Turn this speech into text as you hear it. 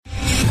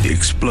The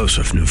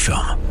explosive new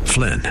film,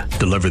 Flynn,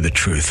 deliver the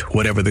truth,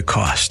 whatever the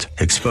cost,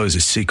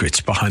 exposes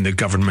secrets behind the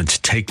government's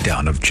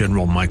takedown of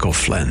General Michael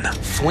Flynn.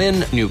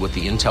 Flynn knew what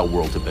the intel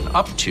world had been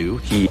up to.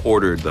 He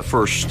ordered the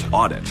first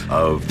audit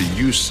of the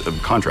use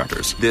of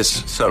contractors.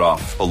 This set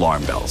off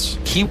alarm bells.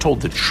 He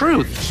told the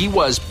truth. He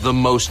was the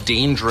most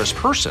dangerous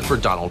person for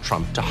Donald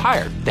Trump to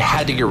hire. They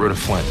had to get rid of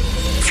Flynn.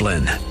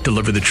 Flynn,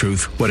 deliver the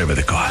truth, whatever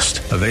the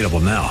cost. Available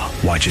now.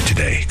 Watch it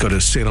today. Go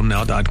to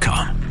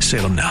salemnow.com.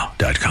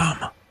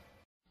 salemnow.com.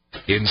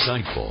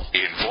 Insightful,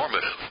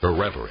 informative,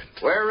 irreverent.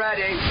 We're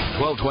ready.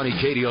 1220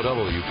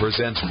 KDOW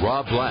presents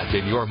Rob Black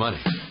in Your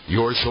Money,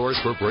 your source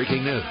for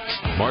breaking news,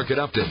 market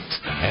updates,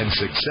 and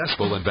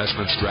successful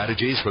investment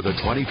strategies for the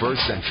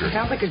 21st century.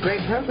 Sounds like a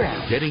great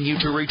program. Getting you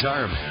to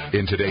retirement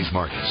in today's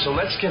market. So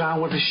let's get on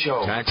with the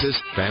show. Taxes,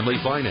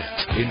 family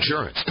finance,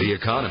 insurance, the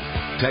economy,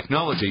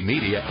 technology,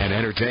 media, and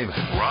entertainment.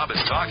 Rob is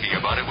talking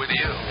about it with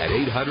you at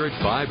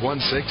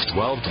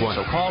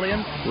 800-516-1220. So call in,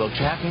 we'll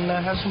chat and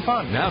have some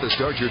fun. Now to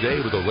start your day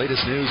with the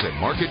latest news and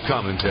market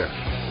commentary.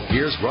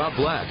 Here's Rob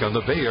Black on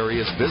the Bay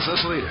Area's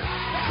business leader,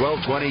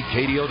 1220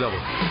 KDOW.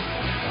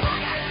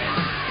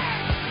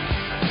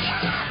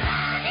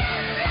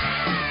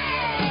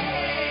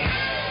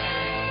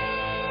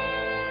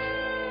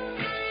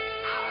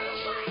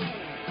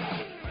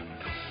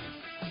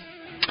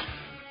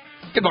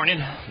 Good morning.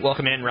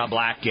 Welcome in, Rob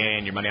Black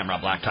and Your Money. I'm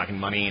Rob Black, talking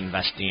money,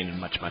 investing, and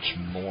much, much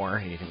more.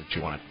 Anything that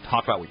you want to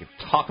talk about, we can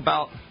talk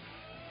about.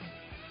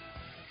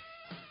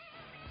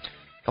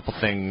 A couple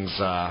things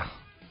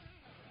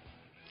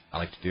I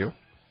like to do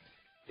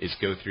is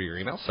go through your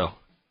email. So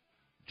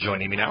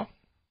joining me now,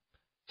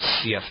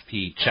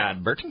 CFP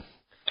Chad Burton.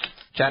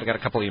 Chad, I got a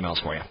couple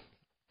emails for you.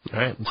 All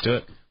right, let's do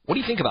it. What do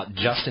you think about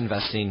just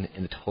investing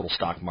in the total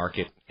stock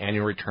market?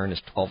 Annual return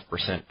is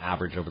 12%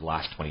 average over the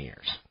last 20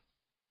 years.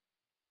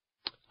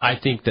 I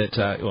think that,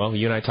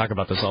 you and I talk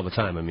about this all the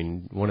time. I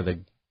mean, one of the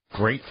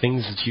great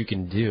things that you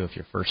can do if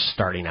you're first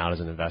starting out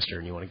as an investor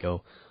and you want to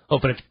go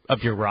open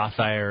up your Roth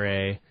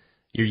IRA,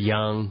 you're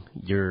young,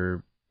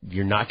 you're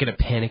not going to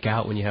panic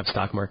out when you have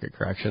stock market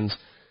corrections.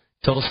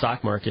 Total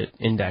stock market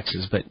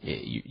indexes, but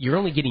you're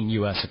only getting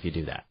U.S. if you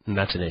do that, and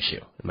that's an issue,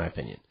 in my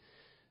opinion.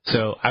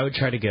 So I would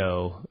try to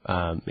go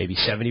maybe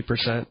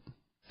 70%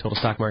 total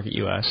stock market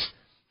U.S.,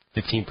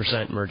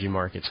 15% emerging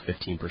markets,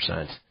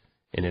 15%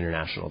 in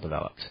international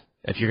developed,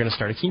 if you're going to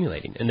start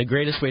accumulating. And the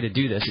greatest way to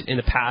do this, in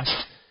the past,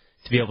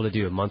 to be able to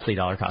do a monthly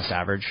dollar cost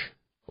average,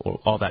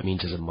 all that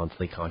means is a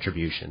monthly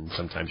contribution.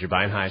 Sometimes you're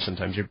buying high,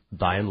 sometimes you're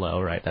buying low,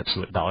 right? That's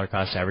what dollar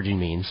cost averaging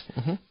means.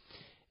 Mm-hmm.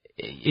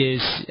 You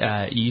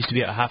used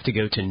to have to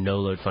go to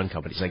no-load fund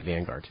companies like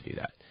Vanguard to do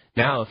that.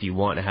 Now, if you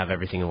want to have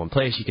everything in one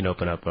place, you can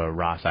open up a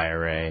Roth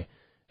IRA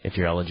if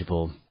you're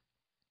eligible,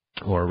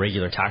 or a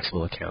regular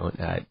taxable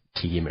account at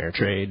TD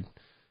Ameritrade,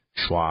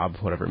 Schwab,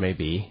 whatever it may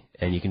be,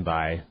 and you can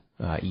buy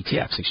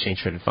ETFs,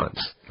 exchange-traded funds.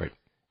 Right.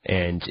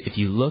 And if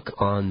you look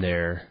on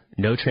their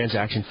no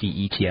transaction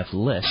fee ETF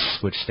lists,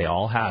 which they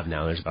all have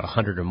now, there's about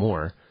 100 or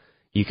more,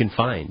 you can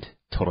find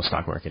total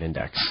stock market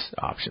index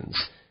options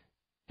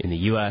in the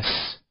U.S.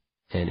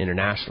 and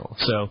international.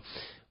 So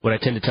what I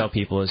tend to tell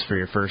people is for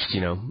your first,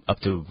 up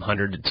to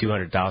 $100,000 to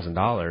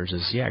 $200,000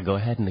 is, go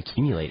ahead and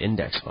accumulate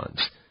index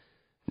funds.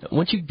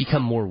 Once you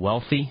become more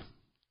wealthy,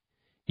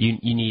 you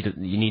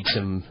need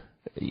some.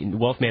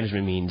 Wealth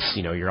management means,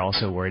 you're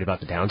also worried about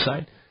the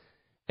downside.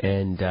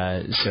 And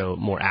so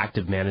more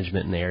active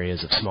management in the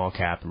areas of small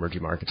cap,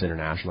 emerging markets,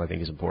 international, I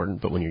think is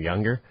important. But when you're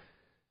younger,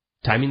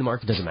 timing the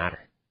market doesn't matter.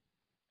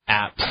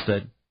 Apps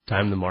that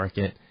time the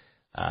market,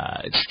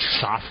 it's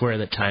software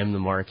that time the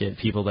market,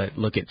 people that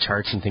look at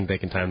charts and think they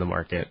can time the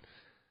market.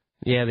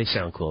 Yeah, they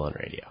sound cool on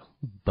radio.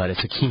 But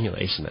it's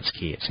accumulation that's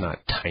key. It's not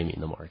timing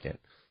the market.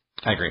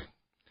 I agree.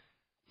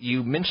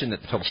 You mentioned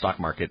that the total stock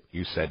market,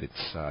 you said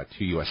it's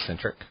too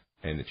U.S.-centric.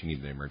 And that you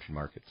need the emerging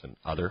markets and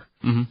other.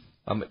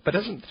 Mm-hmm. But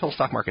doesn't the total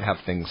stock market have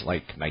things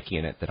like Nike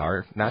in it that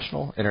are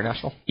international?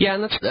 Yeah,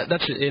 and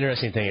that's an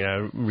interesting thing.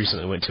 I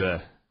recently went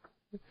to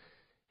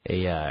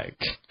a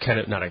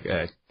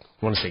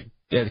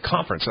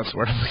conference. That's the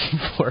word I'm looking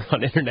for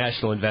on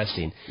international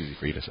investing. Easy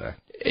for you to say.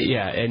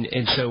 Yeah,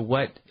 and so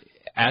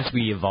as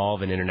we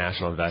evolve in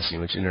international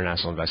investing, which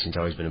international investing has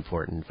always been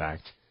important, in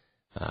fact,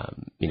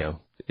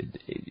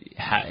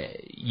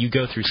 you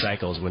go through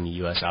cycles when the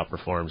U.S.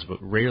 outperforms, but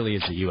rarely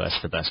is the U.S.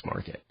 the best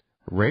market.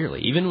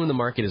 Rarely. Even when the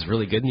market is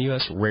really good in the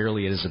U.S.,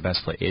 rarely is it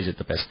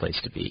the best place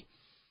to be.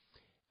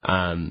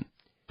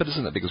 But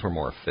isn't that because we're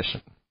more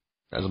efficient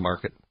as a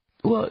market?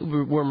 Well,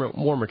 we're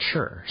more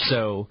mature.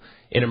 So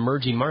in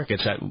emerging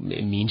markets, that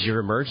means you're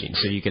emerging.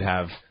 So you could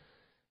have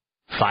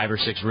 5 or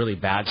 6 really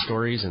bad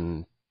stories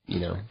and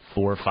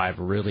 4 or 5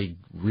 really,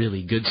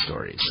 really good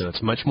stories. So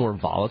it's much more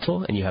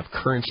volatile, and you have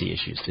currency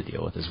issues to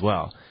deal with as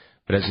well.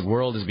 But as the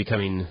world is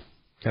becoming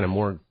kind of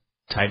more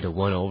tied to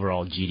one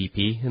overall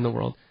GDP in the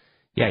world,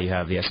 you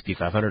have the S&P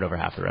 500, over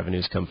half the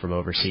revenues come from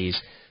overseas.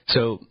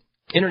 So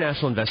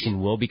international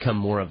investing will become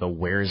more of a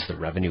where is the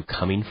revenue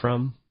coming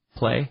from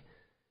play.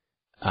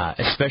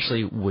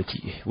 especially with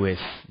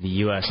the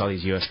U.S., all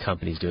these U.S.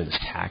 companies doing this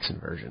tax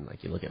inversion.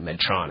 Like you look at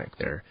Medtronic,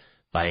 they're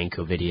buying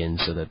Covidien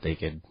so that they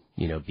could,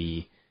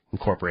 be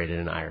incorporated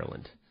in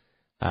Ireland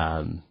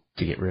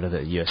to get rid of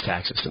the U.S.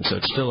 tax system. So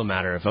it's still a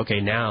matter of, okay,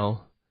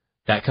 now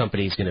that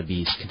company is going to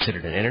be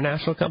considered an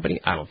international company?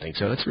 I don't think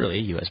so. It's really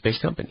a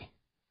U.S.-based company.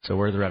 So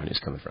where are the revenues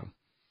coming from?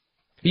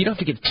 You don't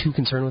have to get too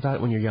concerned with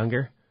that when you're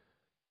younger.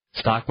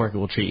 Stock market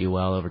will treat you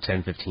well over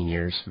 10, 15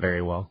 years,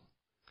 very well.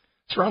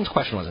 So Ron's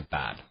question wasn't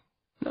bad.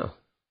 No.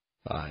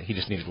 He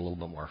just needed a little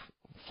bit more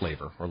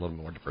flavor or a little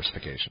more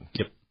diversification.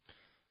 Yep.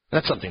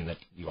 That's something that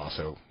you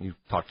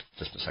talked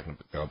just a second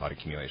ago about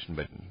accumulation,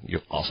 but you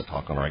also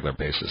talk on a regular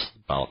basis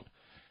about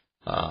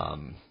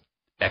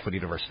equity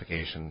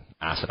diversification,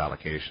 asset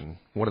allocation.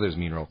 What do those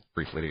mean real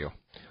briefly to you?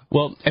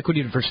 Well,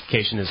 equity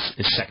diversification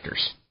is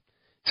sectors.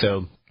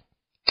 So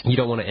you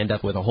don't want to end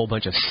up with a whole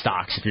bunch of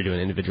stocks if you're doing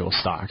individual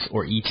stocks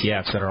or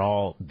ETFs that are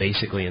all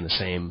basically in the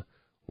same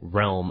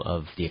realm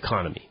of the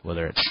economy,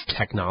 whether it's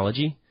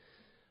technology,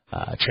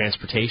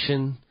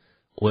 transportation,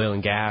 oil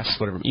and gas,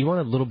 whatever. You want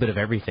a little bit of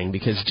everything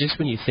because just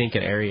when you think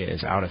an area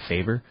is out of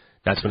favor,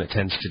 that's when it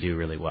tends to do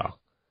really well.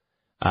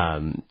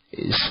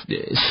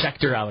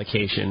 Sector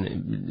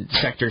allocation,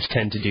 sectors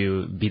tend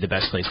to be the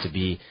best place to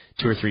be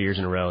 2 or 3 years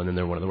in a row, and then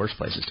they're one of the worst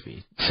places to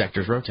be.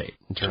 Sectors rotate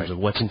in terms of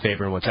what's in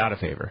favor and what's out of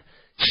favor.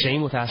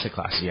 Same with asset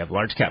classes. You have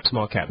large cap,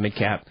 small cap, mid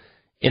cap,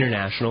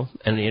 international.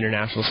 And on the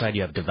international side,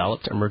 you have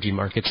developed, emerging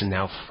markets, and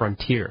now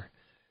frontier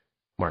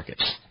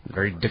markets.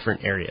 Very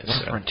different areas.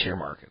 Frontier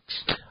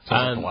markets.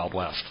 Like the Wild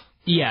West.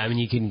 Yeah,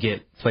 you can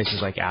get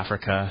places like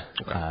Africa.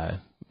 Okay.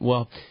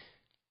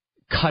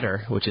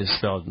 Qatar, which is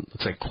spelled,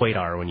 looks like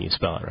Quatar when you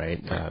spell it,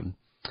 right?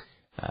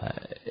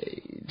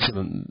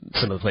 Some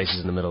of the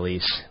places in the Middle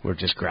East were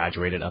just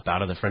graduated up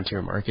out of the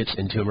frontier markets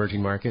into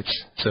emerging markets.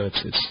 So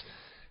it's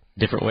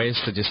different ways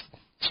to just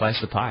slice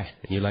the pie.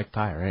 And you like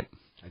pie, right?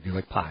 I do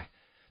like pie.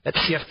 That's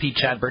CFP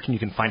Chad Burton. You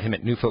can find him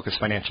at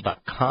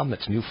newfocusfinancial.com.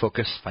 That's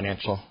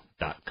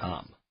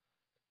newfocusfinancial.com.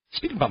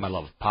 Speaking about my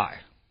love of pie,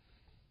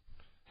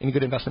 any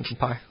good investments in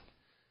pie?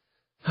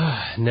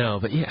 No,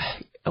 but yeah,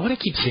 what I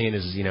keep seeing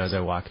is, as I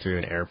walk through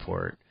an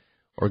airport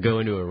or go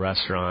into a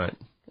restaurant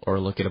or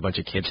look at a bunch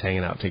of kids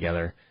hanging out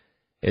together,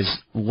 is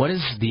what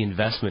is the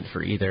investment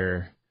for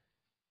either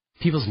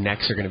people's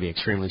necks are going to be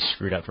extremely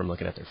screwed up from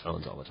looking at their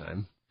phones all the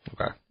time.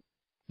 Okay.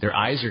 Their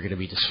eyes are going to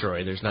be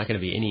destroyed. There's not going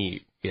to be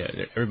any,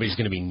 everybody's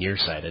going to be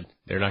nearsighted.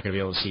 They're not going to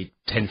be able to see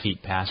 10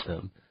 feet past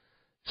them.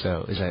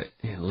 So is that,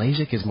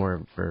 LASIK is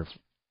more for,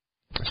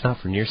 it's not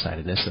for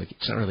nearsightedness. So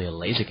it's not really a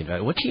LASIK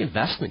investment. What's the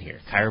investment here?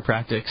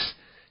 Chiropractics,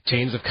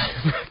 chains of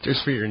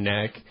chiropractors for your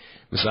neck,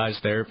 massage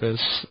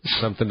therapists,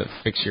 something to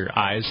fix your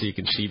eyes so you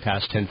can see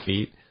past 10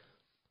 feet.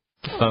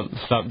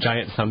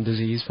 Giant thumb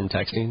disease from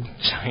texting.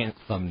 Giant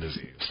thumb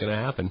disease. It's going to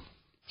happen.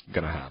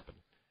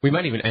 We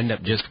might even end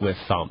up just with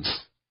thumbs.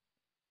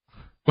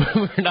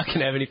 We're not going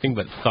to have anything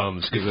but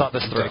thumbs. You thought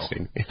this through.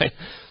 Texting.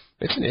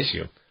 It's an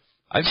issue.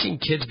 I've seen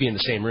kids be in the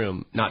same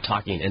room, not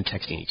talking and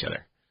texting each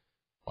other.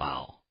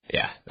 Wow.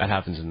 Yeah, that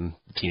happens in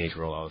the teenage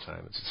world all the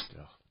time. It's just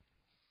a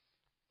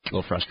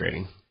little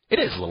frustrating. It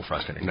is a little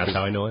frustrating. That's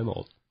how I know I'm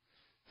old.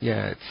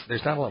 Yeah,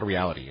 there's not a lot of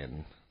reality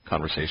in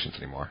conversations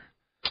anymore.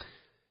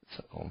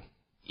 So,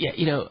 yeah,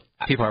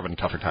 people are having a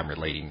tougher time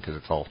relating because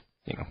it's all,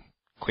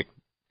 quick.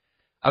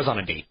 I was on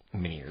a date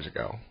many years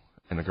ago,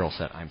 and the girl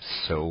said,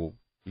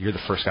 you're the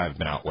first guy I've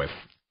been out with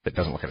that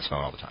doesn't look at his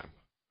phone all the time.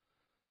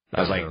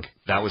 I was like,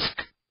 that was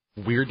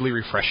weirdly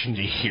refreshing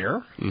to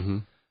hear. Mm-hmm.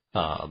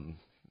 And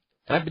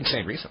I've been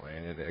saying recently,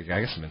 I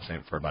guess I've been saying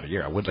it for about a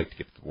year, I would like to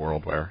get to the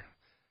world where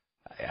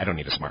I don't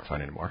need a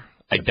smartphone anymore.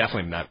 I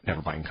definitely am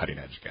never buying cutting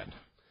edge again.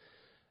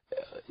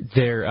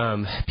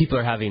 People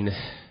are having,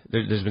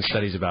 there's been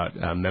studies about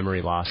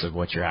memory loss of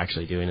what you're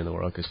actually doing in the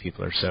world because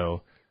people are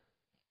so,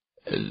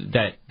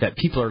 that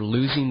people are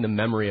losing the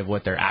memory of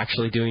what they're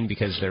actually doing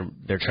because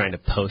they're trying to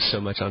post so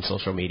much on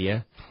social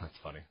media. That's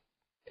funny.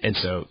 And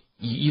so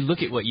you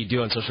look at what you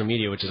do on social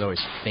media, which is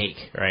always fake,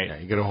 right? Yeah,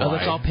 you go to Hawaii.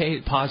 Let's all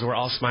pause. We're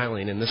all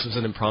smiling, and this was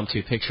an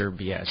impromptu picture.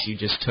 BS. You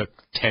just took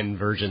 10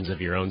 versions of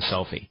your own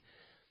selfie.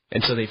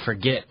 And so they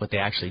forget what they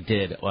actually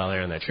did while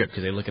they're on that trip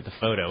because they look at the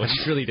photo, which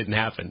really didn't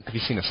happen. Have you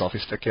seen a selfie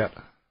stick yet?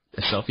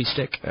 A selfie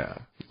stick? Yeah.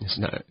 It's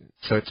not.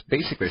 So it's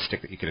basically a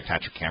stick that you could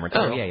attach your camera to.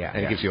 Oh, yeah.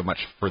 And it gives you a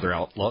much further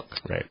out look.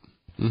 Right.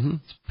 Mm-hmm.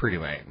 It's pretty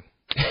lame.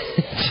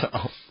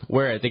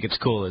 Where I think it's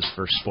cool is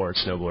for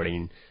sports,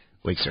 snowboarding,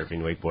 wake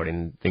surfing,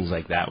 wakeboarding, things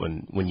like that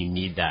when you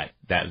need that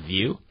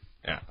view.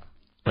 Yeah.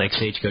 Like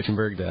Sage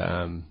Kochenberg,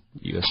 the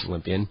U.S.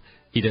 Olympian,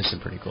 he does some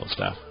pretty cool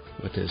stuff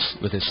with his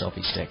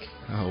selfie stick,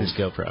 his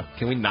GoPro.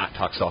 Can we not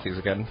talk selfies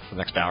again for the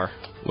next hour?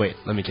 Wait,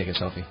 let me take a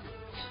selfie.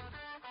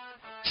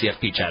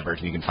 CFP Chad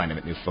Burton. You can find him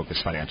at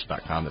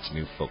newfocusfinancial.com. That's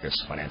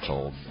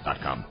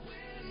newfocusfinancial.com.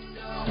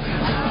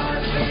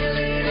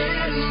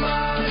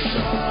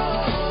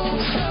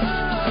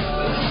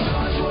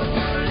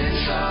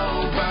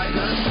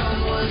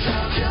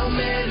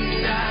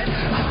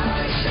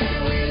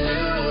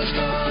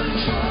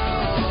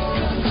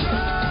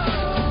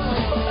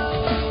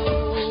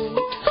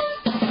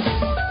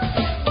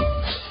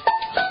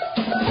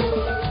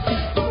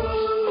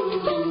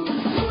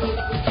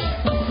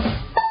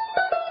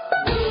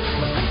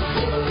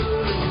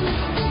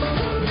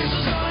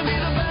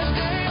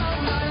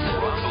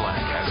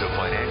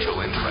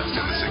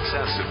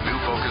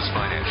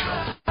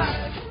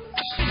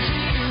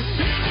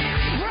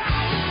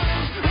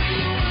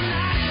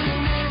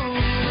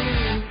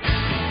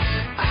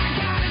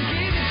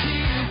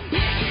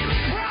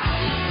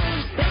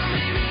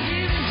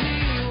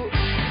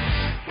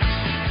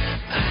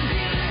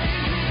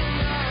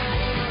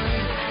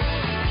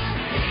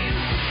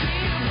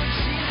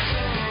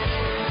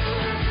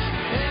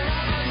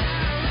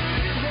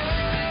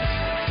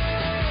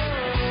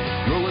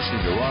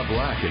 Rob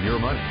Black and Your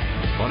Money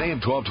on AM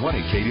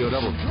 1220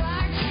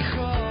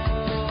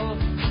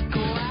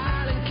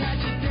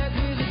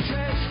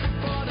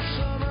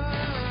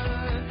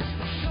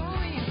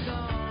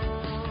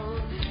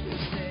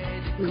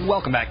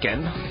 Welcome back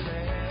in.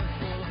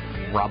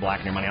 Rob Black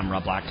and Your Money. I'm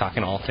Rob Black,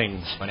 talking all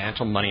things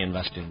financial, money,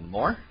 investing, and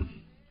more.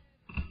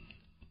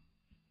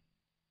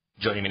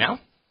 Joining me now,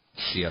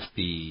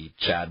 CFP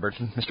Chad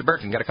Burton. Mr.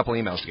 Burton, got a couple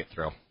emails to get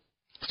through.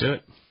 Let's do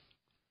it.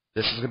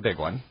 This is a big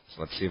one,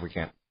 so let's see if we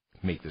can't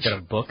make this. Got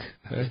a book?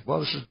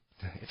 Well,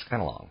 it's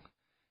kind of long,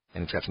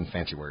 and it's got some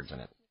fancy words in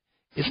it.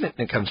 Isn't it?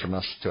 It comes from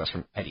us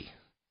from Eddie.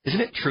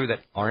 Isn't it true that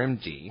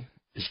RMD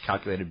is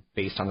calculated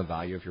based on the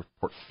value of your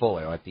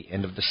portfolio at the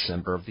end of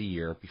December of the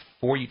year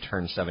before you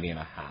turn 70 and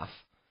a half,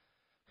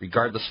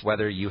 regardless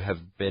whether you have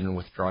been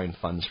withdrawing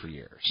funds for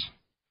years?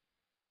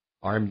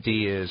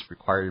 RMD is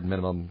required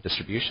minimum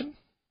distribution?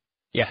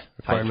 Yeah,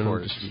 required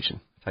minimum distribution.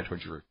 Tied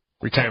towards your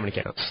retirement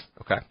accounts.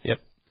 Okay.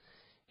 Yep.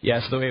 Yeah,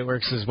 so the way it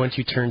works is once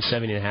you turn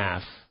 70 and a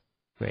half,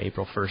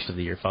 April 1st of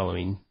the year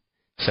following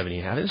 70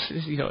 and a half,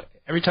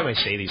 every time I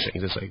say these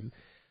things, it's like,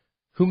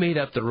 who made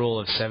up the rule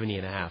of 70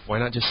 and a half? Why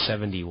not just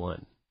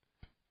 71?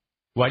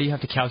 Why do you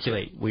have to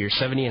calculate where your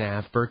 70 and a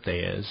half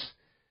birthday is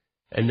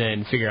and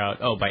then figure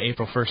out, by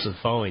April 1st of the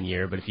following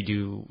year, but if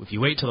you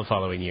wait till the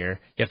following year,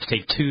 you have to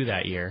take 2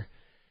 that year.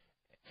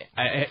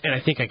 And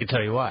I think I can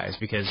tell you why. It's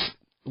because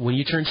when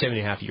you turn 70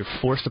 and a half, you're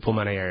forced to pull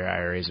money out of your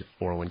IRAs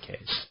or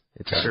 401ks.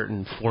 It's a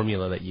certain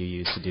formula that you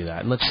use to do that.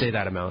 And let's say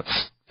that amount's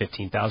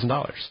 $15,000.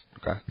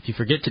 Okay. If you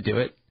forget to do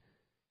it,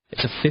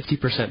 it's a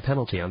 50%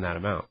 penalty on that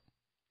amount.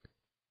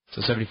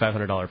 So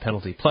 $7,500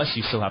 penalty, plus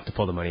you still have to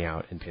pull the money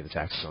out and pay the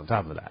taxes on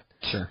top of that.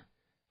 Sure.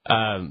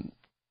 As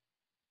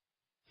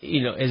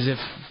if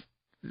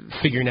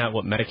figuring out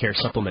what Medicare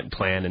supplement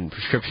plan and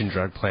prescription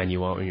drug plan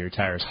you want when you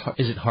retire is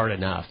it hard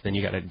enough? Then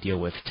you got to deal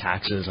with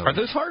taxes. Are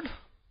those hard?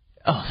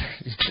 Oh,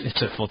 it's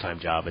a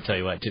full-time job. I tell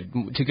you what,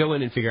 to go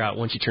in and figure out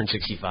once you turn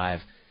 65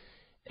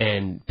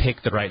 and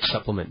pick the right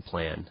supplement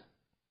plan.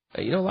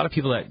 A lot of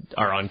people that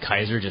are on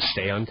Kaiser just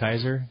stay on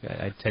Kaiser.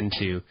 I tend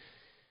to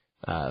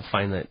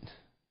find that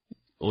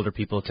older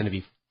people tend to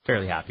be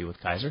fairly happy with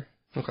Kaiser.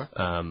 Okay.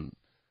 I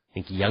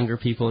think younger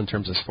people, in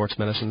terms of sports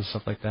medicine and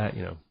stuff like that,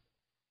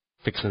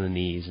 fixing the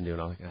knees and doing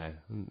all that,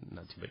 I'm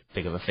not too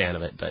big of a fan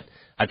of it, but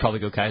I'd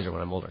probably go Kaiser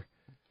when I'm older.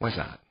 Why's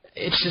that?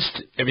 It's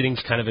just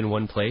everything's kind of in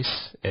one place,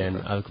 and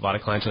a lot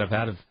of clients that I've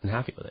had have been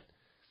happy with it.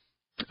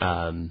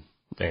 And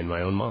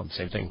my own mom,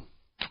 same thing.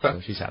 Okay.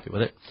 So she's happy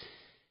with it.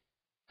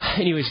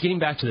 Anyways, getting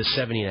back to the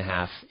 70 and a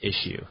half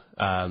issue.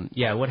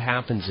 What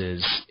happens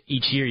is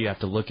each year you have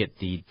to look at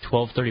the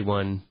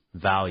 1231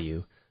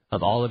 value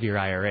of all of your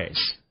IRAs,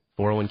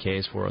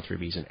 401ks,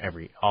 403bs, and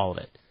all of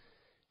it.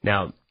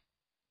 Now,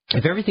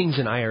 if everything's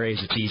in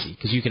IRAs, it's easy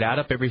because you could add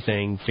up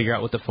everything, figure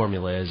out what the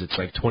formula is. It's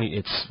like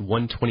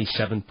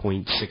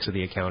 127.6 of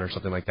the account or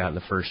something like that in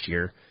the first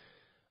year.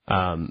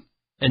 And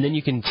then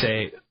you can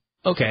say,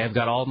 okay, I've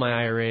got all of my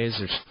IRAs.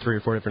 There's 3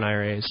 or 4 different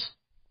IRAs.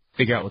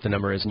 Figure out what the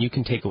number is, and you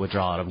can take a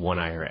withdrawal out of one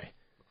IRA.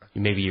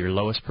 Maybe your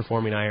lowest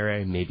performing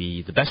IRA,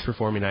 maybe the best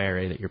performing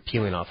IRA that you're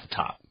peeling off the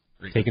top,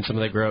 taking some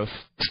of that growth,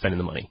 spending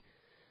the money.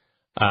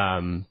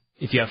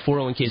 If you have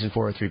 401ks and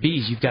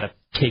 403bs, you've got to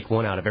take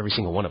one out of every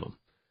single one of them.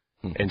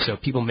 And so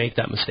people make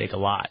that mistake a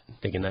lot,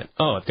 thinking that,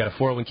 I've got a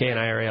 401k and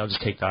IRA, I'll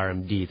just take the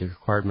RMD, the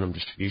required minimum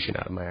distribution,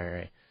 out of my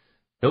IRA.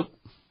 Nope.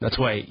 That's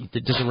why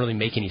it doesn't really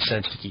make any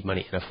sense to keep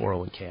money in a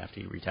 401k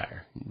after you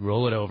retire.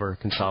 Roll it over,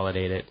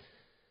 consolidate it,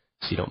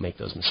 so you don't make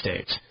those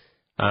mistakes.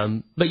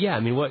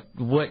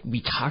 What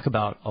we talk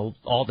about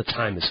all the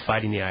time is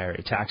fighting the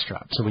IRA tax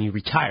drop. So when you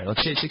retire,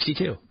 let's say at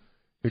 62,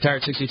 retire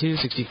at 62,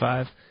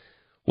 65,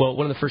 well,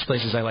 one of the first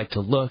places I like to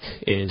look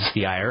is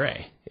the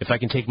IRA. If I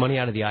can take money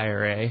out of the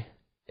IRA,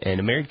 and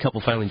a married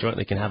couple filing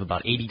jointly can have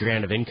about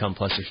 $80,000 of income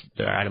plus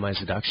their itemized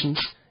deductions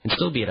and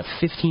still be at a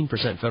 15%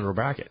 federal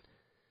bracket.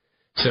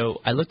 So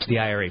I look to the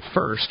IRA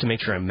first to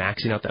make sure I'm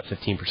maxing out that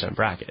 15%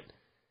 bracket.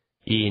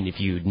 And if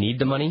you need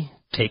the money,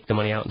 take the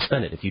money out and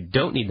spend it. If you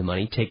don't need the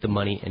money, take the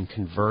money and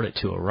convert it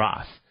to a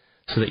Roth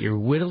so that you're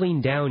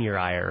whittling down your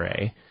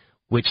IRA,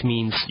 which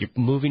means you're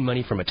moving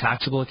money from a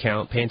taxable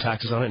account, paying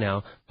taxes on it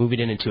now, moving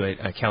it into an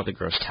account that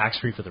grows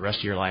tax-free for the rest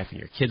of your life and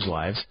your kids'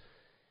 lives.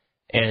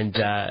 And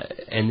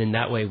then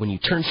that way, when you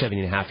turn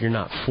 70 and a half, you're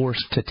not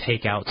forced to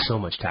take out so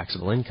much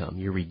taxable income.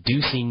 You're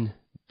reducing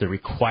the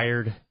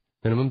required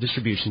minimum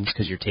distributions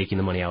because you're taking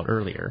the money out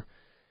earlier.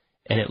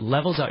 And it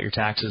levels out your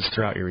taxes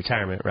throughout your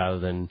retirement rather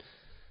than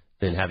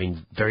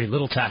having very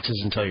little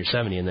taxes until you're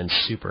 70 and then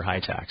super high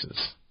taxes.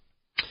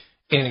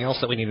 Anything else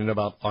that we need to know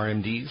about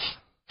RMDs?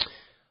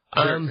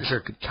 Is there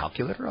a good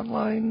calculator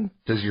online?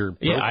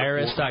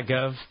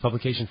 IRS.gov,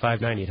 publication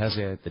 590. It has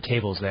the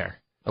tables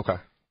there. Okay.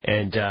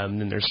 And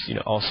then there's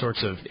all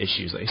sorts of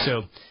issues.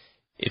 So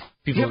if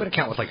people have an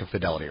account with like a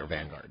Fidelity or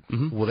Vanguard,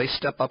 will they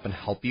step up and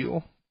help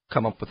you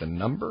come up with a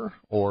number,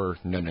 or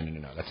no,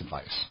 that's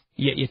advice?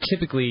 Yeah,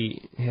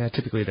 typically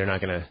they're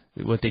not going to.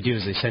 What they do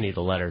is they send you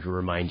the letter to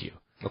remind you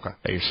that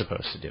you're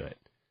supposed to do it.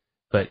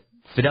 But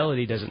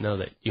Fidelity doesn't know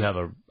that you have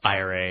a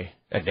IRA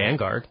at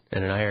Vanguard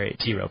and an IRA at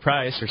T. Rowe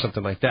Price or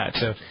something like that.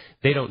 So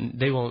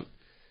they'll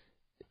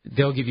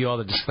give you all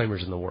the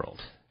disclaimers in the world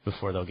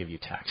before they'll give you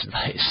tax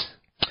advice.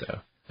 So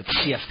that's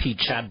CFP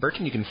Chad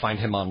Burton. You can find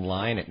him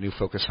online at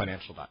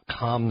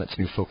newfocusfinancial.com. That's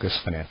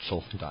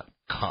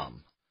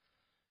newfocusfinancial.com.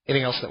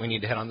 Anything else that we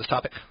need to hit on this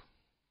topic?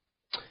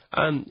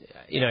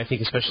 I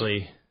think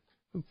especially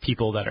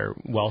people that are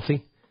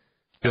wealthy.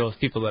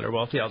 People that are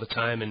wealthy all the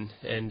time, and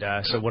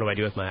so what do I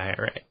do with my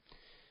IRA?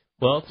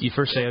 Well, you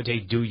first say, okay,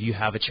 do you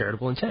have a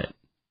charitable intent?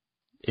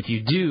 If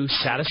you do,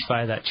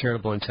 satisfy that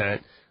charitable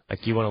intent,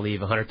 like you want to leave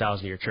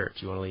 $100,000 to your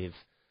church, you want to leave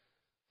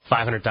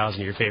 $500,000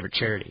 to your favorite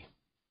charity.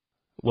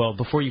 Well,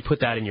 before you put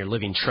that in your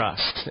living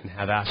trust and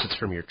have assets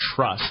from your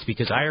trust,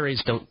 because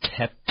IRAs don't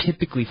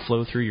typically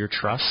flow through your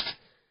trust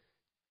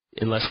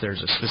unless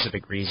there's a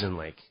specific reason,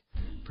 like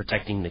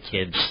protecting the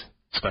kids'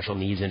 special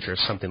needs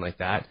interest, something like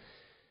that.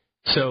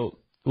 So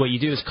what you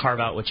do is carve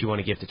out what you want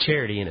to give to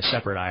charity in a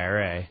separate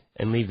IRA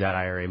and leave that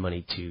IRA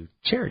money to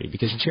charity,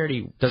 because the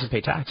charity doesn't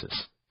pay taxes.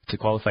 It's a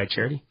qualified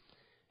charity.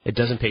 It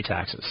doesn't pay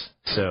taxes.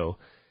 So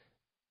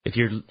if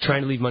you're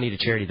trying to leave money to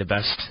charity, the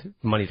best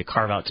money to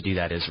carve out to do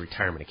that is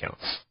retirement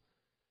accounts.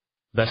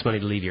 The best money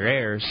to leave your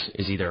heirs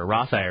is either a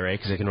Roth IRA,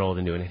 because they can roll it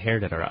into an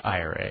inherited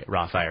IRA,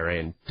 Roth IRA,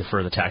 and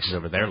defer the taxes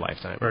over their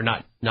lifetime, or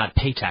not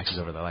pay taxes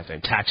over their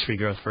lifetime, tax-free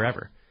growth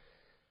forever.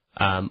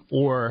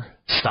 Or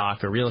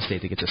stock or real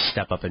estate that gets a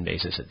step up in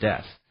basis at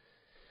death.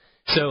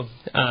 So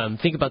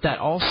think about that.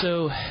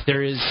 Also,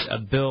 there is a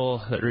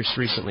bill that just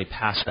recently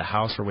passed the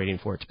House. We're waiting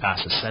for it to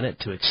pass the Senate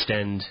to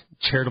extend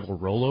charitable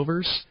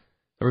rollovers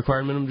of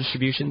required minimum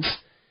distributions.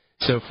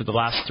 So for the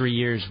last 3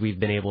 years, we've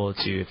been able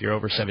to, if you're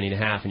over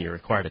 70.5 and you're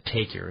required to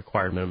take your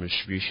required minimum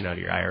distribution out of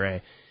your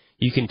IRA,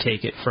 you can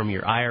take it from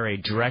your IRA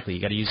directly.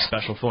 You got to use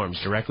special forms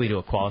directly to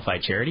a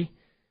qualified charity,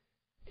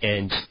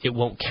 and it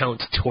won't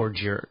count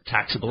towards your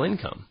taxable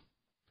income.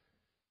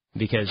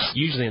 Because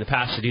usually in the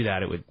past to do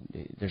that,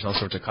 there's all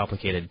sorts of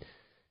complicated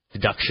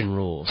deduction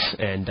rules.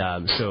 And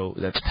so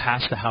that's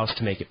passed the House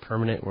to make it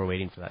permanent. We're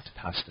waiting for that to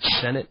pass the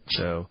Senate.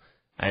 So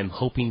I'm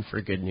hoping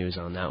for good news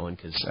on that one,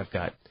 because I've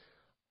got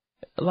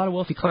a lot of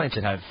wealthy clients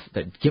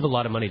that give a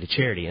lot of money to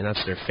charity, and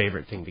that's their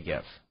favorite thing to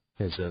give,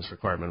 is those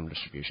required minimum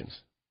distributions.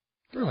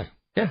 Really?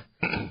 Yeah.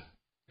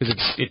 Because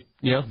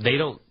they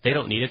don't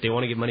need it. They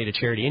want to give money to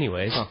charity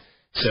anyways. Huh.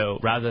 So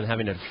rather than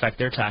having to affect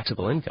their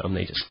taxable income,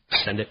 they just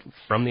send it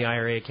from the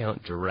IRA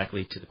account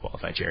directly to the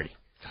qualified charity.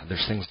 God,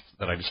 there's things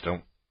that I'm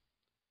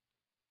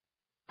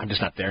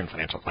just not there in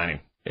financial planning.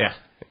 Yeah.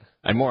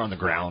 I'm more on the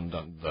ground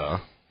on the,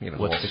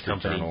 what's the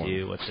company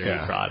do? What's their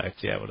new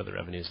product? Yeah, what are the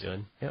revenues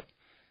doing? Yep.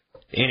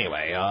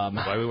 Anyway,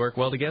 why we work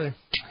well together.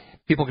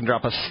 People can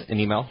drop us an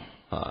email.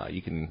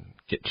 You can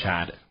get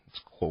Chad, let's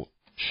quote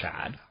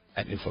Chad,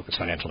 at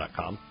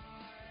newfocusfinancial.com.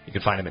 You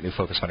can find him at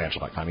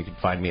newfocusfinancial.com. You can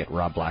find me at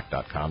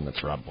robblack.com. That's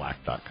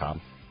robblack.com.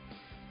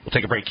 We'll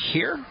take a break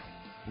here.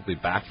 We'll be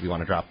back. If you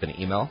want to drop an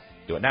email,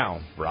 do it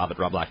now. Rob at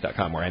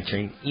robblack.com. We're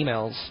answering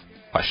emails,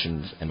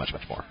 questions, and much,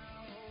 much more.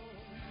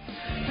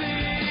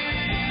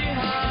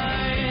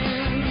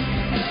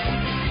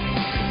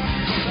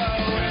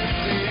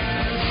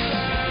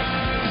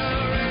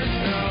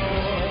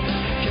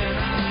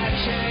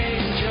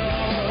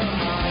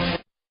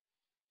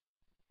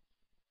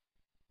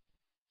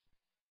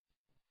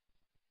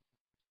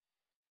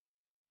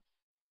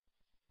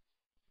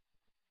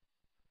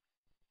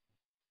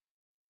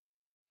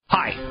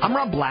 Hi, I'm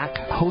Rob Black,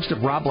 host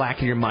of Rob Black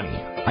and Your Money.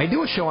 I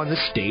do a show on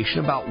this station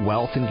about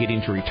wealth and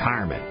getting to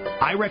retirement.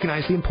 I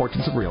recognize the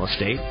importance of real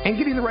estate and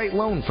getting the right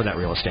loan for that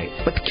real estate.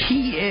 But the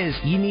key is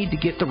you need to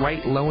get the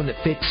right loan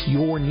that fits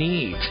your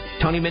needs.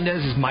 Tony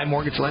Mendez is my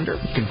mortgage lender.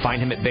 You can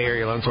find him at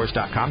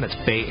BayAreaLoanSource.com. That's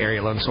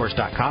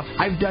BayAreaLoanSource.com.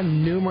 I've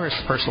done numerous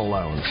personal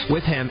loans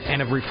with him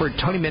and have referred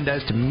Tony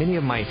Mendez to many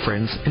of my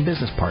friends and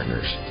business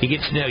partners. He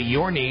gets to know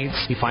your needs.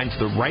 He finds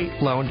the right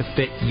loan to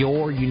fit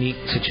your unique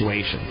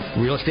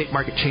situation. Real estate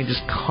market changes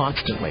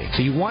constantly,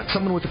 so you want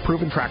someone with a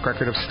proven track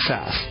record of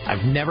success.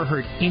 I've never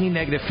heard any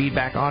negative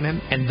feedback on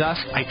him, and thus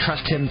I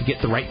trust him to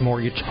get the right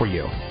mortgage for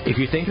you. If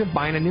you're thinking of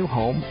buying a new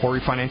home or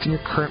refinancing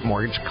your current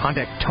mortgage,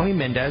 contact Tony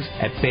Mendez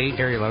at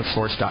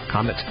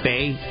BayAreaLoanSource.com. That's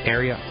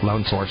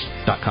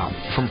BayAreaLoanSource.com.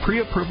 From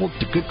pre-approval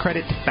to good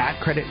credit to bad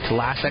credit to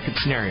last-second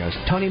scenarios,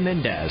 Tony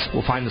Mendez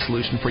will find the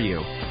solution for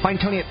you. Find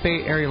Tony at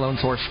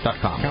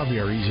BayAreaLoanSource.com.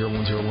 LVRE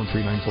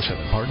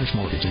 010133947. Partners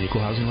Mortgage, an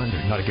equal housing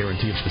lender. Not a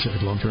guarantee of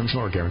specific loan terms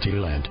nor a guarantee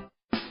to land.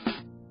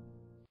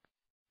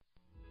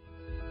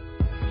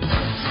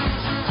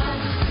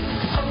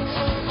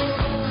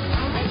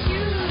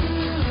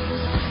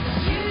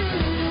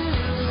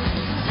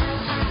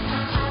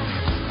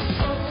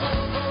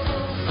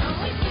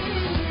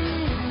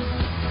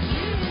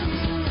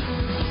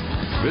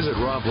 Visit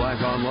Rob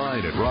Black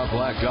online at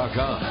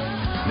robblack.com.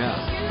 Now,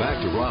 back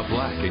to Rob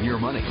Black and Your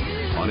Money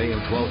on AM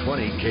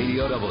 1220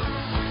 KDOW.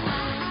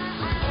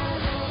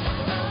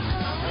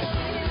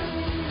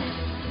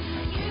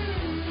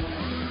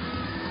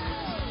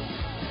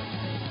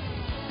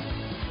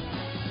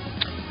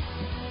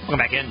 Welcome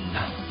back in.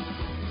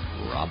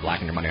 Rob Black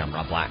and Your Money. I'm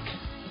Rob Black.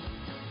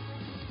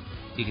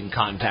 You can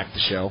contact the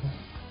show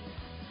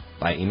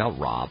by email,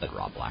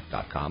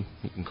 rob@robblack.com.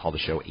 You can call the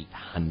show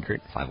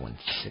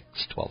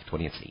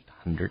 800-516-1220. It's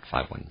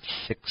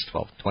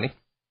 800-516-1220.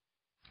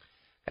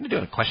 I'm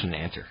doing a question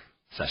and answer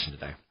session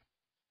today.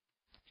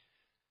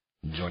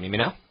 Joining me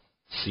now,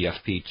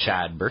 CFP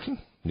Chad Burton,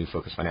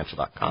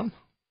 newfocusfinancial.com.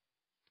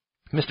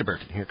 Mr.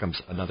 Burton, here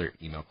comes another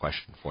email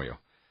question for you.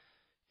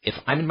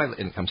 And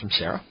it comes from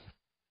Sarah.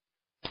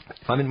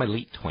 If I'm in my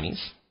late 20s,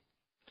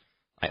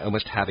 I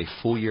almost have a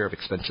full year of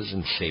expenses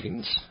and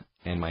savings,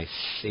 and my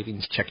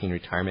savings checking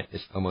retirement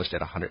is almost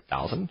at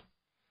 $100,000.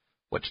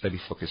 What should I be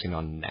focusing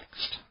on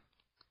next?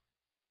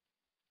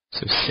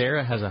 So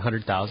Sarah has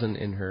 $100,000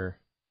 in her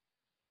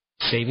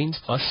savings,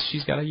 plus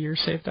she's got a year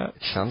saved up?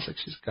 It sounds like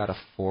she's got a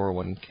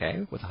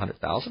 401k with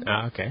 $100,000.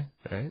 Ah, okay.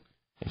 All right.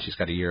 And she's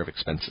got a year of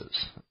expenses.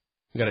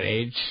 You got an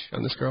age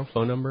on this girl?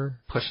 Phone number?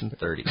 Pushing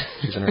 30.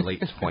 She's in her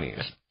late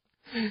 20s.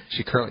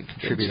 She currently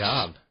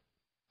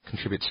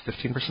contributes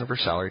 15% of her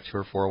salary to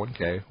her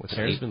 401k with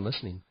Sarah's been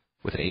listening.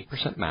 With an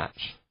 8%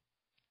 match.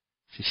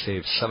 She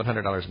saves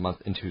 $700 a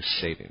month into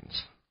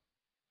savings.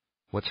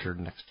 What's her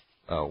next?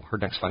 Oh, her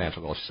next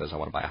financial goal. She says, "I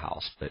want to buy a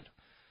house," but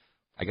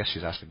I guess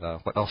she's asking,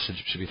 what else should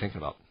she be thinking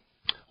about?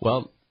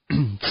 Well,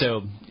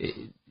 so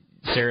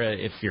Sarah,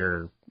 if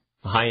you're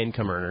a high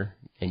income earner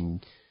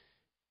and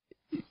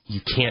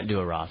you can't do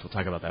a Roth, we'll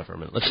talk about that for a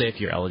minute. Let's say if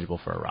you're eligible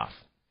for a Roth.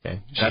 Okay.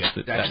 I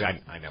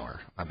know her.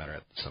 I met her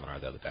at the seminar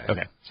the other day.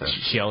 Okay. So is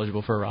she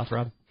eligible for a Roth,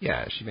 Rob?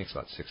 Yeah, she makes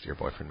about 60. Her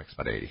boyfriend makes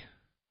about 80.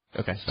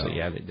 Okay. So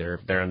yeah,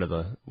 they're under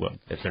the, well,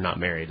 if they're not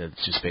married,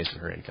 it's just based on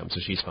her income, so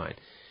she's fine.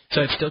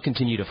 So I'd still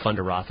continue to fund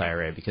a Roth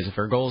IRA, because if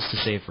her goal is to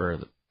save for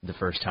the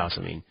first house,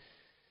 I mean,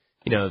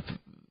 you know,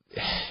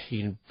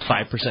 you can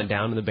 5%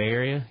 down in the Bay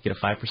Area, get a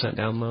 5%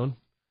 down loan.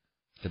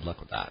 Good luck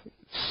with that.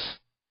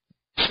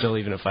 Still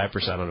even a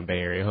 5% on a Bay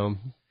Area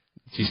home,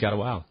 she's got a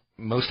wow.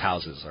 Most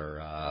houses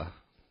are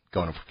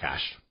going up for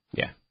cash.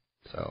 Yeah.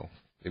 So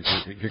if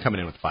you're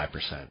coming in with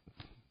 5%,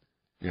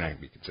 you're not going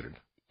to be considered.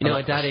 You know,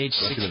 at that age,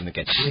 you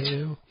get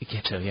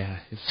to, yeah,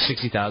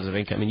 $60,000 of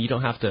income. I mean, you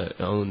don't have to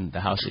own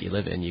the house that you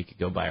live in. You could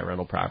go buy a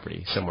rental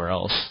property somewhere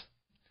else,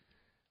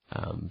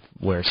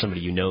 where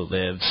somebody you know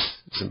lives,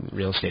 some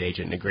real estate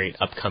agent in a great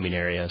upcoming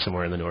area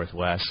somewhere in the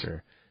Northwest,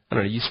 or I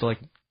don't know. You still like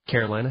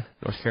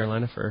North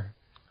Carolina for?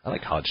 I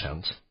like college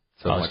towns.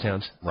 College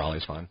towns.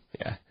 Raleigh's fine.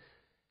 Yeah.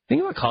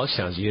 Think about college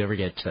towns. Do you ever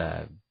get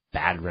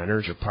bad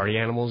renters or party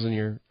animals in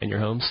your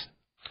homes?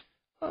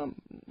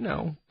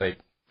 No, but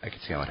I can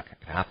see how it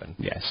can happen.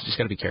 Yes, just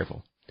got to be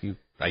careful.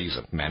 I use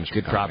a management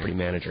good company. Property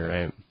manager,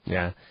 right?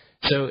 Yeah.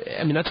 So,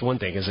 I mean, that's one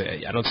thing, is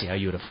I don't see how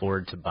you would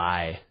afford to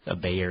buy a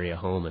Bay Area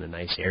home in a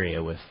nice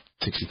area with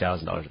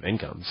 $60,000 of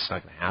income. It's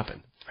not going to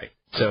happen. Right.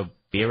 So,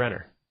 be a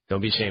renter.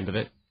 Don't be ashamed of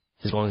it.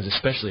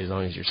 Especially as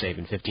long as you're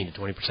saving 15 to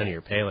 20% of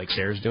your pay, like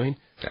Sarah's doing.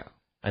 Yeah.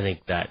 I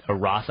think that a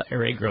Roth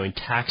IRA growing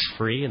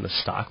tax-free in the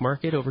stock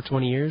market over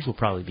 20 years will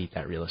probably beat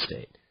that real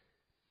estate.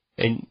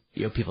 And,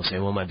 you know, people say,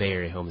 well, my Bay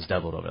Area home has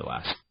doubled over the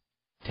last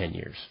 10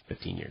 years,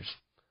 15 years.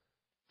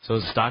 So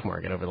has the stock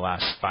market over the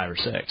last 5 or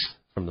 6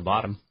 from the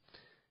bottom.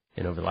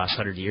 And over the last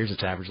 100 years,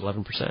 it's averaged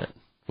 11%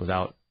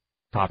 without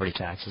property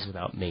taxes,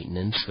 without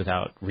maintenance,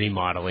 without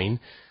remodeling.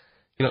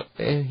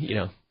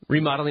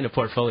 Remodeling a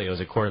portfolio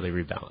is a quarterly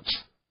rebalance,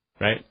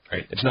 right?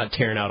 Right. It's not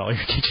tearing out all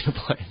your kitchen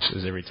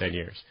appliances every 10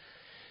 years.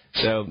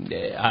 So,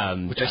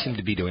 which I seem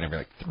to be doing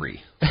every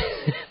 3.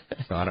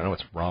 So I don't know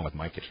what's wrong with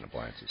my kitchen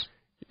appliances.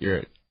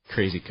 You're a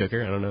crazy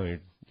cooker. I don't know. You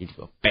need to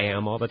go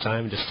bam all the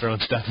time, just throwing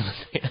stuff in the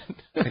pan.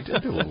 I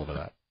did do a little bit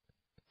of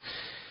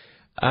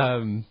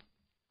that.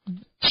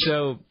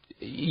 So,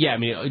 yeah, I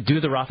mean, do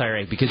the Roth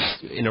IRA, because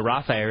in a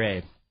Roth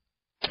IRA,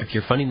 if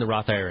you're funding the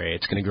Roth IRA,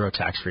 it's going to grow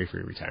tax-free for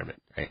your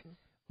retirement. Right.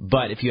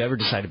 But if you ever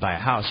decide to buy a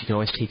house, you can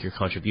always take your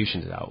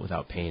contributions out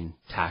without paying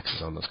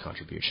taxes on those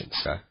contributions.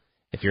 Okay.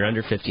 If you're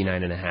under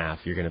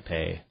 59.5, you're going to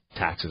pay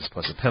taxes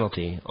plus a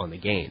penalty on the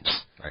gains.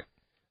 Right.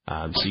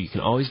 So you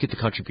can always get the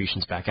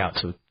contributions back out.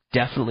 So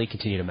definitely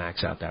continue to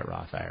max out that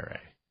Roth IRA.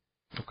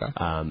 Okay.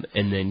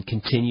 And then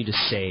continue to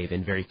save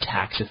in very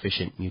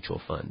tax-efficient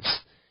mutual funds.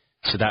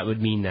 So that would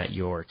mean that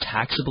your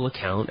taxable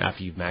account,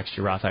 after you've maxed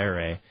your Roth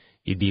IRA,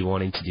 you'd be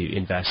wanting to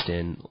invest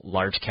in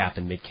large cap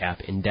and mid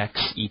cap index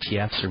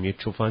ETFs or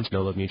mutual funds,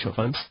 no-load mutual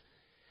funds,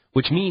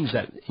 which means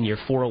that in your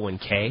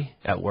 401k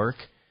at work,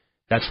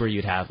 that's where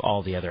you'd have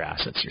all the other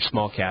assets, your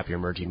small cap, your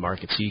emerging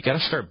markets. So you've got to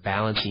start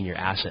balancing your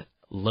asset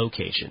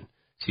location.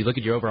 So you look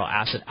at your overall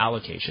asset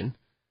allocation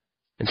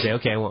and say,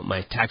 okay, I want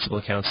my taxable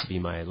accounts to be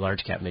my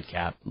large cap, mid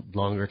cap,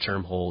 longer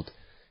term hold,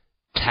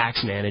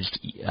 tax managed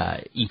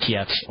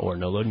ETFs or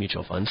no-load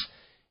mutual funds.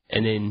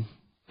 And then,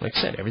 like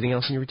I said, everything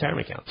else in your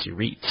retirement accounts, your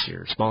REITs,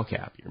 your small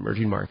cap, your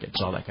emerging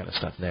markets, all that kind of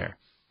stuff there.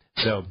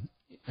 So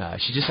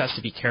she just has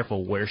to be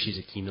careful where she's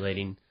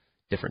accumulating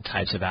different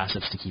types of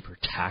assets to keep her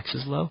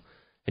taxes low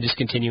and just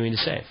continuing to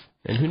save.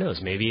 And who knows,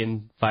 maybe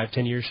in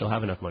 5-10 years she'll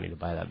have enough money to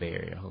buy that Bay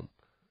Area home.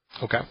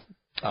 Okay.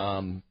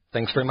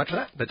 Thanks very much for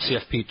that. That's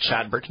CFP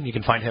Chad Burton. You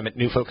can find him at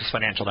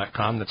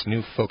newfocusfinancial.com. That's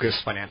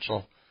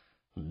newfocusfinancial.com.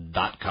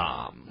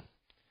 prenup.com.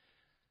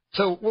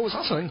 So what was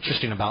also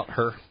interesting about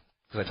her,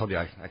 because I told you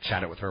I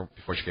chatted with her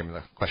before she gave me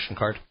the question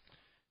card.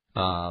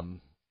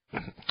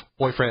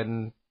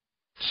 Boyfriend,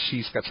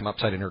 she's got some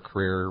upside in her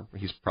career.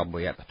 He's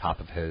probably at the top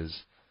of his.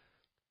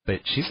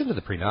 But she's into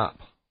the prenup.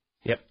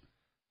 Yep.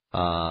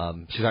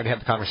 She's already had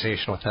the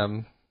conversation with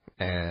him,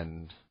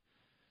 and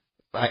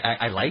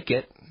I like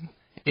it.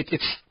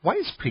 It's why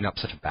is prenup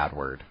such a bad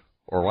word?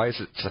 Or why is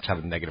it such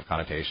a negative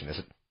connotation? Is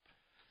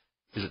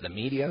it the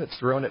media that's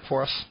throwing it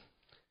for us?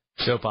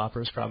 Soap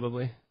operas,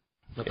 probably.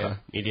 Okay. Yeah,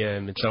 media,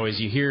 and it's always,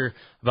 you hear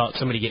about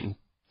somebody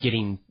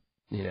getting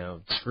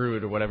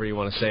screwed or whatever you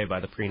want to say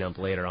by the prenup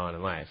later on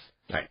in life.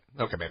 Right.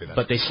 Okay, maybe that.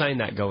 But they sign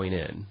that going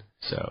in.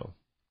 So,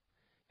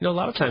 a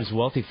lot of times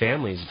wealthy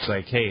families, it's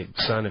like, hey,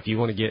 son, if you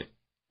want to get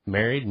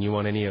married and you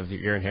want any of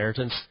your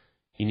inheritance,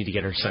 you need to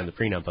get her to sign the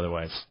prenup,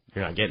 otherwise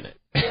you're not getting it.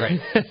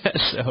 Right.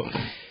 So,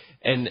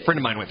 and a friend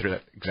of mine went through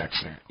that exact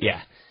scenario.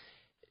 Yeah.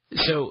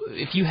 So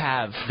if you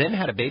have then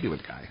had a baby with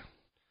a guy,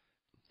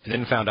 and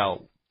then found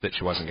out that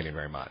she wasn't getting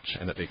very much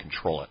and that they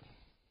control it.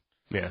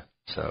 Yeah.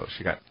 So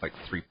she got like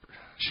 3%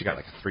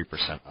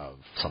 of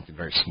something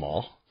very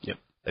small. Yep.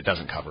 That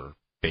doesn't cover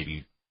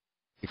baby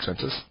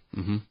expenses.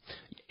 Mm-hmm.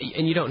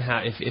 And you don't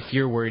have, if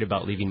you're worried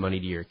about leaving money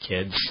to your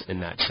kids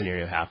in that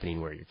scenario happening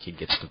where your kid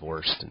gets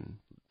divorced and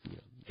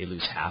they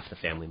lose half the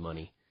family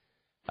money,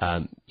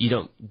 you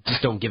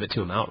don't give it to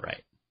them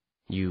outright.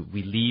 We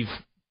leave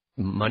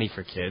money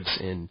for kids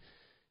in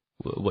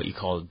what you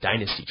call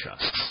dynasty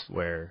trusts,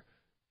 where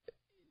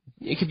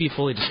it could be a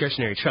fully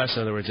discretionary trust.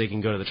 In other words, they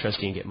can go to the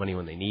trustee and get money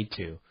when they need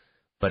to,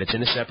 but it's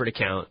in a separate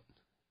account.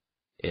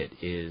 It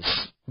is,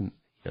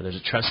 there's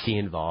a trustee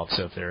involved,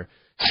 so if they're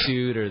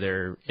sued or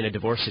they're in a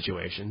divorce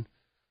situation,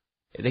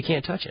 they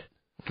can't touch it.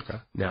 Okay.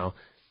 Now,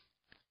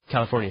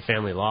 California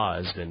family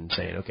law has been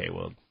saying, okay,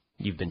 well,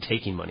 you've been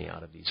taking money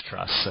out of these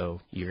trusts,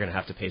 so you're going to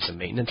have to pay some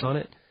maintenance on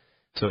it.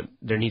 So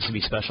there needs to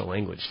be special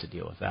language to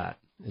deal with that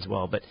as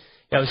well. But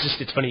yeah,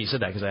 it's funny you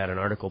said that, because I had an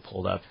article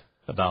pulled up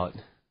about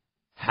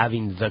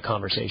having the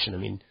conversation. I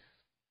mean,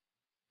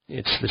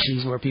 it's the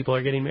season where people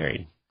are getting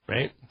married,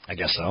 right? I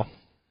guess so.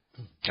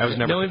 I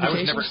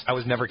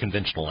was never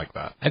conventional like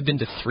that. I've been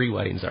to 3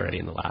 weddings already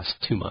in the last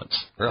 2 months.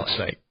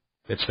 Really?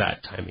 It's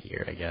that time of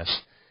year, I guess.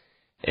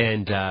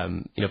 And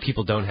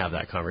people don't have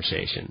that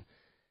conversation.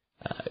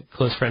 A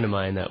close friend of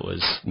mine that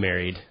was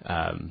married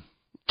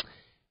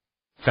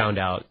found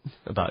out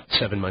about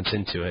 7 months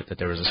into it that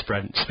there was a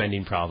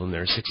spending problem.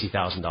 There was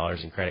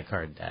 $60,000 in credit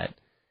card debt.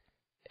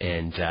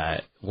 And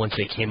once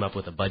they came up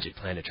with a budget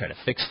plan to try to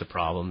fix the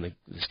problem,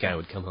 this guy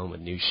would come home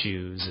with new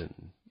shoes, and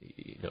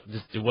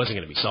it wasn't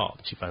going to be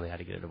solved. She finally had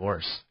to get a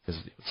divorce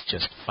because it was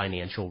just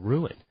financial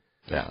ruin.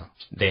 Yeah.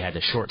 They had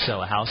to short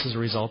sell a house as a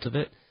result of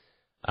it.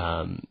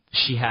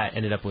 She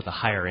ended up with a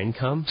higher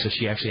income, so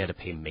she actually had to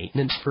pay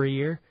maintenance for a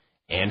year,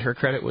 and her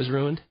credit was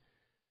ruined.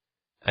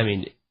 I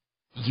mean,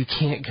 you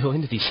can't go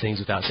into these things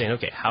without saying,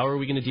 okay, how are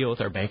we going to deal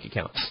with our bank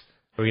accounts?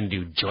 Are we going to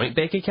do joint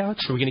bank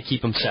accounts, or are we going to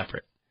keep them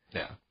separate?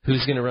 Yeah.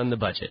 Who's going to run the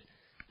budget?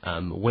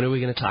 When are we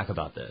going to talk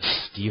about this?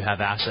 Do you have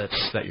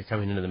assets that you're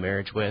coming into the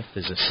marriage with?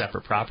 Is this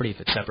separate property?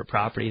 If it's separate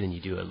property, then you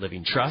do a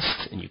living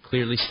trust, and you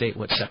clearly state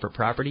what's separate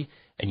property,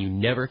 and you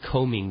never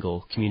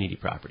commingle community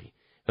property.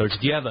 In other words,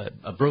 if you have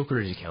a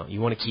brokerage account,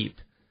 you want to keep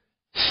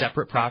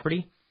separate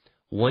property.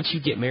 Once you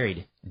get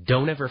married,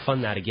 don't ever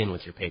fund that again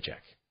with your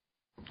paycheck.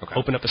 Okay.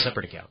 Open up a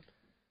separate account.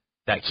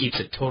 That keeps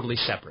it totally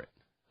separate.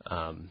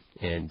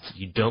 And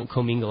you don't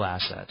commingle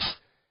assets.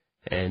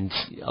 And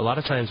a lot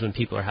of times when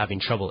people are having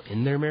trouble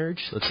in their marriage,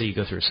 let's say you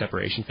go through a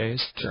separation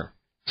phase. Sure.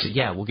 So,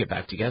 yeah, we'll get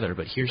back together,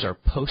 but here's our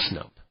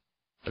post-nup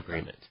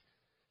agreement.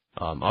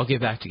 I'll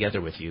get back together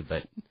with you,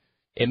 but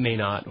it may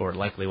not or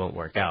likely won't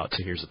work out,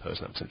 so here's the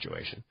post-nup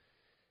situation.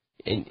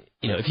 And,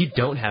 if you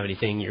don't have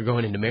anything, you're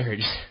going into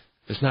marriage,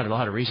 there's not a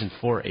lot of reason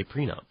for a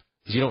prenup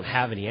because you don't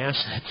have any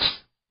assets.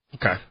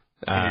 Okay.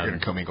 And you're going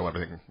to commingle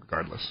everything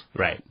regardless.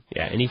 Right.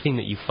 Yeah, anything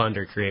that you fund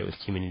or create with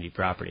community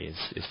property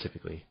is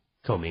typically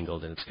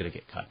commingled, and it's going to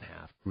get cut in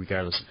half,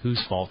 regardless of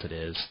whose fault it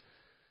is.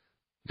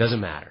 Doesn't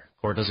matter.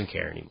 Court doesn't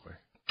care anymore.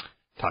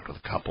 Talked with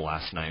a couple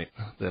last night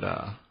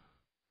that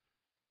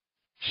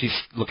she's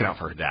looking out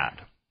for her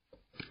dad.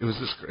 It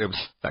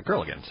was that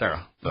girl again,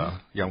 Sarah, the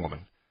young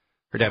woman.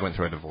 Her dad went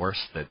through a divorce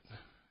that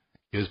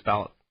it was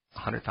about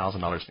 $100,000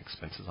 in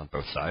expenses on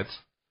both sides.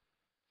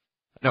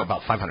 No,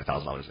 about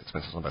 $500,000 in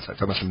expenses on both sides.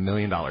 So almost $1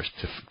 million to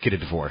get a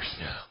divorce.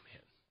 Oh,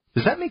 man.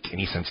 Does that make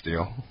any sense to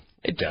you?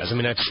 It does. I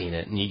mean, I've seen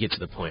it, and you get to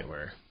the point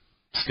where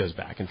this goes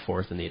back and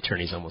forth, and the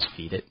attorneys almost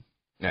feed it.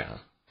 Yeah.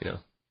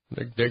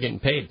 They're getting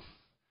paid.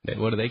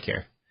 What do they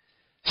care?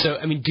 So,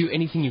 I mean, do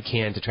anything you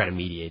can to try to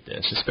mediate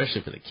this,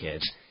 especially for the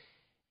kids.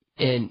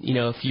 And,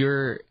 if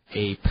you're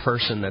a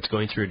person that's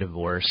going through a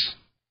divorce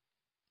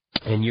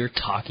and you're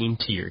talking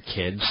to your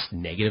kids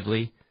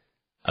negatively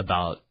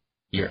about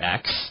your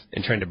ex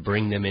and trying to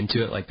bring them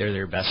into it like they're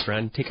their best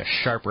friend, take a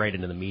sharp right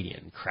into the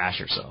median and crash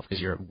yourself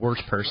because you're the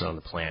worst person on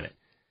the planet.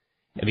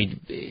 I mean,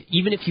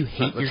 even if you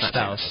hate your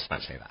spouse. Let's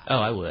not say that. Oh,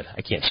 I would.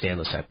 I can't stand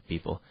those type of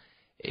people.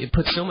 it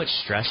puts so much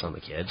stress on the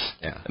kids.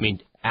 Yeah. I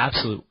mean,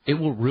 it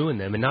will ruin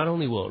them. And not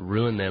only will it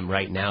ruin them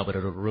right now, but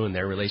it'll ruin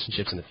their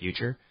relationships in the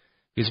future.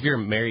 Because if you're a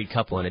married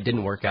couple and it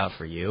didn't work out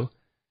for you,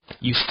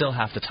 you still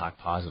have to talk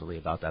positively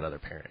about that other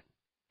parent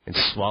and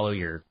swallow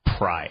your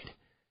pride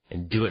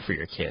and do it for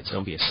your kids.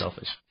 Don't be a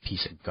selfish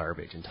piece of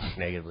garbage and talk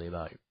negatively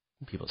about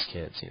people's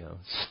kids, you know.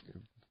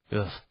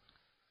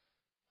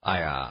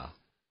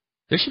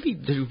 There's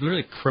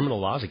really criminal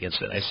laws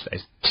against it. I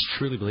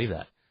truly believe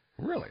that.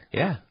 Really?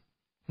 Yeah.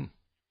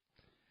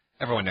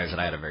 Everyone knows that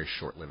I had a very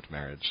short-lived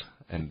marriage,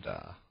 and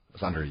it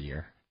was under a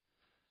year.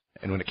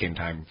 And when it came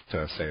time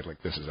to say,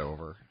 like, this is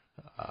over,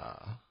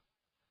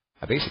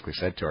 I basically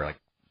said to her, like,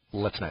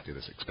 let's not do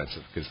this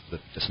expensive because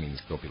this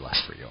means there'll be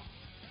less for you.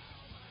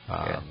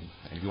 And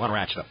if you want to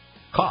ratchet up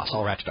costs,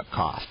 I'll ratchet up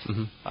costs.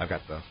 Mm-hmm. I've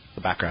got the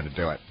background to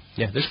do it.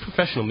 Yeah, there's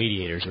professional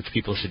mediators, which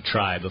people should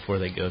try before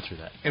they go through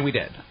that. And we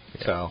did.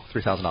 Yeah. So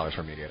 $3,000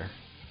 for a mediator.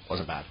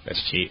 Wasn't bad.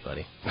 That's cheap,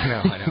 buddy. I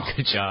know.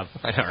 Good job.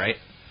 I know, right?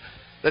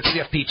 That's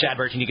CFP Chad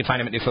Burton. You can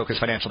find him at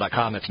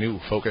newfocusfinancial.com. That's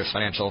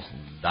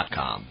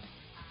newfocusfinancial.com.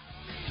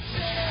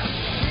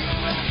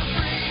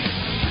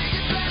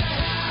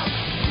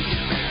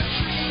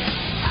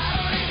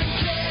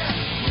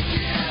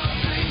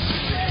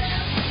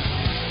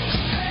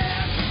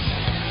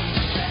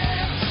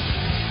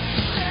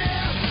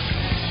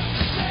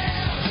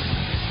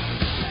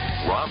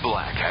 Rob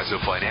Black has a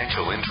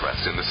financial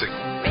interest in the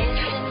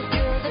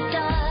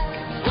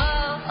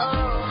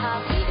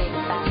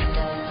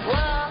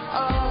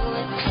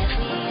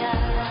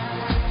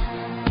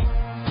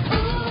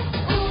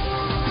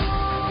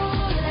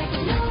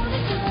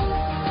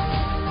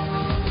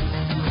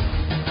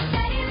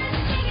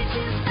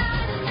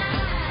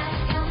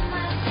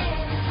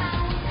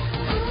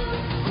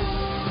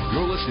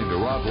You're listening to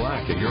Rob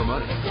Black and Your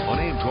Money on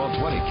AM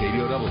 1220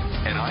 KDOW,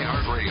 an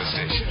iHeart radio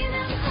station.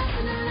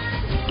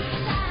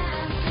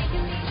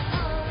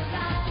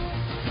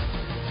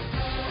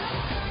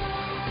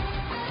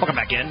 Welcome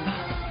back in.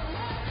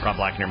 Rob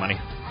Black and Your Money.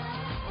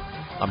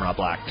 I'm Rob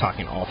Black,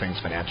 talking all things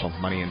financial,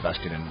 money,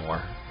 investing, and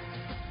more.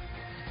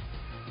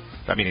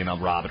 Drop me an email,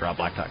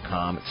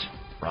 rob@robblack.com. It's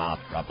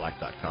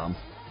rob@robblack.com.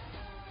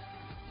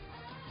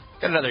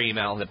 Got another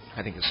email that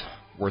I think is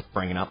worth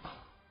bringing up.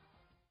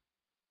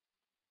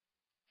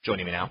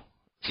 Joining me now,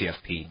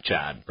 CFP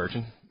Chad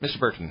Burton. Mr.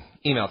 Burton,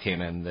 email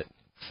came in that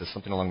says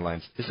something along the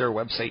lines, is there a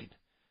website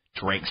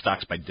to rank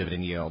stocks by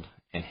dividend yield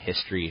and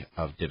history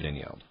of dividend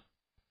yield?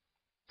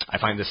 I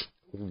find this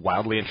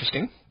wildly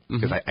interesting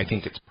because I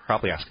think it's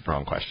probably asking the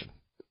wrong question.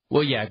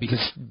 Well, yeah,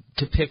 because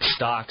to pick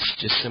stocks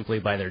just simply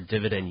by their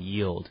dividend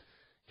yield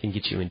can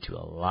get you into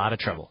a lot of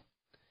trouble.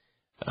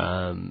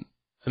 I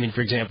mean,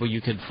 for example,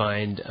 you could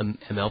find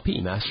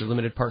MLP, Master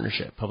Limited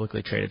Partnership,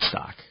 publicly traded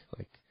stock,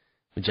 like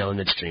Magellan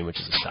Midstream,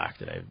 which is a stock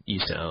that I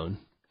used to own.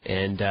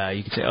 And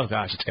you could say, oh,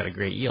 gosh, it's got a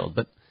great yield.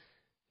 But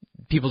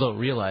people don't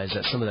realize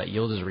that some of that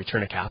yield is a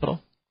return of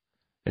capital.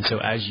 And so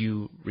as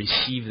you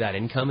receive that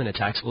income in a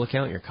taxable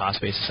account, your cost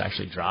basis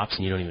actually drops,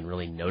 and you don't even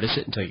really notice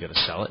it until you go to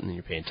sell it, and then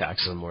you're paying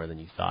taxes on more than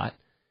you thought.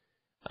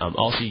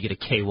 Also, you get a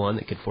K-1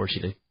 that could force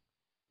you to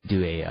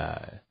do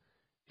a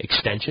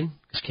extension,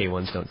 because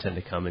K-1s don't tend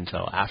to come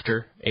until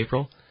after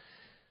April.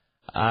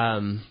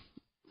 And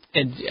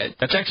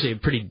that's actually a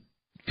pretty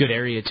good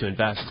area to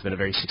invest. It's been a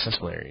very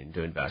successful area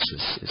to invest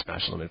is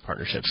Master Limited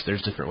Partnerships.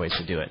 There's different ways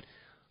to do it.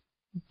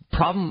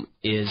 Problem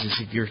is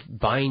if you're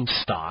buying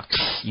stocks,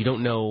 you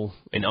don't know,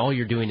 and all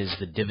you're doing is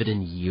the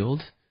dividend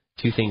yield,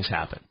 two things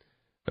happen.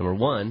 Number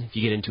one, if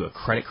you get into a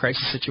credit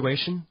crisis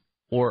situation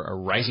or a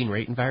rising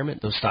rate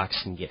environment, those stocks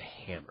can get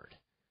hammered.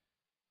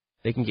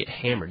 They can get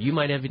hammered. You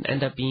might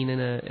end up being in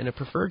a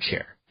preferred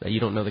share that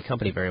you don't know the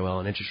company very well,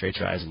 and interest rates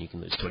rise, and you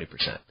can lose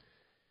 20%.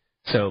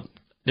 So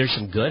there's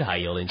some good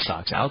high-yielding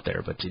stocks out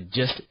there, but to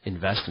just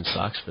invest in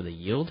stocks for the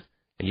yield,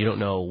 and you don't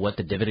know what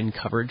the dividend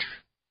coverage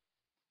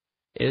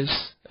is,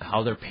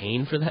 how they're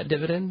paying for that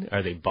dividend,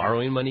 are they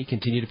borrowing money,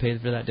 continue to pay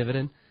for that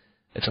dividend?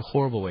 It's a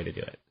horrible way to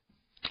do it.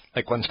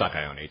 Like one stock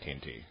I own,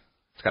 AT&T.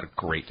 It's got a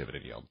great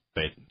dividend yield,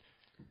 but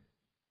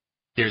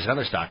there's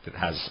another stock that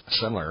has a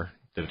similar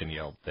dividend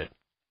yield that,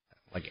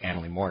 like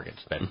Annaly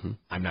Mortgage, that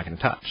I'm not going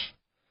to touch.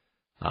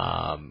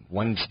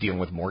 One's dealing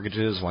with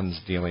mortgages, one's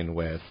dealing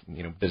with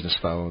business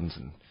phones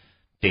and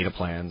data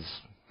plans,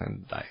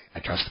 and I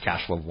trust the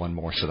cash flow of one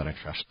more so than I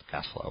trust the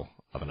cash flow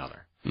of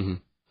another.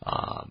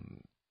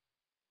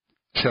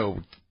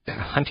 So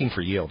hunting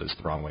for yield is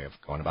the wrong way of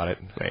going about it.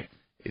 Right.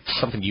 It's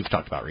something you've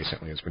talked about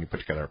recently is when you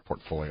put together a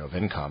portfolio of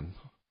income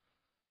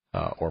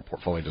or a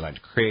portfolio designed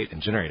to create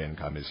and generate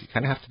income is you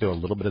kind of have to do a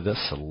little bit of this,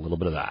 a little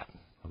bit of that,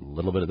 a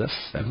little bit of this,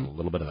 and a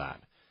little bit of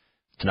that.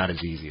 It's not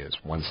as easy as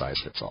one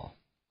size fits all.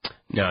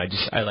 No,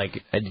 I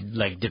like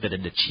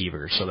dividend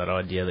achievers. So that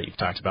idea that you've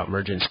talked about,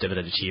 Mergent's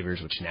dividend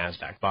achievers, which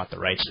NASDAQ bought the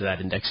rights to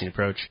that indexing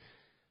approach.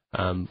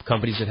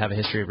 Companies that have a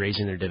history of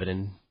raising their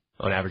dividend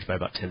on average by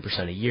about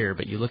 10% a year,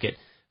 but you look at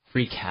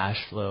free cash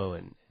flow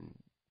and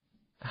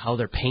how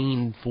they're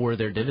paying for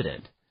their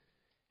dividend.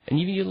 And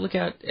you look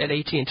at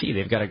AT&T,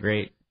 they've got a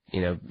great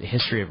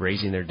history of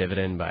raising their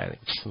dividend by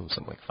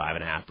something like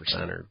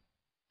 5.5% or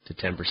to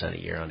 10%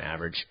 a year on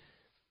average.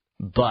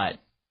 But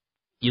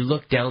you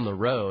look down the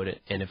road,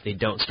 and if they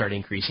don't start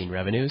increasing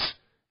revenues,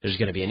 there's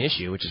going to be an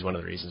issue, which is one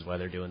of the reasons why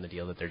they're doing the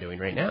deal that they're doing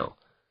right now.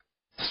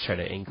 Just try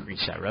to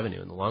increase that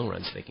revenue in the long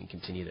run so they can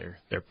continue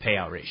their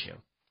payout ratio.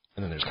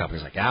 And then there's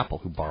companies like Apple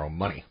who borrow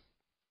money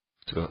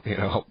to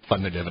help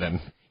fund their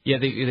dividend. Yeah,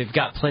 they've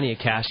got plenty of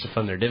cash to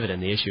fund their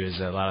dividend. The issue is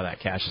that a lot of that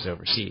cash is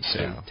overseas.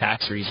 So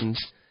tax reasons,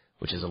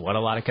 which is what a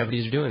lot of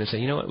companies are doing, is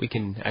saying, you know what, we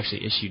can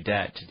actually issue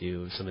debt to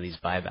do some of these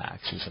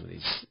buybacks and some of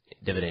these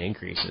dividend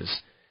increases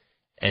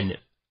and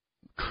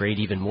create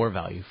even more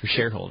value for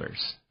shareholders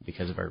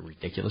because of our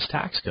ridiculous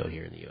tax code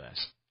here in the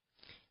U.S.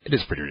 It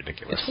is pretty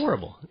ridiculous. It's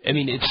horrible. I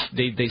mean,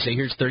 they say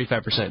here's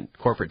 35%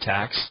 corporate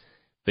tax,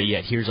 but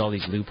yet here's all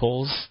these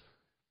loopholes.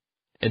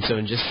 And so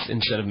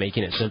instead of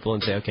making it simple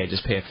and say, okay,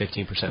 just pay a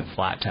 15%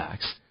 flat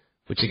tax,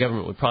 which the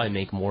government would probably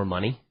make more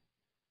money,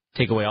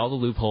 take away all the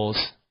loopholes,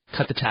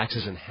 cut the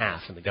taxes in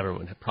half, and the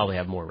government would probably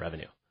have more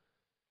revenue.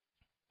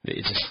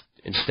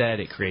 Instead,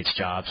 it creates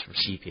jobs for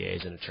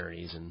CPAs and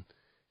attorneys and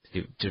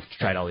to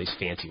try all these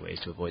fancy ways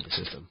to avoid the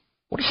system.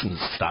 What are some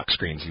stock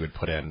screens you would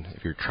put in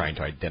if you're trying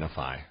to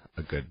identify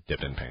a good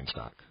dividend-paying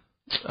stock?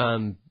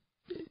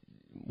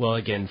 Well,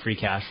 again, free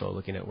cash flow,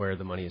 looking at where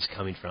the money is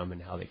coming from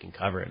and how they can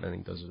cover it. And I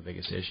think those are the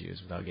biggest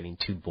issues without getting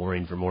too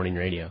boring for morning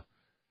radio.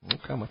 Okay,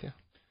 I'm with you.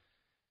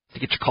 To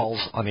get your calls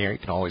on the air, you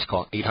can always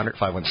call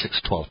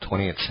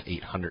 800-516-1220.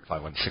 It's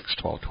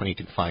 800-516-1220. You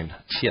can find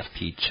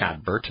CFP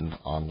Chad Burton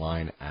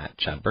online at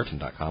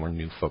chadburton.com or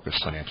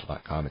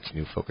newfocusfinancial.com. It's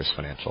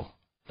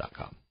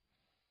newfocusfinancial.com.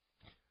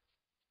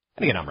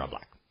 And again, I'm Rob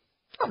Black.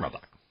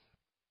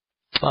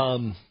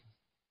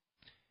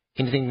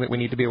 Anything that we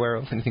need to be aware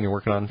of? Anything you're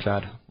working on,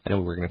 Chad? I know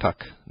we're going to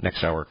talk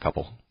next hour a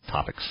couple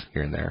topics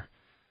here and there.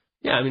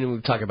 Yeah, I mean,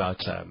 we'll talk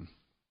about, I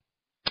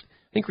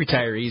think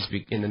retirees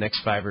in the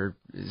next 5 or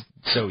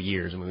so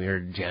years, I mean, we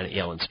heard Janet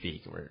Yellen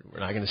speak, and we're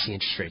not going to see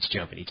interest rates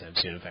jump anytime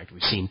soon. In fact,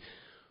 we've seen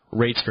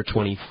rates for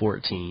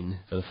 2014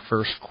 for the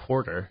first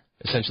quarter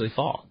essentially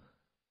fall.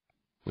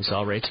 We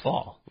saw rates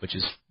fall, which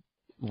is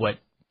what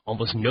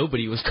almost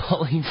nobody was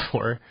calling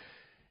for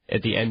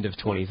at the end of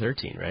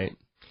 2013, right?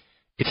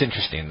 It's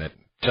interesting that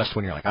just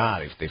when you're like,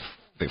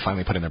 they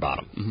finally put in their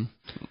bottom.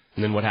 Mm-hmm.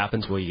 And then what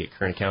happens? Well, you get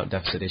current account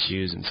deficit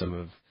issues in some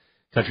of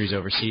countries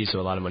overseas, so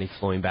a lot of money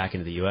flowing back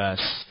into the U.S.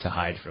 to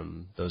hide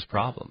from those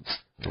problems.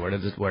 And where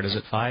does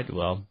it hide?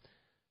 Well,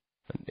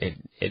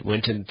 it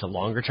went into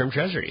longer-term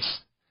treasuries.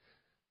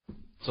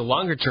 So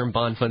longer-term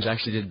bond funds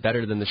actually did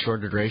better than the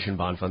shorter duration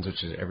bond funds,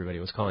 which everybody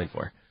was calling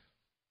for.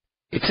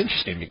 It's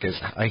interesting because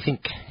I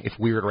think if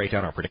we were to write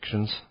down our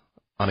predictions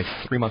on a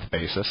 3-month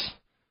basis,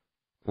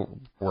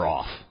 we're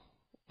off,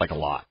 like a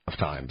lot of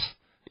times.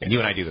 And you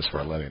and I do this for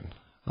a living.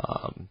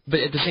 But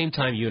at the same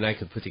time, you and I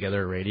could put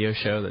together a radio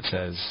show that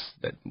says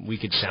that we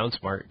could sound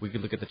smart. We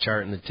could look at the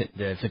chart and the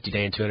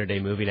 50-day and 200-day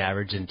moving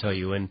average and tell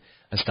you when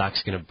a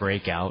stock's going to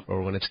break out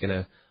or when it's going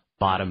to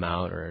bottom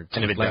out or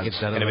and if it like does, it's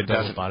done and if it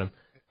doesn't bottom.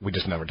 We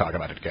just never talk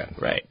about it again.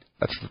 Right.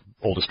 That's the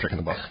oldest trick in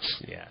the book.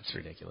 Yeah, it's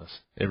ridiculous.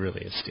 It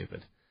really is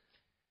stupid.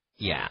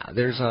 Yeah,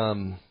 there's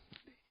some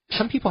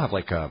people have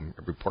like a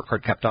report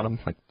card kept on them.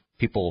 Like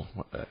people,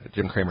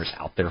 Jim Cramer's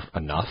out there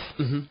enough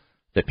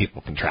that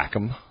people can track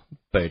him.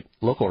 But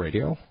local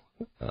radio,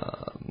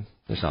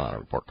 there's not a lot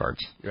of report cards.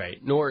 Right.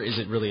 Nor is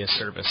it really a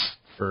service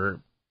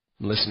for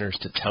listeners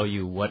to tell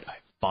you what I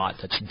bought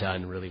that's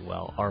done really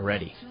well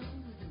already.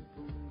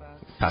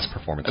 Past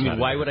performance. I mean,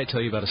 why would I tell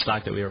you about a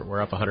stock that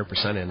we're up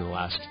 100% in the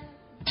last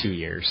 2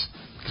 years?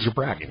 Because you're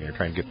bragging. You're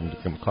trying to get them to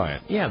become a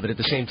client. Yeah, but at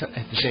the same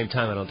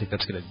time, I don't think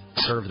that's going to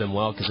serve them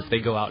well. Because if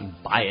they go out and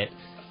buy it,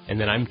 and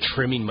then I'm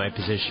trimming my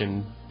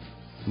position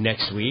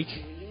next week,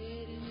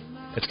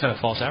 it's kind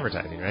of false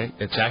advertising, right?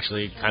 It's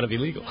actually kind of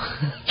illegal.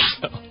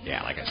 So,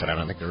 yeah, like I said, I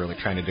don't think they're really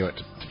trying to do it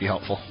to be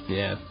helpful.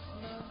 Yeah.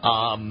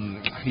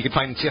 You can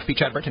find CFP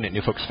Chad Burton at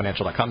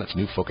newfocusfinancial.com. That's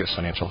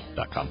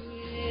newfocusfinancial.com.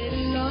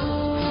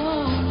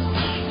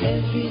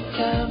 Every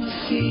time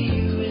I see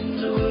you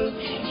in the world,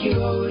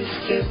 you always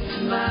step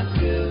to my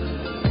good.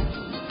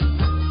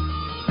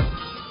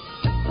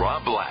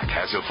 Rob Black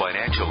has a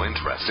financial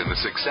interest in the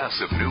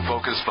success of New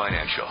Focus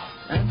Financial.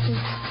 I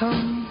just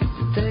told me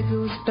there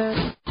goes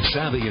better.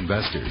 Savvy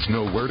investors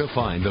know where to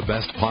find the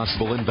best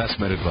possible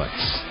investment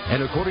advice.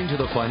 And according to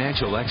the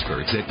financial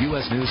experts at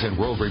U.S. News and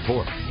World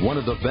Report, one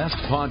of the best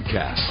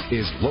podcasts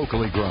is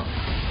Locally Grown.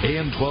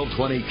 AM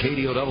 1220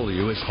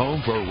 KDOW is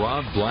home for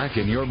Rob Black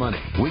and Your Money.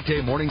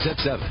 Weekday mornings at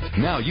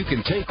 7. Now you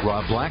can take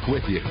Rob Black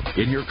with you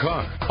in your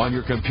car, on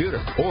your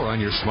computer, or on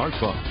your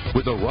smartphone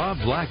with the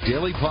Rob Black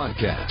Daily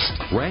Podcast.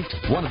 Ranked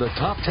one of the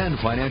top 10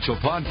 financial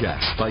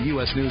podcasts by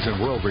U.S. News and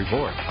World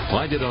Report.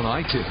 Find it on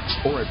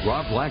iTunes or at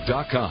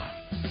robblack.com.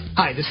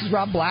 Hi, this is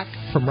Rob Black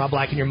from Rob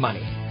Black and Your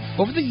Money.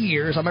 Over the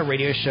years on my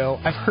radio show,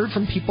 I've heard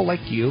from people like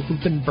you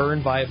who've been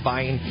burned by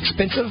buying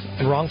expensive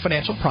and wrong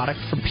financial products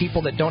from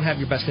people that don't have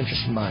your best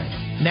interest in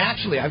mind.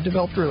 Naturally, I've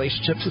developed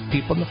relationships with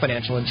people in the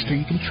financial industry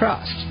you can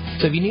trust.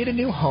 So if you need a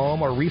new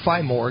home or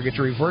refi mortgage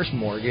or reverse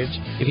mortgage,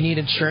 if you need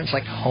insurance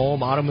like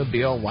home,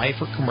 automobile,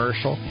 life, or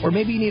commercial, or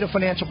maybe you need a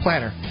financial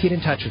planner, get in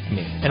touch with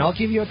me, and I'll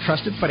give you a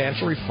trusted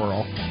financial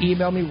referral.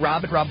 Email me,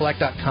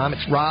 rob@robblack.com.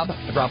 It's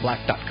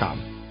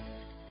rob@robblack.com.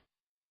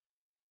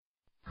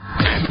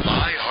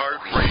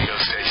 iHeartRadio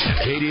station.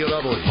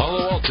 KDOW,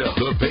 Palo Alto,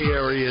 the Bay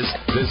Area's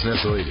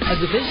business leader. A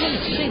division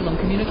of Salem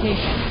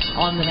Communications,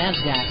 on the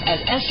NASDAQ as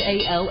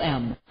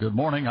SALM. Good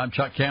morning. I'm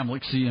Chuck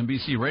Kamlick,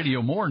 CNBC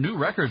Radio. More new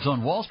records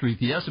on Wall Street.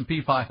 The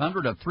S&P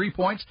 500 up 3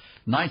 points,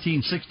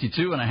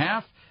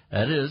 1962.5.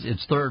 That is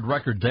its third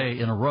record day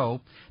in a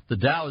row. The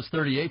Dow is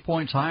 38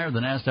 points higher. The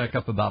NASDAQ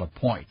up about a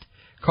point.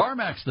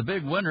 CarMax, the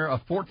big winner, a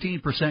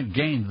 14%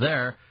 gain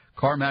there.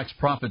 CarMax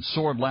profits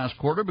soared last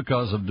quarter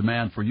because of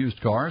demand for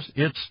used cars.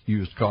 Its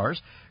used cars.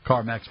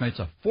 CarMax makes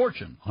a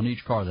fortune on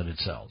each car that it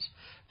sells.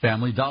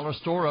 Family Dollar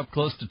Store up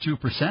close to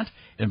 2%.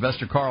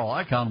 Investor Carl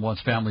Icahn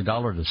wants Family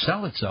Dollar to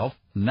sell itself.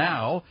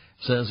 Now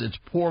says it's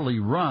poorly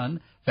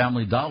run.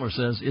 Family Dollar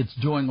says it's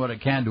doing what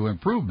it can to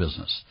improve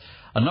business.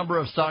 A number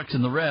of stocks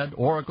in the red.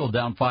 Oracle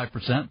down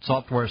 5%.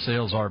 Software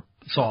sales are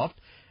soft.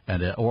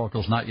 And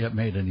Oracle's not yet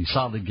made any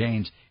solid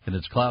gains in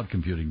its cloud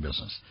computing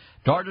business.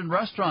 Darden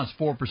Restaurants,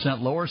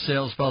 4% lower.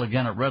 Sales fell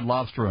again at Red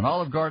Lobster and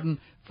Olive Garden.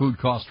 Food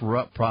costs were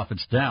up,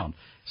 profits down.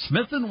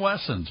 Smith &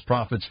 Wesson's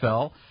profits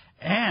fell,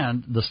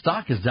 and the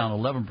stock is down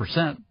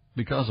 11%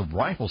 because of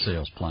rifle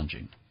sales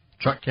plunging.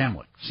 Chuck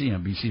Kamlick,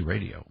 CNBC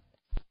Radio.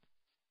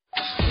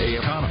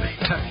 Economy,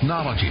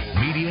 technology,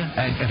 media,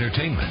 and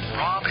entertainment.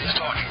 Rob is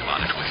talking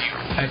about it with you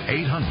at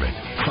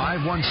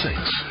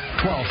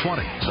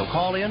 800-516-1220. So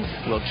call in,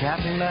 we'll chat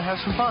and have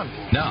some fun.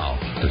 Now,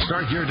 to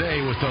start your day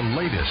with the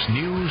latest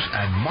news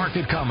and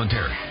market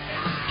commentary,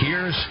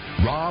 here's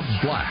Rob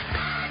Black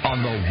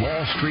on the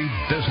Wall Street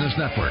Business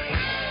Network.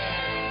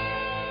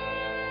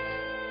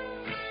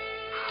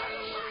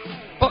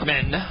 Welcome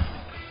in.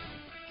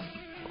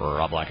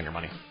 Rob Black and Your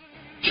Money.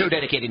 Show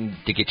dedicated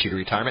to get you to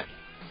retirement.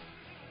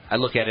 I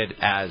look at it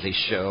as a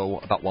show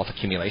about wealth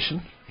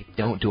accumulation. I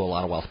don't do a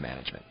lot of wealth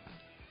management.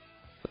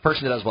 The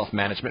person that does wealth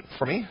management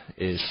for me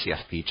is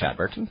CFP Chad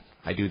Burton.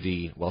 I do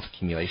the wealth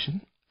accumulation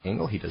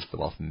angle. He does the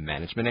wealth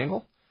management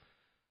angle.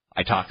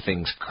 I talk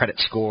things, credit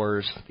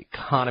scores, the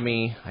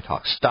economy. I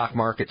talk stock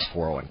markets,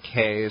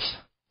 401ks.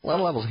 A lot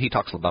of levels, he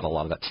talks about a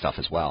lot of that stuff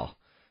as well.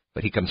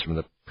 But he comes from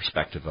the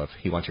perspective of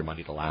he wants your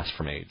money to last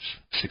from age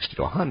 60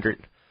 to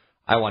 100.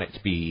 I want it to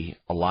be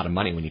a lot of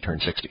money when you turn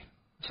 60.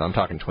 So I'm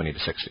talking 20 to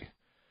 60.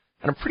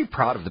 And I'm pretty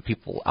proud of the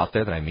people out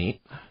there that I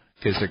meet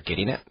because they're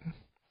getting it,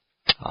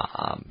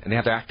 and they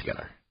have their act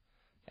together.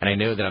 And I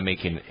know that I'm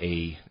making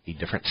a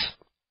difference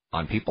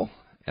on people,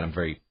 and I'm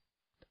very,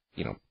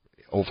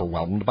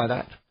 overwhelmed by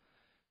that.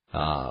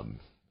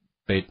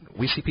 But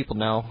we see people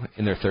now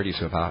in their 30s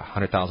who have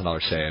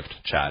 $100,000 saved,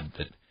 Chad,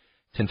 that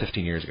 10,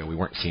 15 years ago we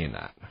weren't seeing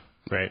that.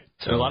 Right.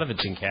 So a lot of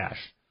it's in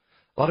cash.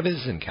 A lot of it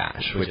is in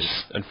cash, which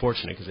is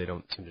unfortunate because they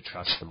don't seem to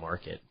trust the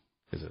market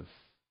because of.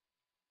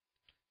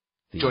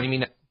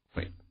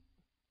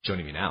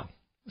 Joining me now,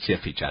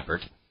 CFP Chad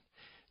Burton.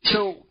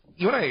 So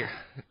you and I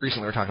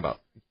recently were talking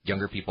about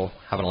younger people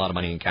having a lot of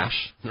money in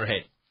cash.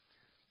 Right.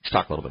 Let's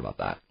talk a little bit about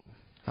that.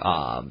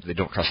 They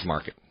don't trust the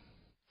market.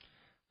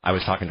 I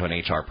was talking to an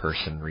HR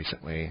person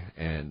recently,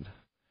 and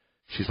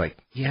she's like,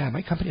 yeah,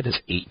 my company does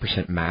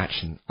 8%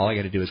 match, and all I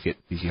got to do is get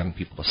these young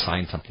people to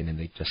sign something, and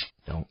they just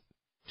don't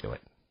do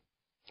it.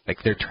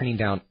 Like, they're turning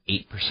down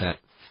 8%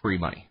 free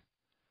money.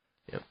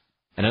 Yep.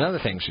 And another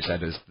thing she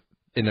said is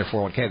in their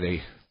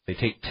 401k, they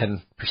take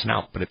 10%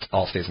 out, but it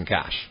all stays in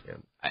cash. Yeah.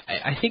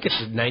 I think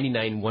it's a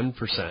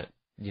 99.1%,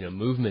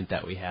 movement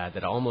that we had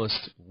that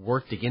almost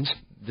worked against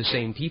the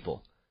same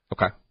people.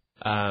 Okay.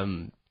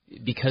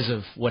 Because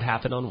of what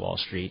happened on Wall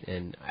Street,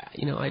 and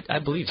I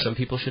believe some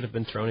people should have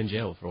been thrown in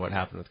jail for what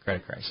happened with the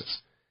credit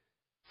crisis.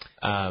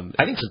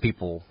 I think some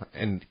people,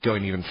 and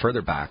going even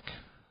further back,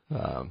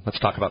 let's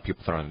talk about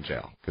people thrown in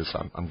jail because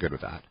I'm good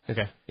with that.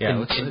 Okay. Yeah.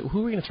 Who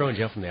are we going to throw in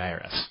jail from the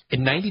IRS?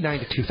 In 99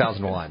 to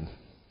 2001.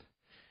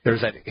 There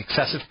was that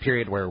excessive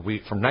period where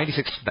from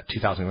 96 to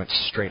 2000 we went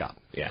straight up.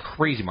 Yeah.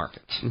 Crazy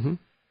markets. Mm-hmm.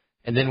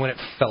 And then when it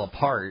fell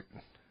apart,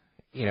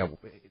 the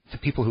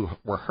people who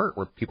were hurt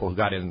were people who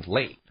got in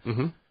late.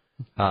 Mm-hmm.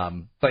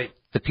 But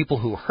the people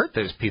who hurt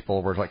those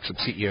people were like some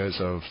CEOs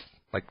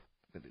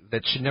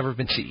that should never have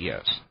been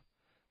CEOs.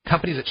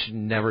 Companies that should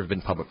never have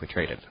been publicly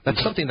traded.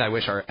 That's something that I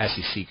wish our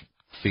SEC could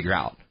figure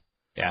out.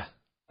 Yeah.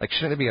 Like,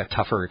 shouldn't there be a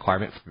tougher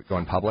requirement for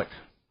going public?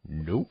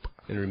 Nope.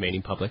 And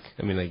remaining public?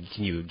 I mean,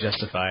 can you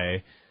justify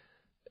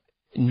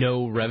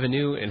no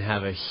revenue and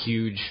have a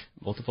huge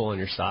multiple on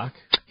your stock?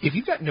 If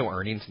you've got no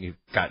earnings and you've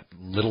got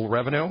little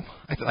revenue,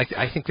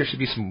 I think there should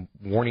be some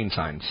warning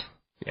signs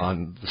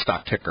on the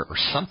stock ticker or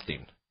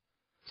something.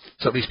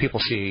 So at least people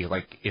see,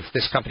 if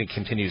this company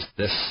continues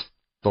this,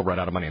 they'll run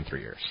out of money in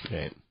 3 years.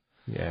 Right.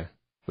 Yeah.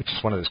 which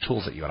is one of those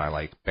tools that you and I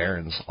like.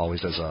 Barron's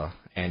always does a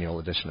annual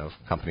edition of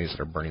companies that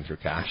are burning through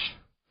cash.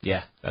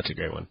 Yeah, that's a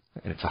great one.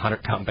 And it's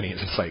 100 companies.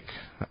 It's like,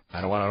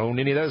 I don't want to own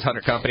any of those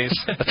 100 companies.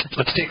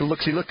 Let's take a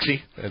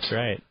look-see. That's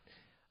right.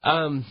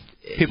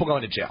 People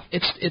going to jail.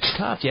 It's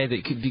tough. Yeah,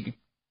 they could be.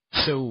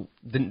 So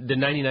the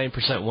 99%,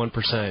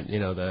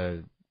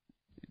 1%,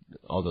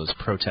 all those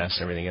protests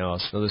and everything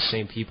else, those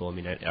same people, I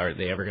mean, are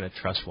they ever going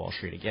to trust Wall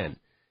Street again?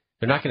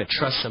 They're not going to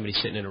trust somebody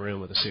sitting in a room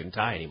with a suit and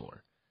tie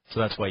anymore. So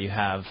that's why you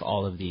have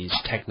all of these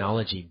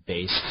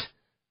technology-based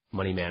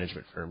money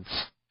management firms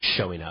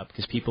showing up,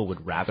 because people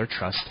would rather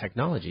trust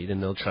technology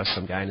than they'll trust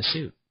some guy in a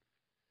suit.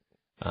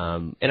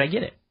 And I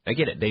get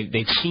it.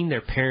 They've seen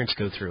their parents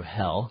go through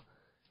hell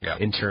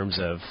in terms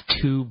of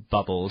 2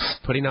 bubbles,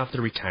 putting off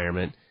their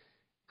retirement,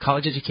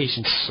 college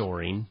education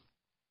soaring,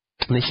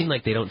 and they seem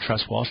like they don't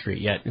trust Wall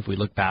Street yet. If we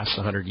look past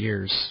 100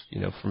 years,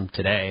 from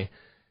today,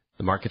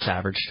 the market's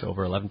averaged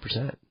over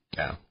 11%.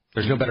 Yeah.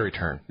 There's no better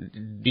return.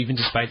 Even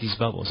despite these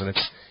bubbles. And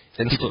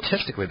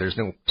statistically, there's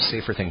no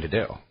safer thing to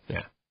do.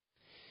 Yeah.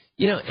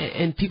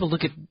 And people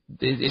look at,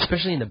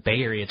 especially in the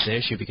Bay Area, it's an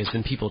issue because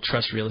then people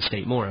trust real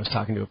estate more. I was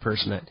talking to a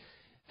person that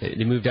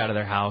they moved out of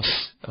their house.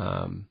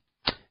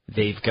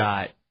 They've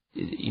got,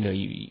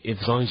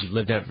 as long as you've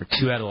lived out for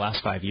 2 out of the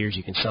last 5 years,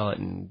 you can sell it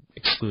and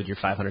exclude your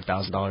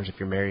 $500,000 if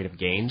you're married of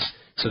gains.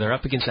 So they're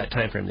up against that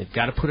time frame. They've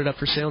got to put it up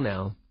for sale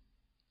now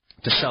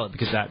to sell it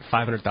because that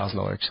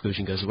 $500,000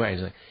 exclusion goes away.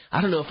 He's like,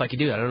 I don't know if I could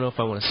do that. I don't know if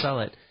I want to sell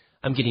it.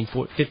 I'm getting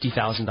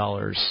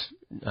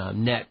 $50,000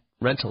 net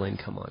rental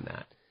income on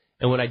that.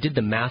 And when I did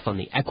the math on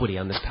the equity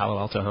on this Palo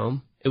Alto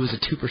home, it was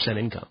a 2%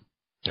 income.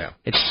 Yeah.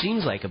 It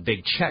seems like a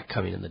big check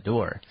coming in the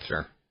door.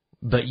 Sure.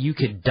 But you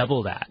could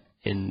double that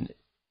in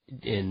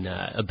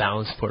a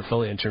balanced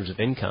portfolio in terms of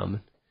income.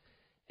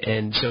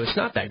 And so it's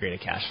not that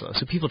great a cash flow.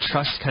 So people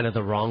trust kind of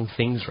the wrong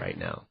things right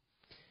now.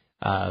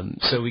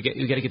 So we got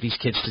to get these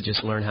kids to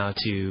just learn how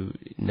to,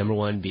 number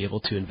one, be able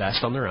to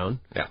invest on their own,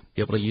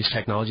 be able to use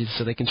technology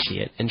so they can see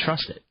it and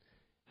trust it.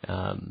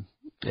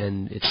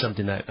 And it's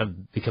something that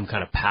I've become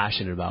kind of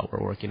passionate about.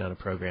 We're working on a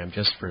program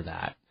just for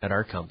that at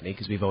our company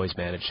because we've always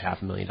managed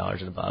 $500,000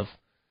 and above.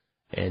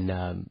 And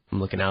I'm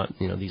looking out,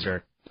 these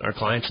are our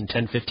clients in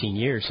 10, 15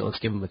 years, so let's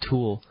give them a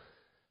tool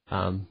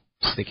so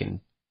they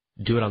can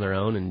do it on their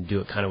own and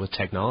do it kind of with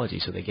technology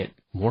so they get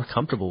more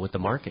comfortable with the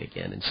market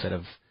again instead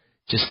of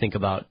just think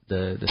about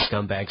the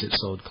scumbags that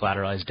sold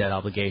collateralized debt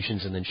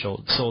obligations and then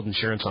sold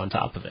insurance on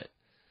top of it.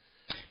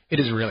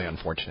 It is really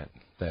unfortunate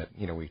that,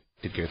 we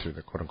did go through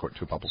the quote-unquote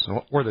 2 bubbles. And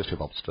what were those 2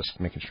 bubbles? Just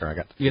making sure I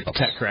got You got the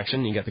tech correction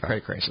and you got the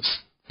credit crisis.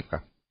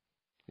 Okay.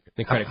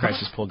 The credit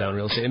crisis pulled down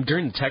real estate. And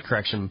during the tech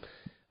correction,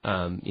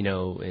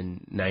 in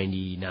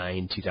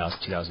 99, 2000,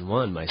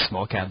 2001, my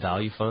small cap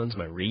value funds,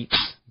 my REITs,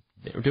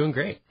 they were doing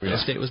great. Real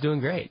estate was doing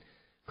great.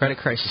 Credit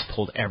crisis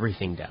pulled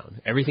everything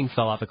down. Everything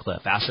fell off a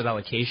cliff. Asset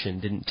allocation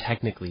didn't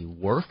technically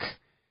work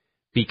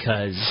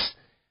because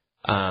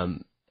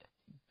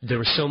there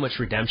was so much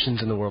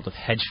redemptions in the world of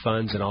hedge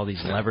funds and all these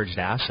leveraged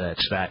assets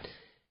that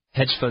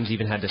hedge funds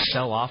even had to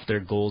sell off their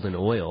gold and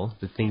oil,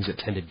 the things that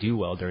tend to do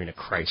well during a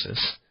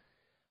crisis,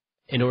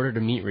 in order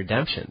to meet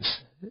redemptions.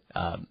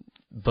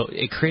 But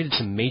it created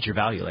some major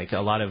value. Like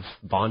a lot of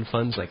bond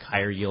funds, like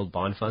higher yield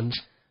bond funds,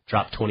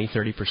 dropped 20,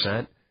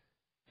 30%.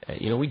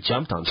 We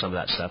jumped on some of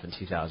that stuff in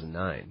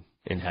 2009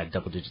 and had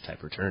double-digit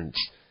type returns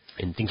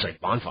in things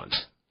like bond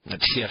funds.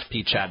 That's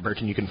CFP Chad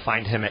Burton. You can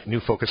find him at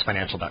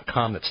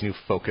newfocusfinancial.com. That's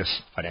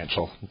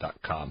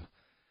newfocusfinancial.com.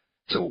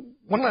 So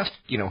one last,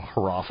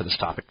 hurrah for this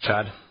topic,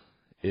 Chad,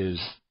 is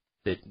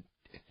that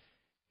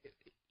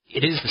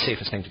it is the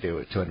safest thing to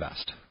do to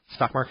invest.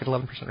 Stock market,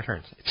 11%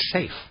 returns. It's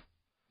safe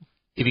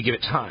if you give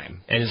it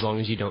time. And as long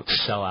as you don't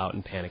sell out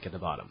and panic at the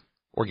bottom.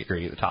 Or get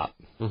greedy at the top.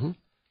 Mm-hmm.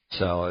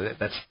 So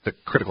that's the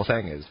critical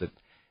thing is that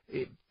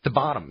the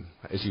bottom,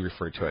 as you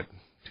referred to it,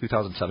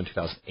 2007,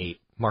 2008,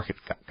 market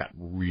got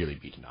really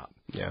beaten up.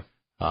 Yeah.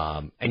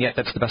 And yet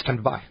that's the best time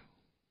to buy.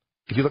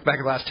 If you look back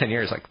at the last 10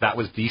 years, that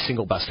was the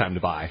single best time to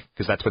buy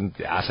because that's when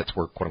the assets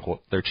were, quote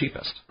unquote, their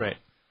cheapest. Right.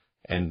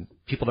 And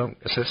people don't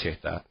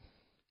associate that.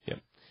 Yeah.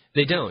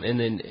 They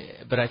don't.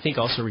 But I think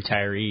also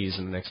retirees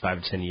in the next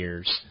 5 to 10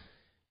 years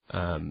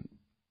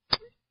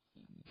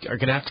are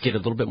going to have to get a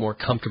little bit more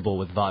comfortable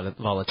with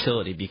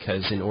volatility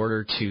because in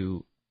order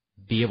to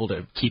be able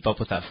to keep up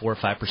with that 4 or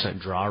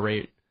 5% draw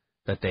rate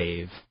that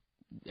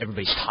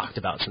everybody's talked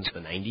about since the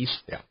 90s,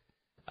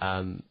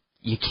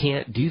 you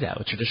can't do that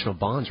with traditional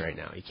bonds right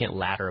now. You can't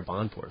ladder a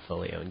bond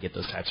portfolio and get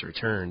those types of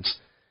returns.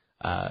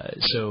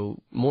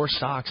 So more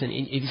stocks, and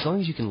as long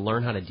as you can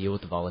learn how to deal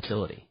with the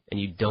volatility and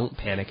you don't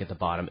panic at the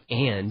bottom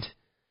and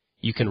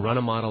you can run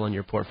a model on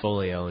your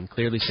portfolio and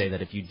clearly say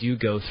that if you do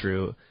go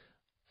through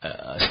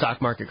a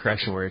stock market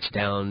correction where it's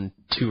down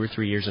 2 or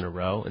 3 years in a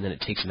row and then it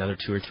takes another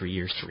 2 or 3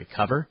 years to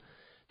recover,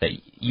 that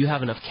you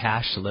have enough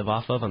cash to live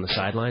off of on the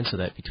sidelines so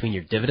that between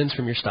your dividends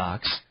from your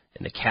stocks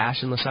and the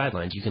cash in the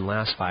sidelines, you can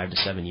last 5 to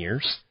 7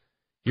 years.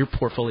 Your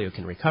portfolio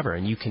can recover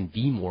and you can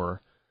be more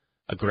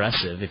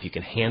aggressive if you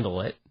can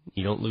handle it.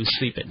 You don't lose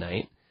sleep at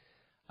night.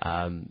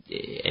 And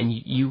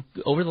you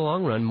over the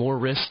long run, more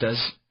risk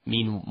does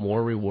mean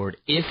more reward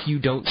if you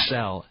don't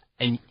sell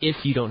and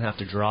if you don't have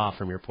to draw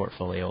from your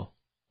portfolio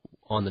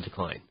on the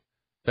decline.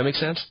 Does that make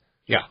sense?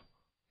 Yeah.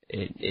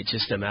 It's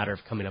just a matter of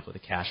coming up with a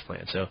cash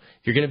plan. So if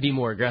you're going to be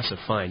more aggressive,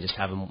 fine, just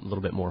have a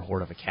little bit more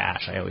hoard of a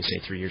cash. I always say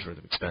 3 years worth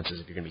of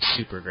expenses. If you're going to be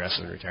super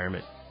aggressive in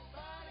retirement,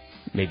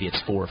 maybe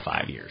it's 4 or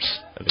 5 years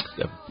of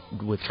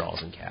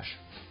withdrawals in cash.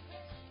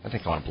 I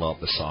think I want to blow up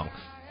this song.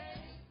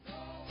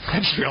 I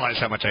just realized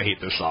how much I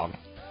hate this song.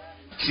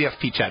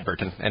 CFP Chad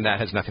Burton, and that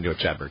has nothing to do with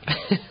Chad Burton.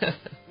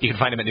 You can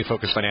find him at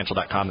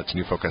newfocusfinancial.com. That's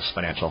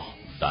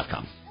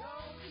newfocusfinancial.com.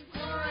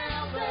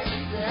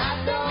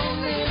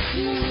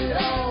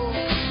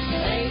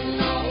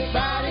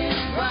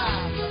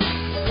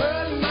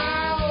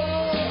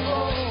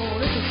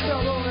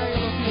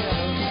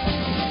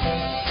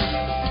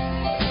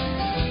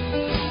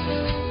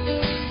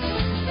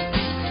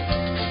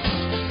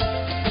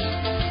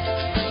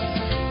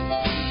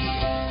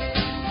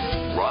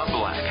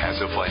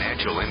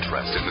 Financial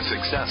interest in the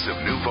success of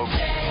New Focus.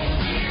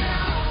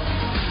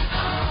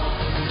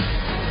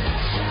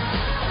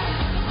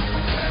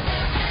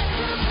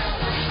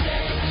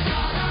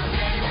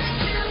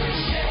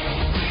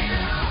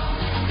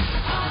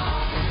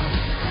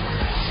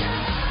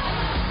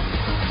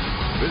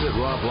 Visit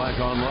Rob Black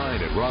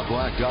online at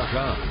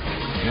robblack.com.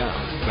 Now,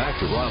 back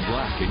to Rob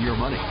Black and Your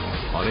Money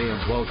on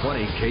AM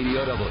 1220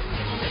 KDOW.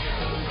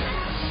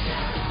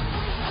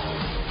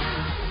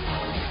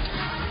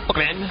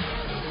 Welcome in.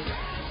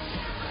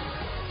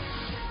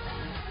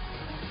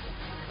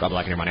 Rob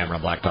Black and Your Money. I'm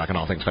Rob Black, talking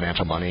all things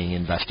financial, money,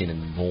 investing,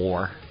 and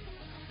more.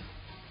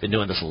 Been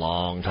doing this a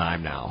long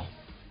time now.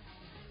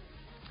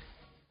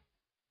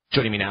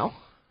 Joining me now,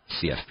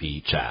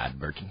 CFP Chad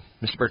Burton.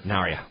 Mr. Burton, how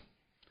are you?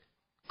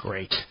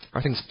 Great. How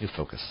are things at New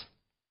Focus?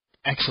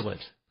 Excellent.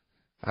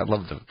 I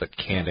love the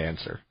canned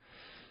answer.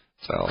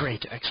 So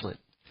great, excellent,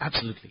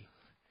 absolutely.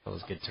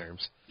 Those good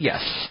terms.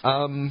 Yes.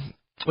 What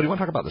do you want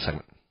to talk about this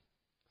segment?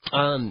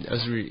 I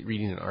was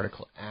reading an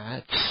article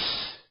at,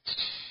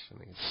 I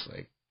think it's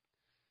like,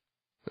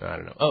 I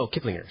don't know. Oh,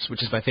 Kiplinger's,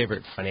 which is my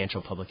favorite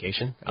financial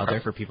publication out there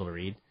for people to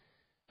read.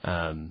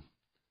 I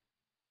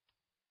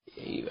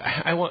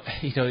want,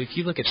 if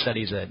you look at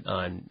studies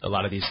on a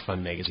lot of these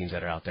fund magazines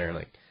that are out there,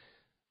 like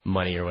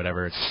Money or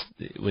whatever, it's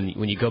when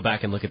you go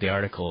back and look at the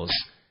articles,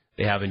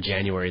 they have in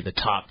January the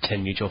top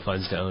 10 mutual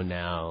funds to own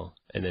now,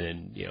 and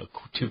then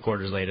 2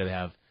 quarters later they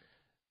have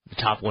the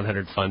top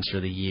 100 funds for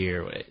the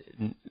year.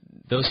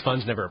 Those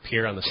funds never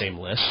appear on the same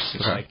list.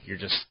 It's like it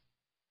just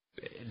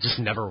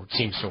never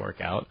seems to work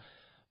out.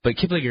 But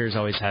Kiplinger's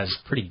always has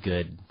pretty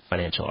good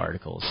financial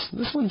articles.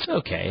 This one's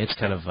okay. It's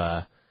kind of,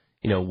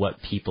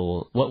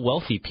 what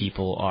wealthy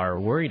people are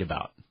worried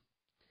about.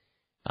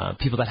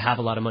 People that have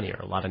a lot of money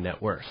or a lot of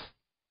net worth.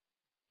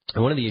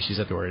 And one of the issues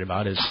that they're worried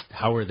about is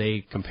how are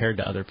they compared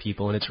to other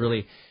people? And it's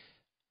really,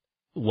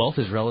 wealth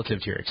is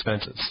relative to your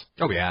expenses.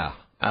 Oh, yeah.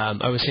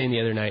 I was saying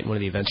the other night in one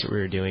of the events that we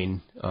were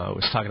doing,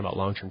 was talking about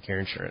long-term care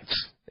insurance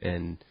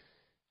and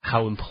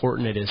how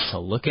important it is to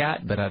look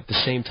at, but at the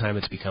same time,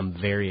 it's become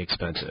very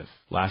expensive.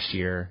 Last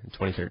year, in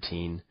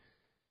 2013,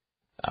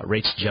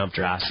 rates jumped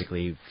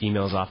drastically.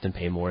 Females often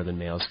pay more than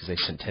males because they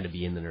tend to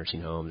be in the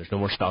nursing home. There's no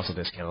more spousal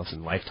discounts,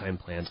 and lifetime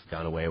plans have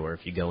gone away where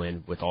if you go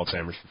in with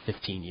Alzheimer's for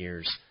 15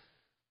 years,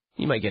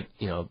 you might get,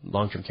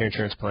 long-term care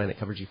insurance plan that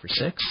covers you for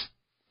 6.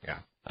 Yeah.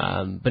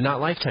 But not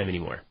lifetime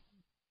anymore.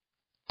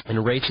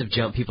 And rates have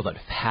jumped. People that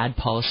have had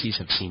policies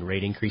have seen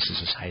rate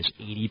increases as high as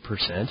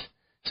 80%.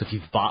 So if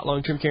you've bought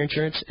long-term care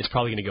insurance, it's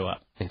probably going to go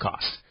up in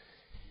cost.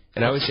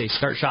 And I always say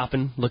start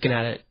shopping, looking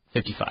at it,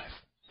 55.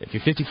 If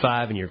you're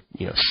 55 and you're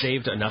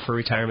saved enough for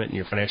retirement, and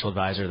your financial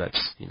advisor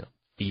that's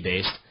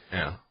fee-based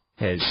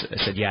has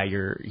said, yeah, he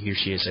or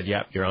she has said,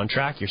 yeah, you're on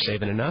track, you're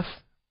saving enough.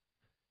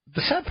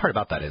 The sad part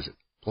about that is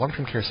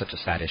long-term care is such a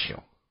sad issue.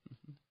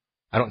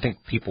 I don't think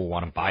people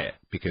want to buy it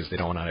because they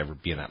don't want to ever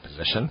be in that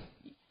position.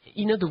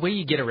 The way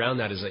you get around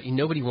that is that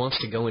nobody wants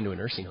to go into a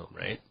nursing home,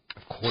 right?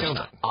 Of course not.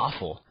 Sounds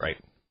awful. Right.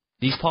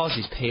 These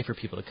policies pay for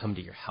people to come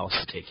to your house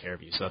to take care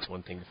of you, so that's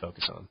one thing to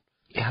focus on.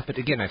 Yeah, but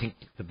again, I think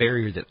the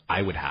barrier that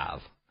I would have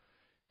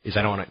is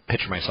I don't want to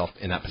picture myself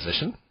in that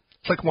position.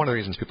 It's like one of the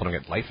reasons people don't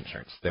get life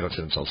insurance. They don't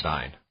see themselves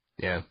dying.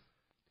 Yeah.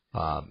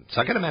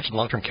 So I can imagine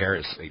long-term care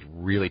is a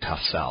really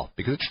tough sell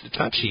because it's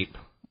not cheap.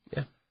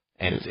 Yeah.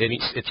 And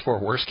it's for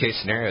a worst-case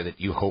scenario that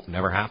you hope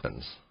never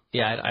happens.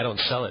 Yeah, I don't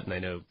sell it, and I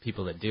know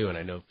people that do, and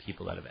I know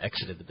people that have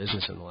exited the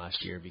business in the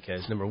last year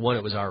because, number one,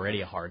 it was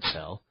already a hard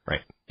sell.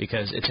 Right.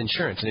 Because it's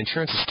insurance, and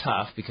insurance is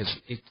tough because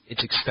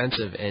it's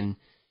expensive, and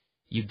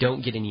you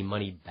don't get any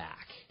money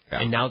back.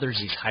 Yeah. And now there's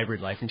these hybrid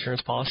life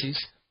insurance policies,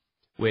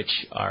 which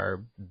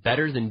are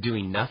better than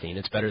doing nothing.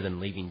 It's better than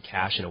leaving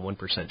cash in a 1%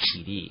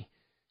 CD.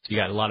 So you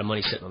got a lot of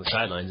money sitting on the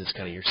sidelines. It's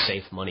kind of your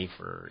safe money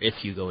for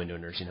if you go into a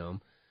nursing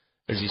home.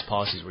 There's these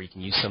policies where you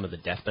can use some of the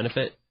death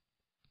benefit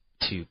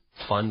to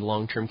fund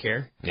long-term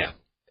care. Yeah.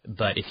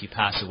 But if you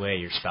pass away,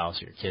 your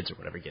spouse or your kids or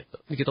whatever get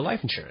the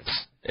life insurance.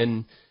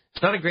 And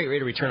it's not a great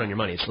rate of return on your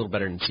money. It's a little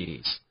better than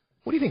CDs.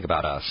 What do you think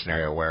about a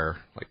scenario where,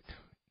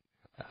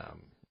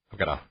 I've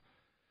got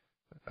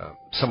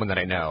someone that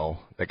I know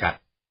that got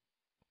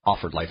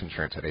offered life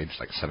insurance at age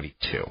like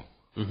 72.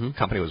 Mm-hmm.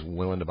 Company was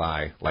willing to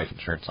buy life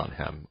insurance on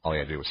him. All he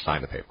had to do was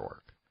sign the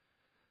paperwork.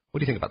 What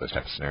do you think about those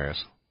types of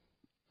scenarios?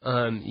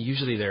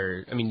 Usually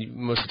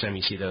most of the time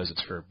you see those,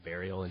 it's for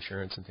burial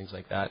insurance and things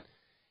like that.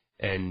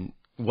 And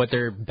what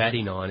they're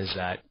betting on is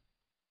that,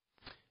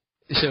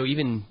 so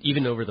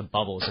even over the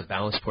bubbles, the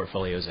balanced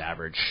portfolios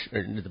average,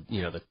 or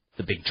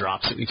the big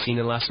drops that we've seen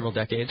in the last several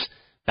decades,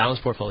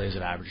 balanced portfolios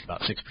have averaged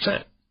about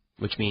 6%,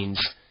 which means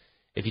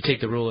if you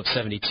take the rule of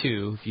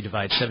 72, if you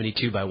divide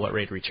 72 by what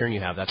rate of return you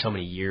have, that's how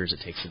many years it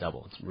takes to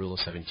double. The rule of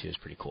 72 is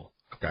pretty cool.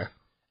 Okay.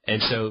 And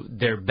so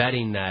they're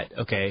betting that,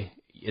 okay,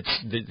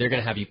 they're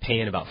going to have you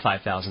paying about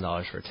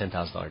 $5,000 for a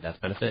 $10,000 death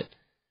benefit,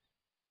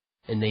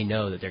 and they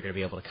know that they're going to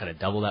be able to kind of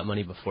double that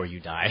money before you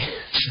die.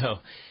 So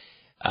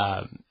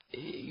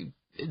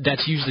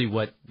that's usually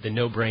what the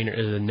no-brainer,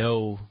 or the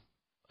no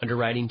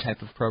underwriting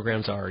type of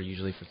programs are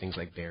usually for things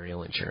like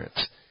burial insurance.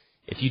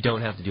 If you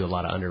don't have to do a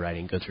lot of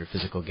underwriting, go through a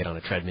physical, get on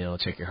a treadmill,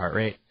 check your heart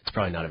rate, it's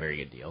probably not a very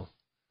good deal.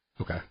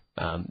 Okay.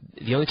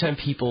 The only time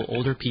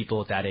older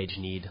people at that age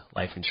need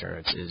life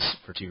insurance is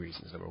for two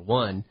reasons. Number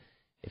one,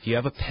 if you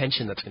have a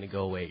pension that's going to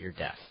go away at your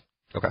death,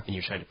 okay, and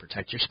you're trying to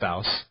protect your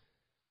spouse,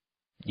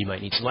 you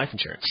might need some life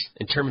insurance.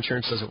 And term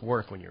insurance doesn't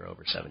work when you're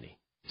over 70.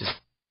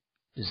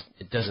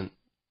 It doesn't.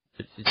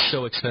 It's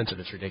so expensive,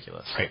 it's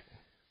ridiculous. Right.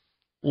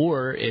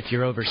 Or if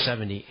you're over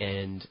 70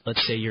 and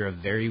let's say you're a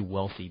very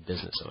wealthy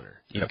business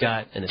owner. You've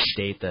got an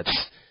estate that's,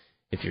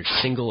 if you're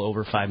single,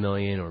 over $5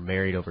 million or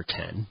married, over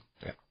 10.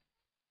 Yep.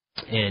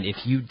 And if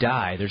you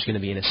die, there's going to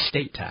be an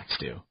estate tax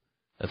due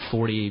of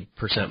 40%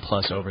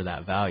 plus over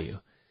that value.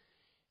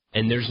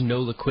 And there's no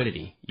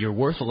liquidity. You're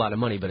worth a lot of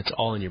money, but it's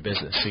all in your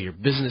business. So you're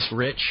business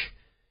rich,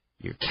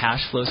 your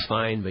cash flow's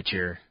fine, but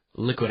you're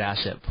liquid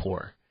asset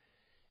poor.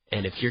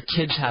 And if your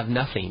kids have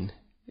nothing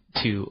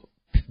to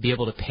be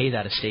able to pay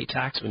that estate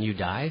tax when you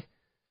die,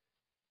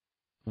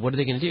 what are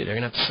they going to do? They're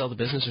going to have to sell the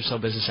business or sell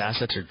business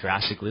assets or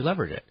drastically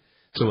leverage it.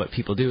 So what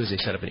people do is they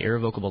set up an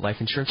irrevocable life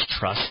insurance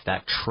trust.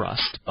 That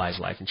trust buys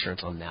life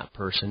insurance on that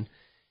person.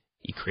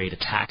 You create a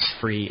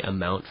tax-free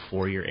amount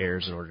for your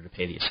heirs in order to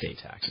pay the estate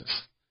taxes.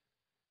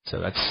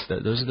 So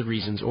those are the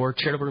reasons. Or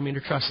charitable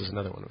remainder trust is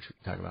another one, which we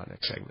can talk about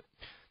next segment.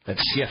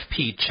 That's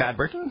CFP Chad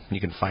Burton. You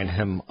can find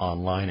him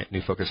online at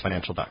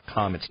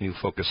newfocusfinancial.com. It's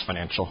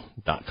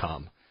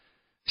newfocusfinancial.com.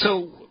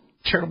 So,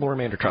 charitable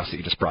remainder trust that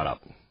you just brought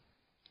up.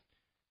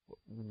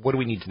 What do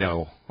we need to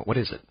know? What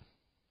is it?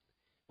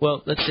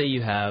 Well, let's say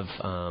you have...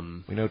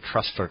 we know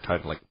trusts are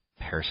tied to like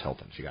Paris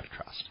Hilton's. You got to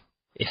trust.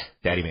 Yeah.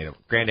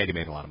 Granddaddy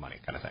made a lot of money,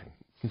 kind of thing.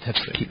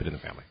 That's good. Keep it in the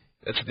family.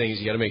 That's the thing is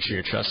you got to make sure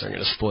your trusts aren't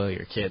going to spoil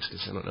your kids,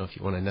 because I don't know if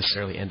you want to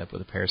necessarily end up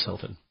with a Paris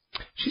Hilton.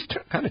 She's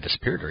kind of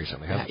disappeared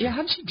recently, hasn't she? Yeah,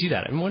 how did she do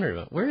that? I'm wondering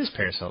about where is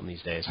Paris Hilton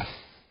these days?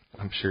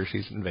 I'm sure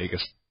she's in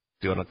Vegas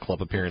doing a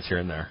club appearance here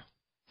and there.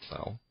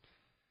 So,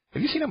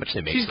 have you seen how much they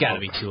make? She's got to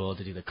be too old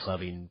to do the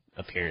clubbing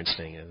appearance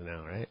thing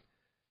now, right?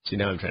 See,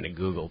 now I'm trying to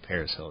Google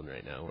Paris Hilton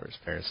right now. Where's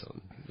Paris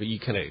Hilton? But you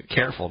kind of...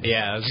 Careful.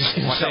 Yeah, I was just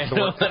going to say,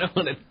 I don't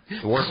want to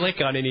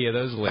click on any of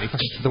those links.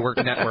 The Work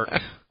Network.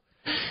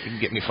 You can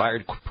get me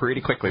fired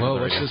pretty quickly.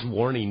 Whoa, what's this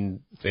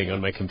warning thing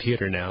on my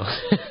computer now?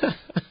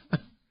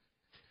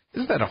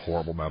 Isn't that a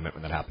horrible moment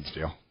when that happens to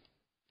you?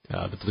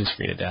 The blue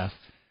screen of death.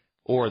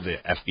 Or the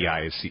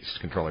FBI has seized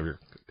control of your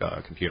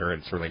computer,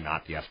 and it's really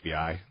not the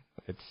FBI.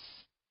 It's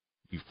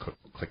you've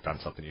clicked on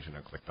something you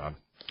shouldn't have clicked on.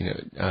 You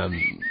know,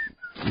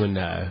 when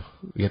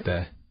we get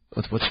the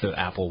what's the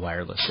Apple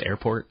wireless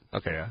airport?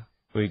 Okay, yeah.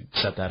 We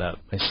set that up.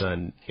 My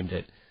son named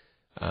it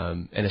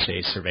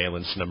NSA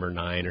surveillance number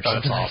 9 or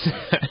something. That's awesome.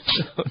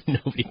 So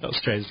nobody else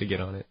tries to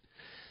get on it.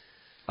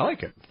 I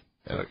like it.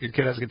 Your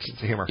kid has a good sense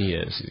of humor. He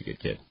is. He's a good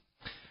kid.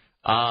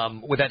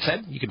 With that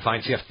said, you can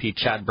find CFP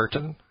Chad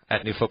Burton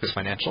at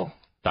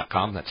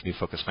newfocusfinancial.com. That's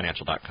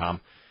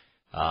newfocusfinancial.com.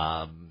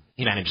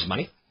 He manages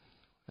money.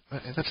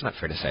 That's not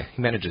fair to say.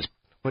 He manages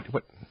what?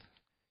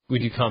 We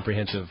do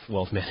comprehensive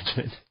wealth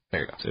management.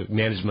 There you go. So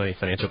managed money,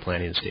 financial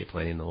planning, estate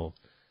planning, the whole.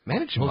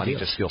 Managed money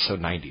just feels so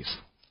 90s.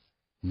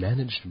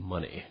 Managed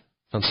money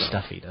sounds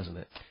stuffy, doesn't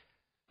it?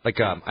 Like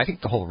I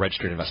think the whole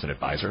registered investment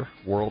advisor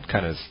world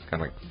kind of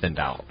like thinned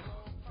out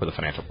for the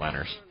financial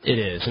planners. It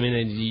is. I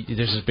mean,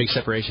 there's this big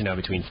separation now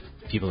between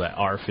people that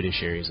are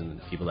fiduciaries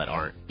and people that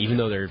aren't. Even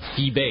though they're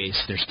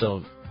fee-based, they're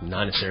still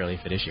not necessarily a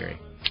fiduciary.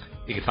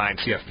 You can find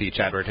CFP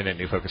Chad Burton at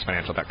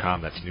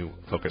newfocusfinancial.com. That's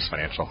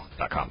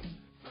newfocusfinancial.com.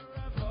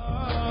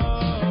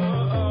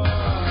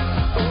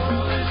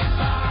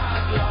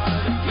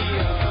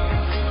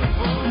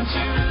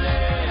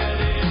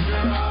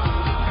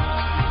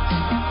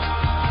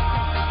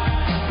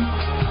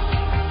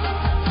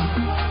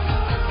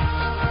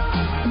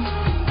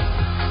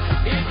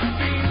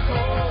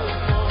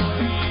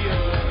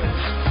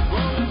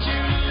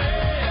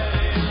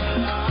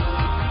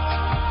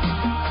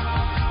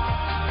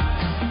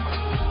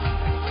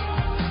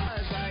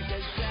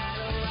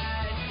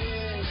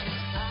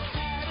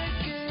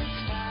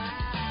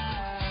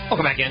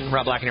 Welcome back in.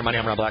 Rob Black and Your Money.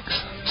 I'm Rob Black,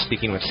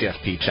 speaking with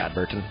CFP Chad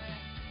Burton.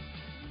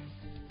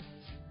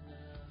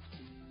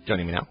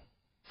 Joining me now,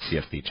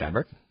 CFP Chad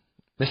Burton.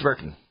 Mr.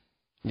 Burton.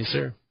 Yes,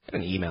 sir. I got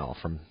an email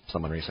from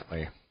someone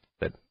recently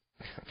that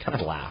kind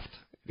of laughed.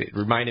 It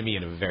reminded me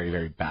in a very,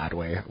 very bad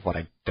way of what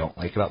I don't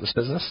like about this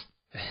business.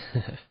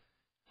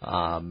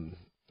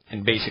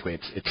 And basically,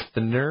 it's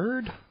the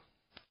nerd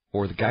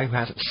or the guy who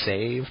hasn't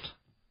saved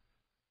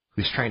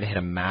who's trying to hit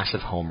a massive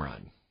home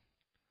run.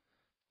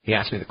 He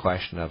asked me the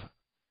question of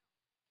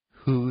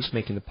who's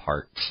making the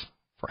parts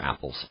for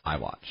Apple's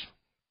iWatch.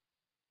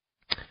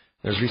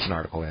 There's a recent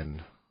article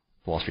in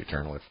the Wall Street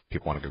Journal if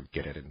people want to go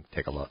get it and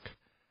take a look.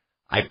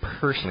 I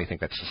personally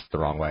think that's just the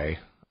wrong way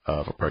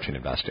of approaching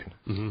investing.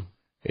 Mm-hmm.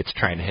 It's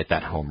trying to hit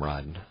that home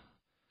run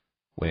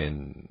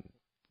when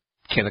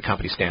can the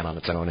company stand on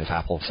its own if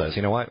Apple says,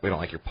 you know what, we don't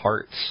like your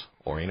parts,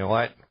 or you know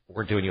what,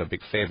 we're doing you a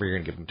big favor, you're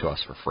going to give them to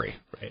us for free.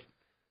 Right.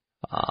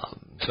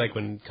 It's like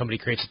when a company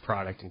creates a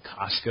product and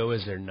Costco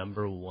is their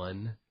number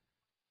one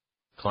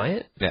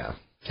client. Yeah.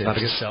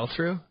 To sell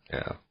through.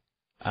 Yeah.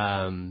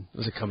 It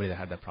was a company that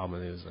had that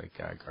problem. It was like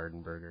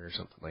Garden Burger or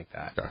something like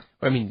that. Yeah.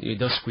 I mean,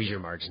 they'll squeeze your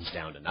margins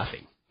down to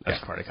nothing.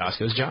 That's part of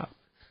Costco's job.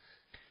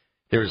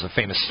 There was a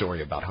famous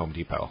story about Home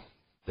Depot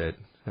that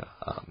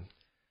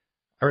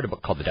I read a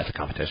book called The Death of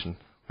Competition,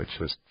 which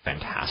was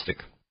fantastic.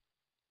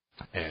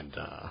 And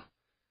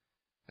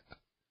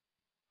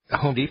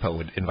Home Depot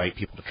would invite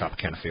people to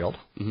Tropicana Field.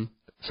 Mm-hmm.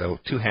 So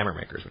 2 hammer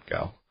makers would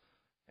go,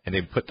 and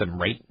they'd put them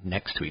right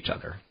next to each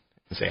other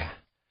and say,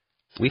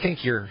 we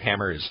think your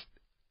hammer is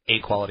A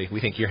quality. We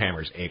think your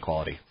hammer is A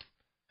quality.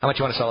 How much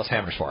you want to sell us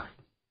hammers for?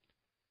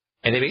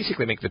 And they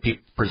basically make the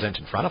people present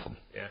in front of them.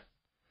 Yeah.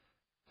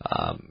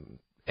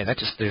 And that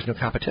just, there's no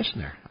competition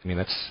there. I mean,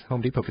 that's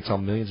Home Depot could sell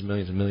millions and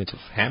millions and millions of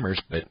hammers,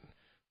 but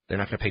they're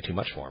not going to pay too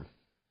much for them.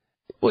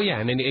 Well, yeah,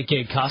 and then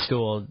again,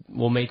 Costco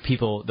will make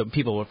people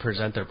will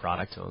present their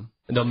product to them,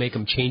 and they'll make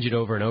them change it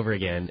over and over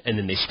again, and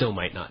then they still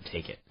might not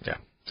take it. Yeah.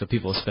 So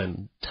people will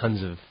spend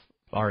tons of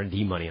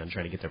R&D money on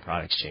trying to get their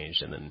products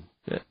changed, and then,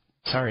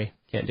 sorry,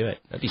 can't do it.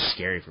 That'd be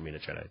scary for me to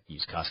try to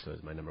use Costco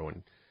as my number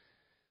one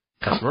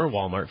customer, or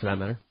Walmart for that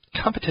matter.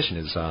 Competition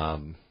is,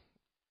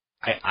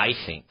 I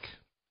think,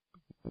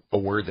 a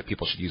word that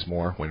people should use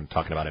more when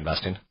talking about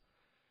investing.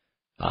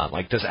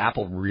 Like, does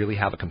Apple really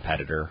have a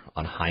competitor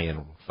on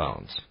high-end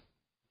phones?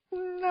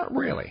 Not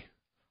really.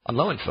 On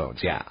low-end phones,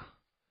 yeah.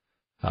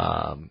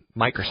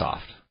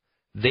 Microsoft,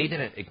 they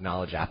didn't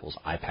acknowledge Apple's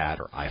iPad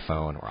or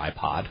iPhone or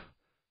iPod,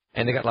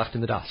 and they got left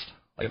in the dust.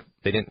 Like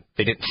they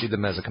didn't see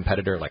them as a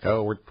competitor. Like,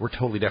 oh, we're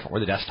totally different. We're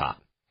the desktop.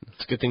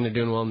 It's a good thing they're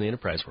doing well in the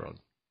enterprise world,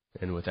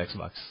 and with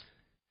Xbox.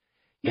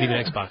 Yeah.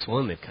 Even Xbox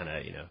One, they've kind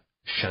of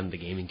shunned the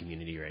gaming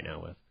community right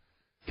now with.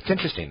 It's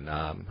interesting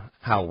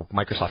how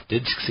Microsoft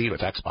did succeed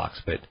with Xbox,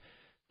 but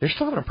they're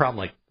still having a problem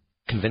like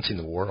convincing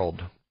the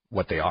world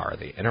what they are. Are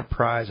they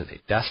enterprise? Are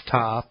they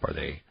desktop? Are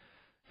they,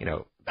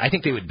 I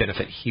think they would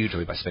benefit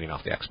hugely by spinning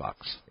off the Xbox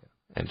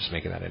and just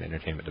making that an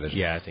entertainment division.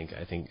 Yeah,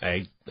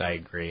 I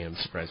agree. I'm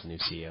surprised the new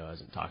CEO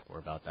hasn't talked more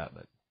about that,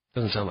 but it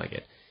doesn't sound like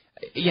it.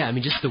 Yeah, I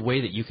mean, just the way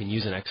that you can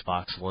use an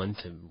Xbox One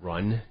to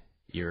run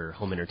your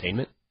home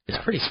entertainment is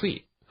pretty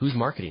sweet. Who's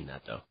marketing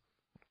that, though?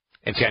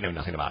 And see, I know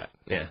nothing about it.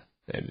 Yeah.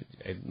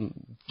 I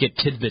get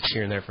tidbits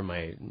here and there from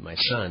my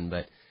son,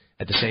 but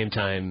at the same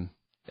time,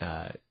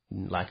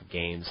 lack of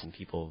games and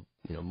people,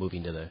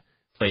 moving to the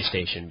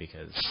PlayStation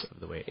because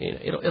of the way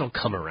it'll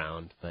come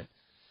around, but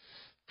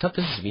tough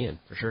business to be in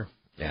for sure.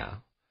 Yeah,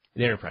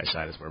 the enterprise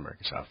side is where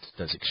Microsoft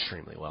does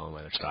extremely well, and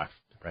why their stock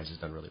price has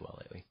done really well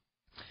lately.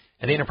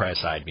 And the enterprise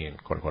side being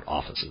quote unquote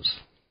offices.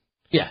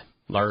 Yeah,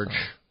 large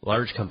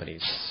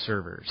companies,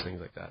 servers, things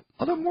like that.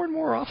 Although more and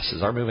more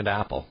offices are moving to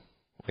Apple.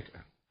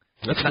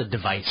 That's the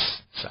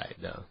device side,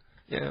 though.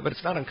 Yeah, but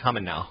it's not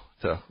uncommon now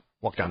to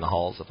walk down the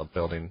halls of a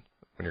building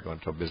when you're going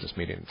to a business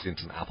meeting and seeing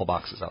some Apple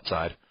boxes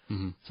outside,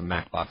 some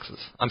Mac boxes.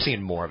 I'm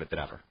seeing more of it than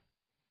ever.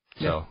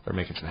 So they're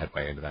making some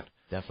headway into that.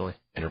 Definitely.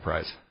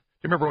 Enterprise.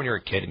 Do you remember when you were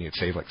a kid and you'd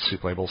save like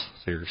soup labels?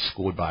 So your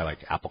school would buy like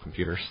Apple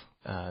computers?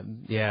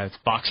 Yeah, it's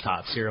box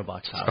tops, cereal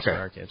box tops for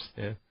our kids.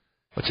 Yeah.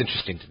 What's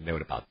interesting to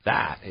note about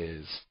that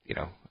is,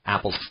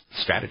 Apple's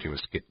strategy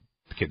was to get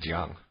the kids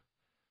young.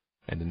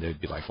 And then they'd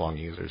be lifelong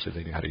users if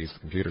they knew how to use the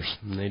computers.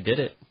 And they did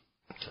it.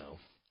 So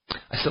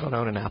I still don't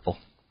own an Apple.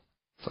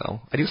 So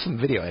I do some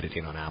video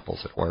editing on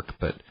Apples at work,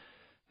 but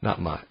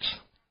not much.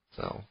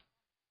 So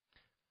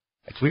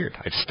it's weird.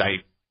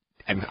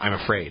 I'm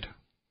afraid.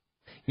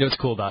 You know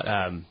what's cool about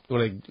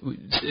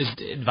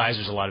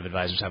advisors? A lot of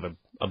advisors have a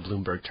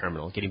Bloomberg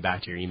terminal. Getting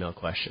back to your email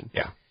question.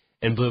 Yeah.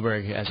 And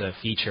Bloomberg has a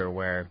feature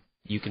where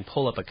you can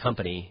pull up a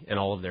company and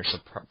all of their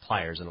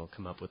suppliers, and it'll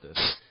come up with this.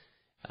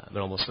 It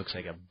almost looks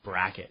like a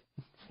bracket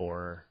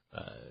for,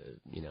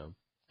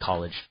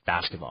 college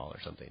basketball or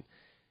something,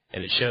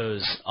 and it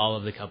shows all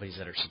of the companies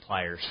that are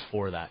suppliers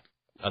for that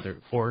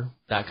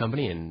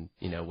company, and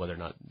whether or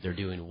not they're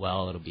doing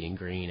well, it'll be in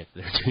green. If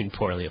they're doing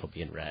poorly, it'll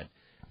be in red.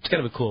 It's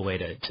kind of a cool way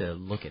to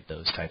look at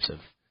those types of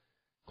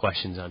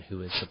questions on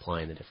who is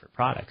supplying the different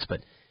products.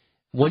 But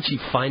once you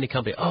find a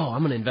company,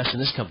 I'm going to invest in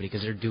this company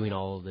because they're doing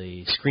all of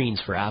the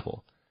screens for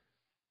Apple.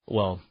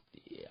 Well,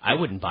 I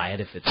wouldn't buy it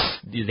if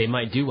they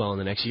might do well in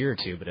the next year or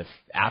two, but if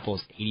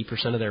Apple's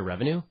 80% of their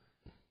revenue,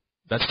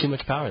 that's too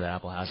much power that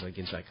Apple has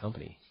against that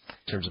company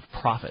in terms of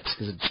profits,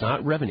 because it's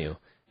not revenue.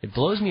 It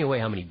blows me away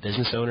how many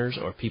business owners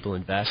or people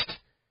invest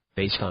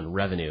based on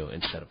revenue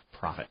instead of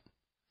profit.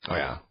 Oh,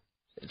 yeah.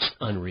 It's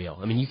unreal.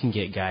 I mean, you can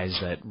get guys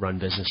that run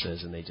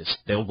businesses and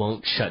they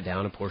won't shut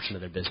down a portion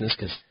of their business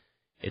because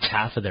it's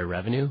half of their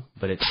revenue,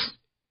 but it's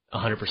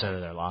 100%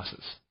 of their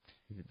losses,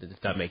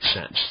 if that makes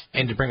sense.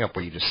 And to bring up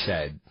what you just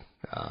said,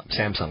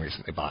 Samsung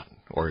recently bought,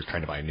 or is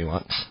trying to buy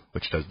Nuance,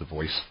 which does the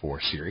voice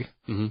for Siri.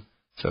 Mm-hmm.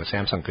 So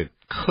Samsung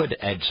could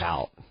edge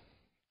out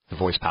the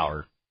voice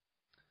power.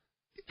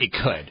 It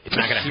could. It's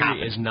not going to happen.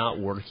 Siri is not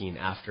working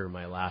after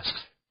my last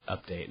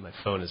update. My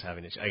phone is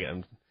having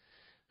I'm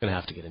going to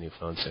have to get a new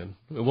phone soon.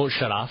 It won't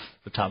shut off,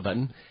 the top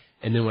button.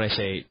 And then when I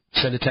say,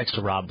 send a text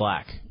to Rob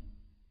Black,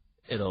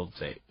 it'll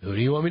say, who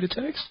do you want me to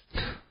text?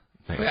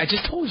 I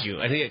just told you.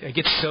 I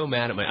get so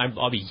mad at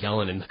I'll be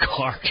yelling in the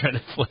car trying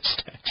to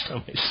voice text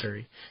on my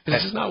Siri.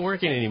 This is not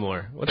working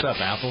anymore. What's up,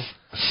 Apple?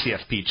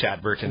 CFP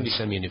Chad Burton.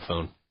 Send me a new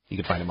phone. You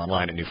can find him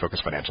online at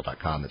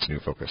newfocusfinancial.com. That's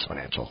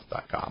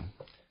newfocusfinancial.com.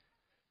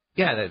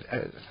 Yeah,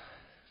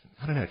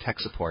 I don't know, tech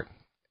support.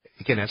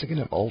 Again, as I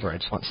get older, I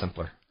just want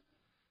simpler.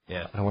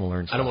 Yeah. I want to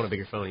learn stuff. I don't want a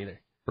bigger phone either.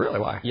 Really?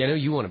 Why? Yeah, I know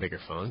you want a bigger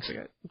phone. Cause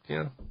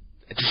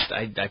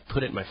I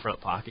put it in my front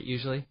pocket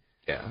usually.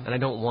 Yeah. And I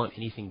don't want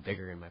anything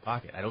bigger in my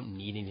pocket. I don't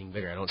need anything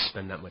bigger. I don't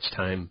spend that much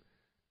time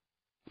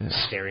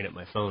staring at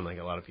my phone like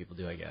a lot of people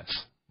do, I guess.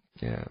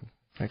 Yeah.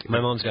 My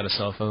mom's got a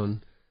cell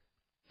phone.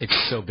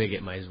 It's so big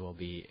it might as well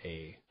be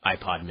a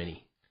iPod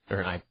mini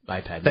or an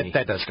iPad mini.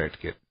 That does start to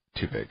get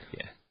too big.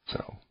 Yeah.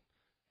 So,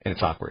 and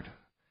it's awkward.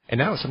 And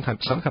now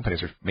some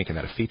companies are making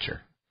that a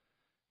feature.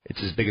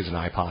 It's as big as an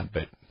iPod,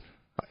 but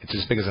it's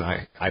as big as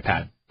an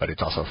iPad, but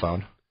it's also a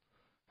phone.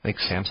 I think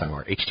Samsung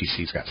or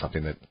HTC's got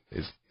something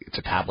it's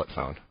a tablet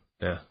phone.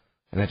 Yeah.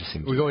 And that just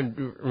seems.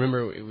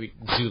 Remember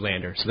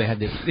Zoolander? So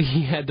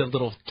he had the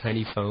little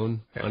tiny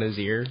phone on his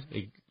ear,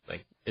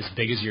 like as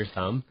big as your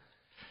thumb.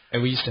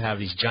 And we used to have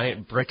these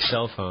giant brick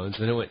cell phones,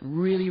 and then it went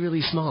really,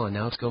 really small, and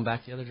now it's going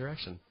back the other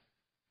direction.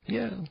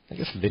 Yeah, I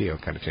guess video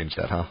kind of changed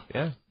that, huh?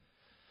 Yeah.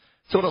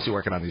 So what else are you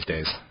working on these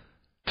days?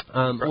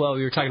 Well,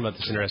 we were talking about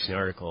this interesting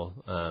article.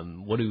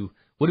 What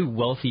do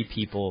wealthy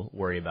people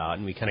worry about?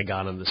 And we kind of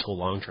got on this whole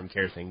long-term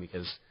care thing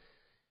because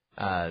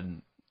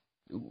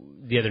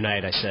the other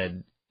night I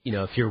said,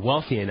 if you're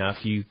wealthy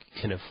enough, you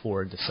can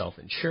afford to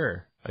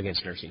self-insure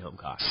against nursing home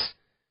costs.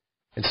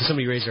 And so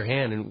somebody raised their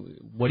hand, and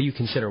what do you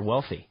consider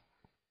wealthy?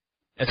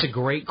 That's a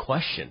great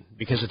question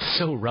because it's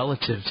so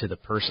relative to the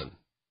person.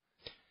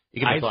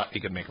 You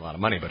can make a lot of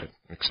money, but an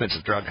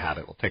expensive drug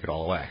habit will take it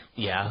all away.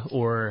 Yeah,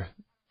 or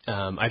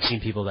I've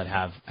seen people that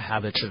have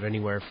habits of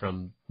anywhere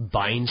from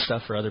buying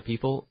stuff for other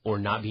people or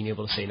not being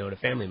able to say no to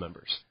family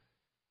members.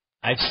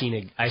 I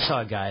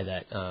saw a guy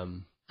that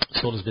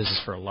sold his business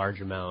for a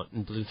large amount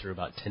and blew through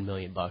about $10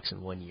 million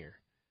in 1 year.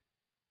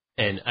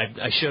 And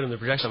I showed him the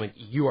projection. I'm like,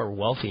 you are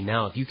wealthy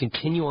now. If you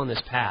continue on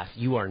this path,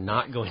 you are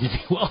not going to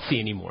be wealthy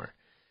anymore.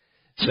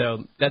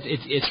 So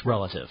it's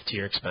relative to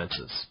your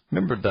expenses.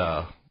 Remember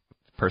the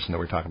person that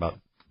we're talking about,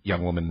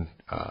 young woman,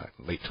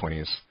 late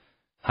 20s,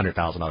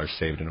 $100,000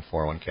 saved in a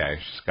 401k.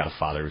 She's got a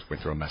father who's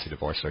going through a messy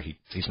divorce, so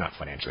he's not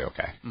financially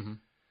okay. Mm-hmm.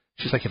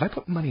 She's like, if I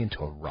put money into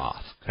a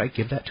Roth, could I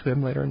give that to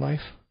him later in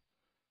life?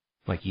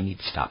 Like, you need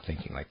to stop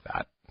thinking like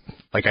that.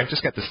 Like, I've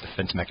just got this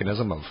defense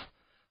mechanism of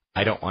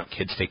I don't want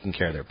kids taking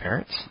care of their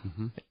parents.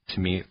 Mm-hmm. To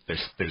me,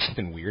 there's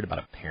something weird about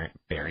a parent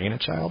burying a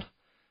child,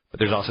 but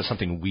there's also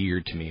something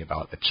weird to me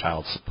about a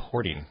child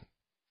supporting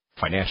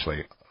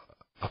financially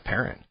a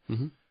parent.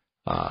 Mm-hmm.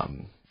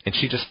 And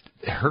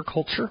her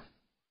culture,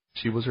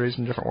 she was raised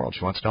in a different world.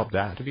 She wants to help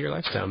dad. Could be your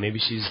lifestyle. Maybe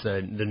she's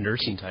the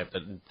nursing type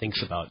that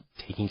thinks about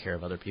taking care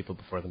of other people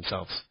before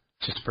themselves.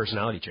 It's just a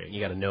personality trait.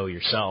 You got to know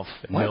yourself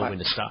and know when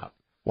to stop.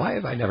 Why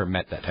have I never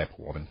met that type of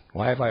woman?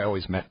 Why have I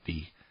always met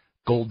the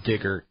gold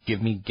digger,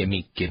 give me,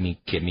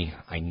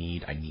 I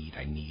need. I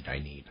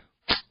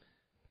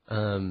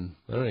don't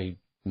know, you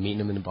meeting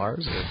them in the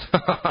bars? Or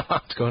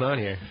what's going on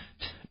here?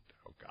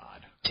 Oh,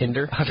 God.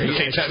 Tinder? I was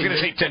going to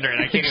say Tinder,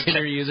 and I can't even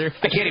Tinder user.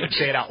 I can't even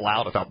say it out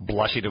loud without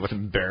blushing with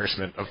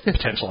embarrassment of the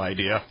potential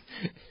idea.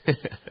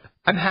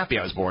 I'm happy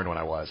I was born when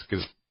I was,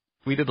 because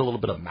we did a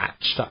little bit of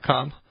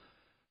Match.com,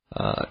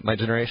 my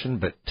generation,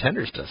 but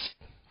Tinder's just...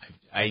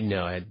 I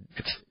know.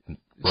 It's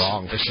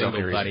wrong for so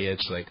many reasons. Buddy,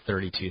 it's like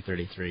 32,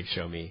 33,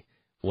 show me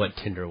what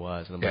Tinder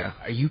was. And I'm like,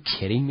 are you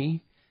kidding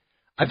me?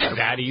 It's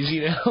that easy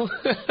now?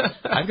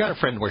 I've got a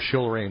friend where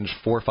she'll arrange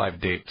 4 or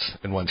 5 dates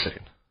in one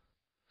sitting.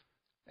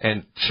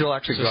 And she'll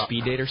actually go out.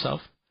 Speed date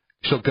herself?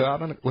 She'll go out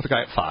with a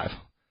guy at 5,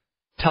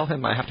 tell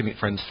him I have to meet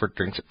friends for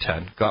drinks at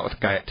 10, go out with a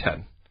guy at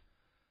 10,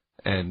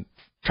 and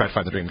try to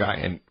find the dream guy.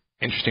 And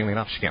interestingly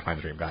enough, she can't find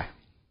the dream guy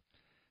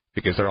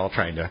because they're all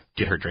trying to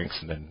get her drinks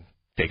and then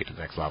take it to the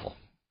next level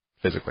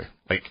physically.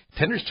 Like,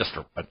 Tinder's just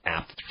an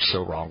app that's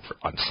so wrong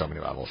on so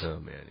many levels. Oh,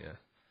 man,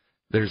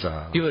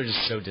 yeah. People are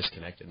just so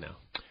disconnected now.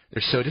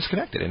 They're so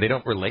disconnected, and they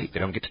don't relate. They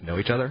don't get to know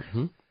each other.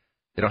 Mm-hmm.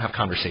 They don't have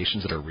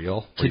conversations that are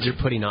real. Kids are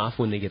putting off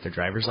when they get their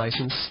driver's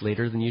license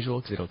later than usual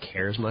because they don't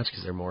care as much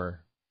because they're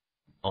more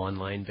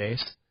online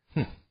based,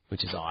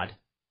 which is odd.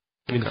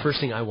 I mean, the first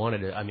thing I wanted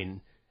to,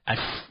 at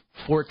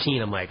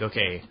 14, I'm like,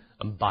 okay,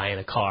 I'm buying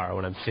a car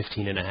when I'm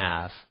 15 and a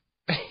half.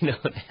 I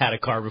had a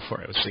car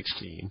before I was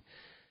 16.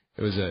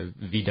 It was a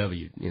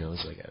VW, it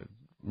was like a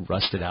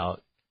rusted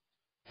out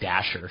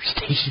Dasher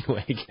station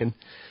wagon.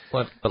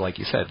 Well, but like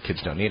you said,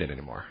 kids don't need it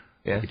anymore.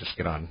 Yeah. You just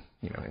get on,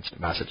 instant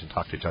message and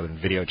talk to each other in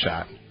video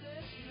chat,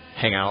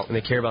 hang out. And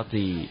they care about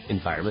the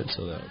environment,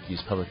 so they'll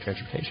use public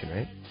transportation,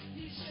 right?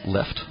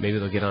 Lyft. Maybe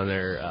they'll get on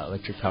their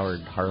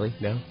electric-powered Harley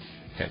now.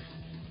 Okay.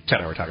 Chad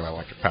and I were talking about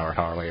electric-powered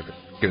Harley. If it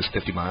goes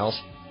 50 miles,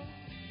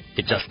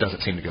 it just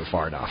doesn't seem to go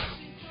far enough.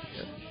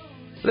 Yeah.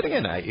 But then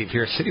again, if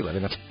you're a city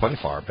living, that's plenty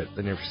far. But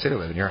then if you're city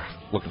living, you're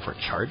looking for a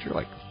charger.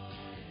 Like,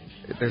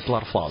 there's a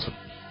lot of flaws with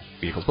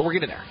vehicles, but we're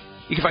getting there.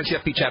 You can find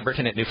CFP Chad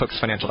Burton at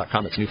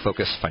newfocusfinancial.com. It's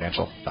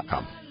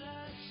newfocusfinancial.com.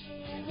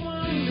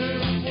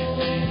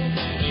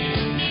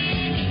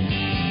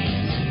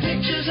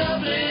 Pictures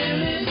of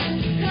living,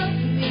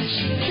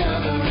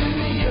 gathering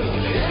the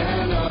young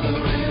and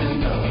other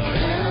and other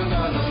and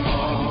other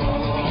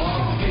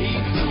fall.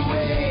 Beat the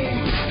way,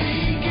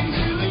 speaking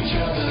to each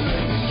other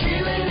and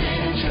killing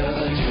each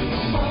other till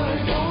the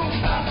morning don't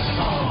stop.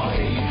 Oh,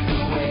 hate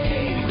the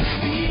way,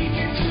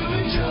 speaking to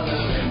each other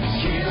and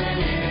killing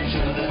each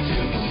other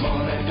till the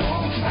morning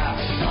don't stop.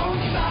 Don't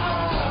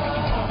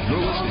stop.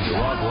 You're listening to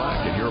Rob Black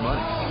and Your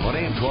Money on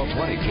AM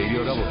 1220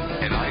 KDOW,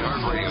 an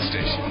iHeart radio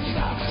station.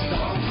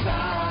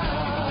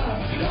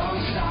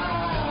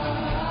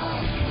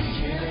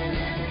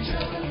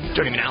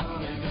 Joining me now,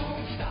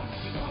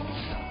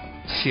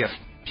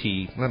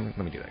 CFP. Let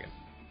me do that again.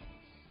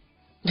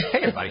 Hey,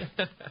 everybody.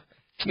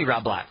 It's me,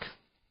 Rob Black.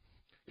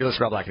 You're listening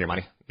to Rob Black and Your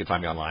Money. You can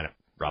find me online at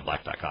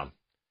robblack.com.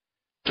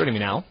 Joining me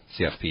now,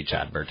 CFP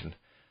Chad Burton.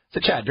 So,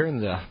 Chad,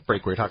 during the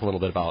break, we were talking a little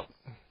bit about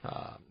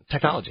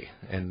technology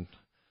and,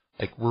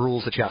 like,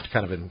 rules that you have to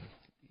kind of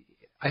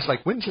I was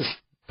like, when's this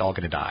all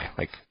going to die?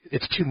 Like,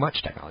 it's too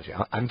much technology.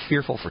 I'm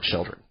fearful for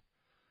children.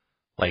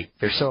 Like,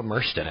 they're so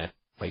immersed in it.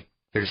 Like,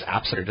 there's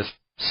apps that are just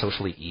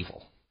socially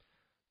evil.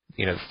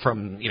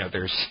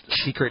 There's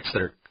secrets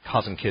that are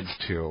causing kids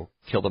to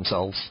kill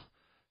themselves.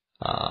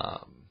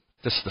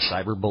 Just the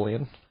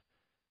cyberbullying.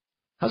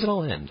 How's it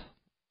all end?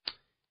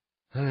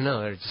 I don't know.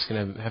 They're just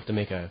going to have to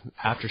make a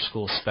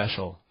after-school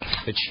special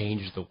that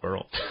changes the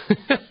world.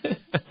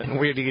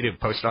 Weird you to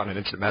post on an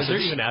instant message. Is there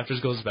even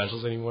after-school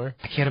specials anymore?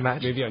 I can't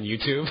imagine. Maybe on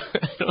YouTube?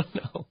 I don't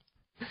know.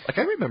 Like,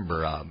 I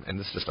remember, and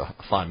this is just a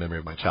fond memory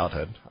of my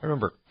childhood, I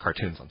remember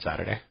cartoons on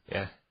Saturday.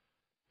 Yeah.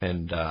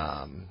 And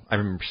I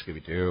remember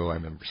Scooby-Doo, I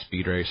remember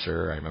Speed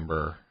Racer, I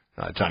remember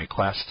Johnny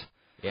Quest.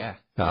 Yeah.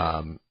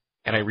 And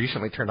I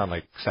recently turned on,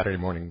 like, Saturday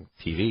morning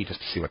TV just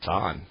to see what's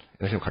on. And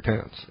there's no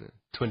cartoons.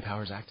 Twin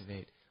Powers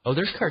Activate. Oh,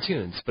 there's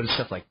cartoons, but it's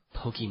stuff like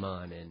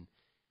Pokemon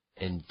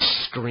and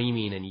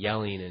screaming and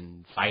yelling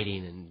and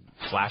fighting and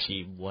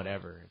flashy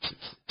whatever. It's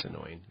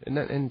annoying.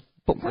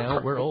 But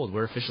now we're old.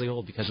 We're officially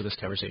old because of this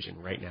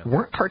conversation right now.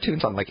 Weren't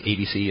cartoons on, like,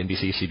 ABC,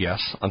 NBC, CBS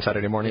on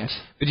Saturday mornings?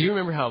 Yeah. But do you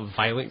remember how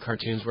violent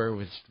cartoons were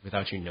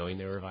without you knowing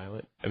they were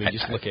violent? I mean,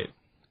 just look at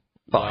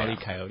Wile E.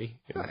 Coyote,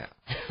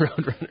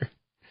 Roadrunner.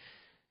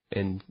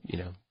 And,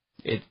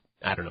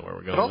 I don't know where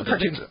we're going. But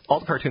all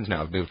the cartoons now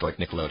have moved to, like,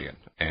 Nickelodeon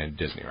and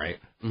Disney, right?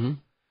 Mm-hmm.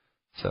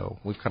 So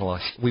we've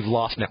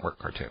lost network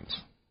cartoons.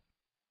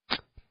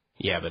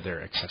 Yeah, but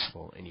they're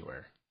accessible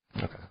anywhere.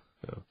 Okay.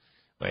 So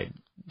my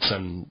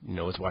son,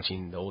 was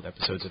watching the old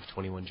episodes of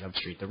 21 Jump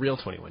Street, the real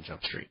 21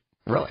 Jump Street.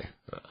 Really?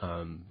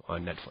 On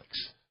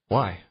Netflix.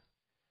 Why?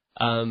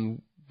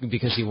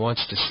 Because he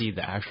wants to see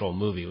the actual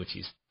movie, which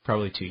he's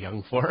probably too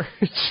young for.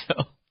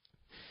 So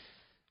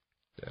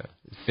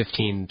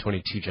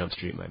 22 Jump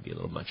Street might be a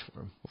little much for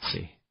him. We'll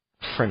see.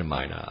 A friend of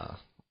mine,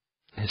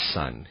 his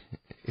son,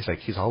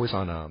 he's always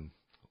on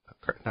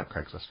not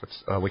Craigslist,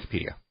 what's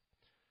Wikipedia.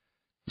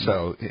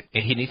 So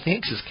he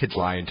thinks his kid's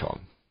lying to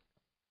him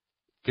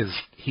because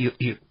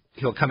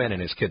he'll come in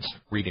and his kid's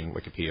reading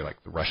Wikipedia,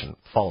 like the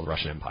fall of the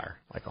Russian Empire,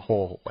 like a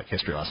whole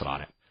history lesson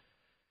on it.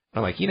 And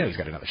I'm like, he's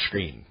got another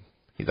screen.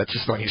 That's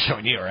just what he's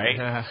showing you,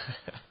 right?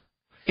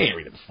 He ain't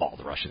reading the fall of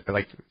the Russian.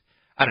 Like,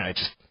 I don't know. It's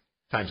just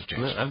times have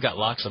changed. I've got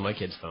locks on my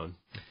kid's phone,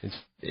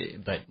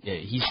 but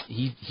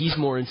he's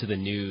more into the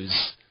news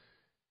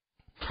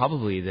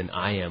probably than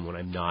I am when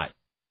I'm not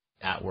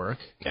at work.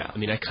 Yeah. I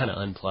mean, I kind of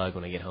unplug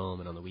when I get home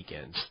and on the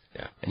weekends.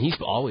 Yeah. And he's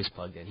always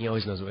plugged in. He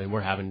always knows, and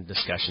we're having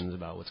discussions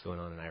about what's going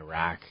on in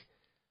Iraq,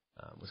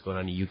 what's going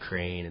on in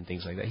Ukraine, and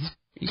things like that.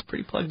 He's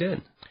pretty plugged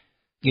in.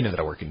 You know that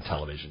I work in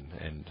television,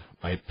 and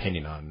my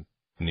opinion on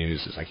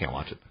news is I can't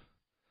watch it.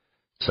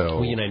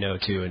 So. And I know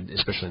too, and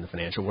especially in the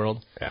financial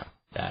world. Yeah.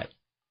 That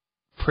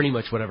pretty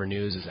much whatever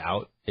news is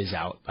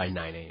out by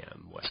 9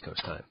 a.m. West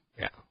Coast time.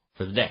 Yeah.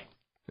 For the day,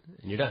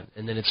 and you're done.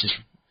 And then it's just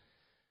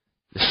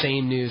the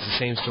same news, the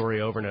same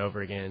story over and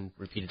over again,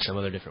 repeated some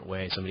other different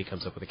way. Somebody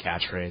comes up with a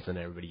catchphrase, and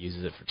everybody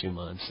uses it for 2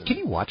 months. And, can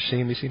you watch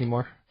CNBC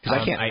anymore? Because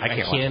I can't.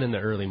 I can in the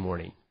early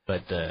morning,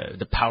 but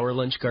the power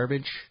lunch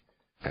garbage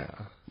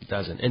It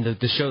doesn't. And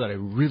the show that I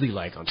really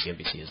like on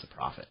CNBC is The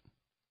Prophet.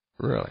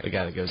 Really? The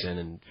guy that goes in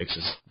and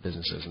fixes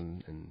businesses,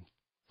 and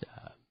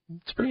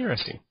it's pretty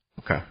interesting.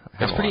 Okay.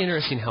 It's pretty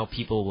interesting how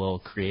people will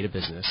create a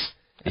business.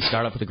 They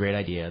start off with a great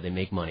idea, they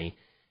make money,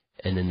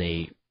 and then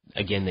they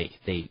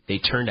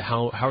turn to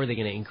how are they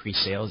going to increase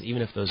sales,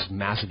 even if those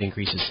massive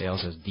increases in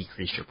sales has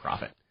decreased your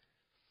profit.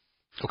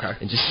 Okay.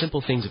 And just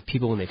simple things of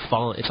people when they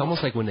fall, it's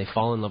almost like when they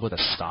fall in love with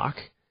a stock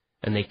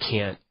and they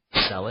can't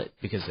sell it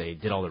because they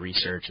did all the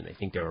research and they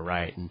think they were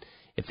right, and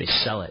if they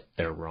sell it,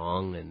 they're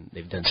wrong and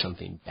they've done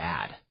something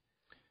bad.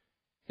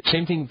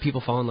 Same thing,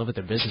 people fall in love with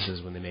their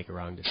businesses when they make a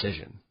wrong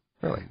decision.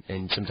 Really?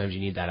 And sometimes you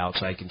need that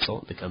outside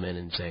consultant to come in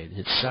and say,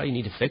 this is how you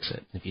need to fix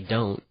it. And if you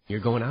don't, you're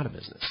going out of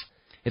business.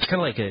 It's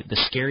kind of like the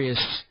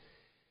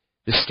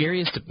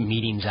scariest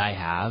meetings I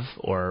have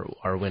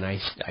are when I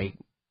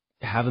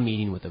have a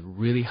meeting with a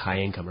really high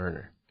income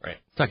earner. Right.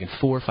 Talking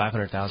 $400,000 or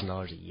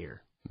 $500,000 a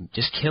year.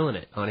 Just killing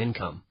it on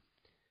income.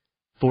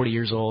 40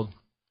 years old,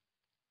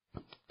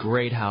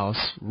 great house,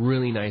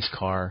 really nice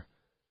car,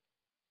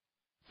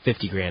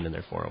 $50,000 in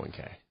their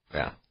 401k.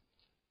 Yeah.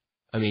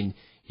 I mean,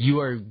 you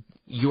are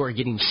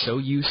getting so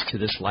used to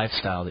this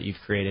lifestyle that you've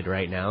created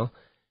right now,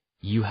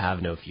 you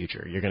have no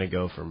future. You're going to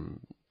go from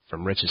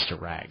riches to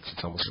rags.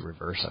 It's almost the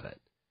reverse of it.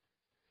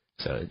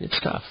 So it's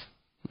tough.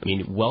 I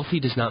mean, wealthy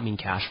does not mean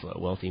cash flow.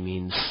 Wealthy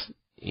means,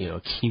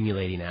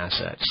 accumulating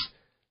assets.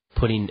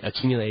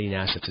 Accumulating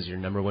assets is your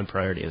number one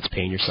priority. It's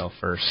paying yourself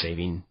first,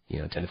 saving,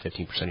 10 to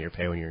 15% of your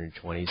pay when you're in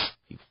your 20s. If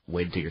you've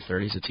waited till your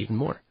 30s, it's even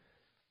more.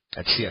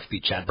 That's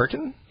CFP Chad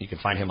Burton. You can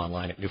find him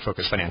online at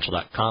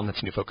newfocusfinancial.com.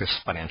 That's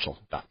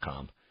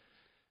newfocusfinancial.com.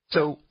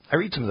 So I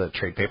read some of the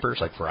trade papers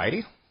like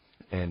Variety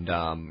and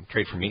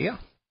Trade for Media.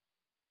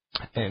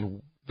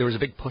 And there was a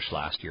big push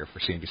last year for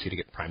CNBC to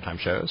get primetime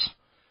shows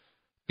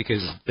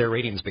because their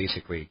ratings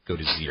basically go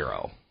to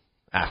zero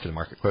after the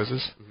market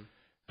closes. Mm-hmm.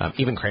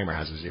 Even Kramer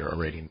has a zero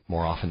rating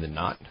more often than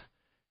not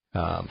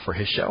for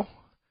his show.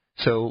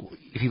 So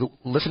if you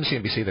listen to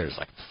CNBC, there's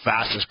like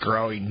fastest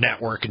growing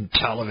network in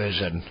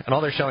television, and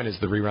all they're showing is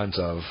the reruns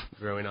of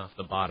growing off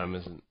the bottom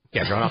isn't.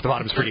 Yeah, growing off the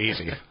bottom is pretty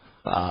easy.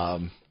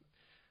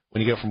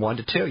 When you go from 1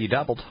 to 2, you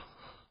doubled,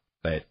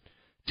 but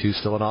 2's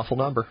still an awful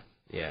number.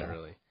 Yeah,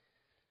 really.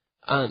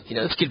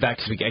 Let's get back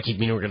to. I keep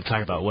meaning we're going to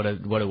talk about what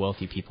do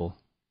wealthy people,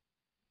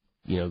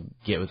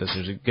 get with us.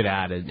 There's a good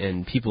ad,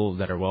 and people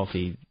that are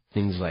wealthy,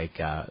 things like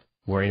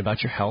worrying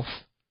about your health.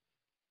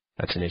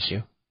 That's an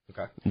issue.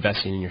 Okay.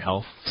 Investing in your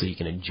health so you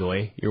can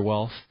enjoy your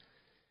wealth.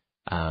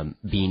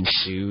 Being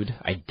sued,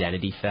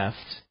 identity theft.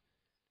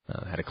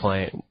 I had a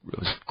client who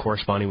was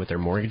corresponding with their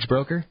mortgage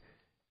broker,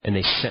 and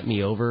they sent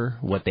me over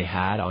what they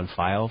had on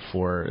file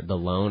for the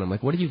loan. I'm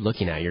like, what are you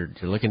looking at? You're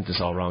looking at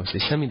this all wrong. So they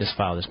send me this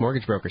file. This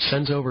mortgage broker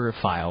sends over a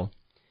file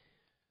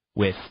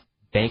with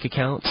bank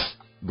accounts,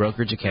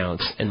 brokerage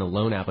accounts, and the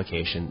loan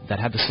application that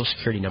had the Social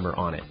Security number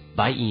on it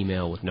by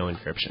email with no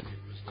encryption.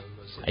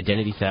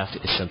 Identity theft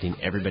is something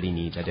everybody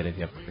needs, identity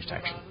theft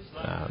protection.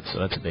 So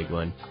that's a big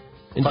one.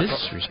 And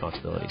business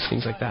responsibilities,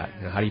 things like that.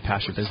 How do you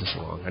pass your business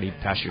along? How do you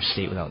pass your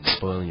state without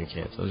spoiling your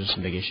kids? Those are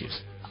some big issues.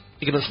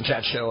 You can listen to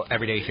Chad's show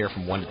every day here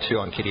from 1 to 2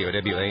 on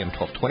KDOW AM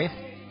 1220.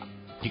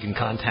 You can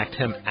contact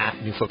him at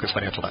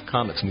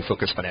newfocusfinancial.com. That's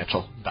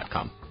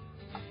newfocusfinancial.com.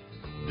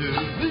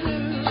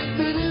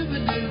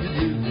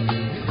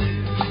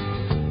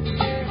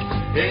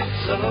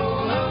 It's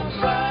a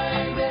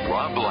Friday.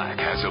 Rob Black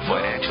has a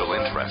financial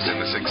interest in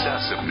the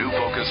success of New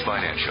Focus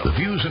Financial. The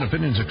views and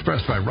opinions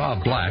expressed by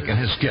Rob Black and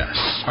his guests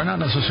are not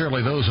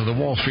necessarily those of the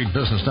Wall Street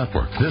Business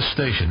Network, this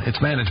station, its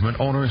management,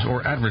 owners,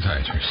 or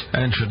advertisers,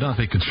 and should not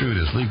be construed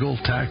as legal,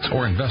 tax,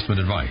 or investment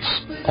advice.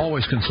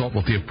 Always consult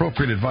with the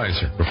appropriate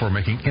advisor before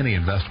making any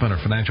investment or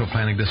financial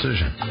planning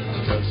decision.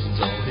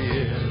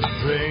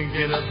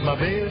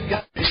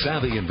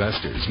 Savvy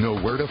investors know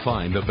where to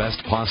find the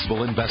best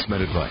possible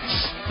investment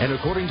advice. And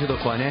according to the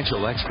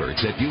financial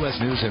experts at U.S.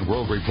 News and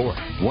World Report,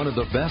 one of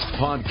the best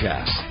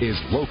podcasts is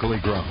Locally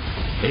Grown.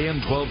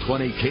 AM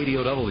 1220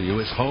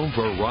 KDOW is home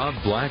for Rob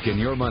Black and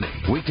Your Money.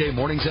 Weekday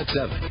mornings at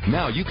 7.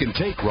 Now you can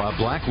take Rob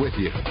Black with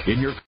you in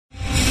your...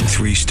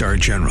 3-star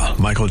General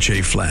Michael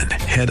J. Flynn,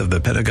 head of the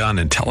Pentagon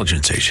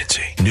Intelligence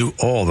Agency, knew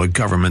all the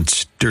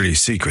government's dirty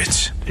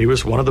secrets. He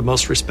was one of the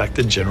most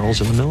respected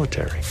generals in the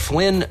military.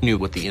 Flynn knew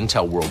what the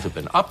intel world had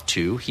been up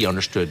to. He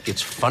understood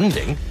its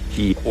funding.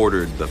 He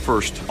ordered the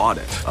first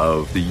audit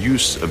of the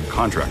use of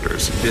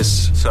contractors.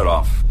 This set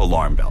off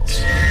alarm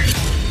bells.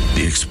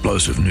 The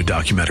explosive new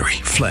documentary,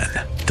 Flynn,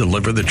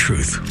 Deliver the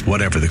Truth,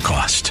 Whatever the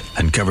Cost,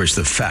 uncovers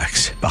the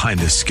facts behind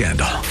this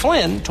scandal.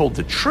 Flynn told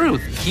the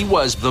truth. He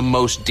was the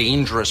most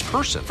dangerous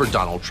person for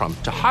Donald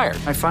Trump to hire.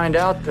 I find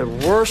out the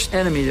worst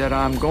enemy that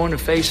I'm going to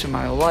face in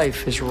my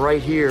life is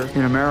right here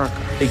in America.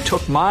 They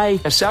took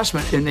my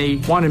assessment and they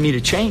wanted me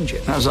to change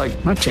it. And I was like,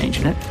 I'm not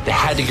changing it. They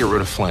had to get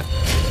rid of Flynn.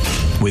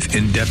 With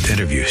in-depth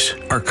interviews,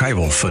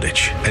 archival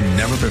footage, and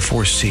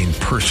never-before-seen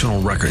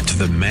personal records of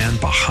the man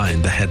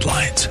behind the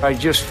headlines. I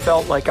just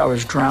felt like I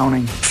was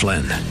drowning.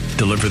 Flynn,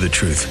 deliver the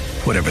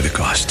truth, whatever the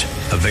cost.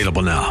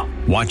 Available now.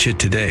 Watch it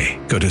today.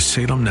 Go to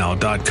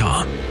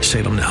salemnow.com.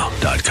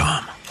 salemnow.com.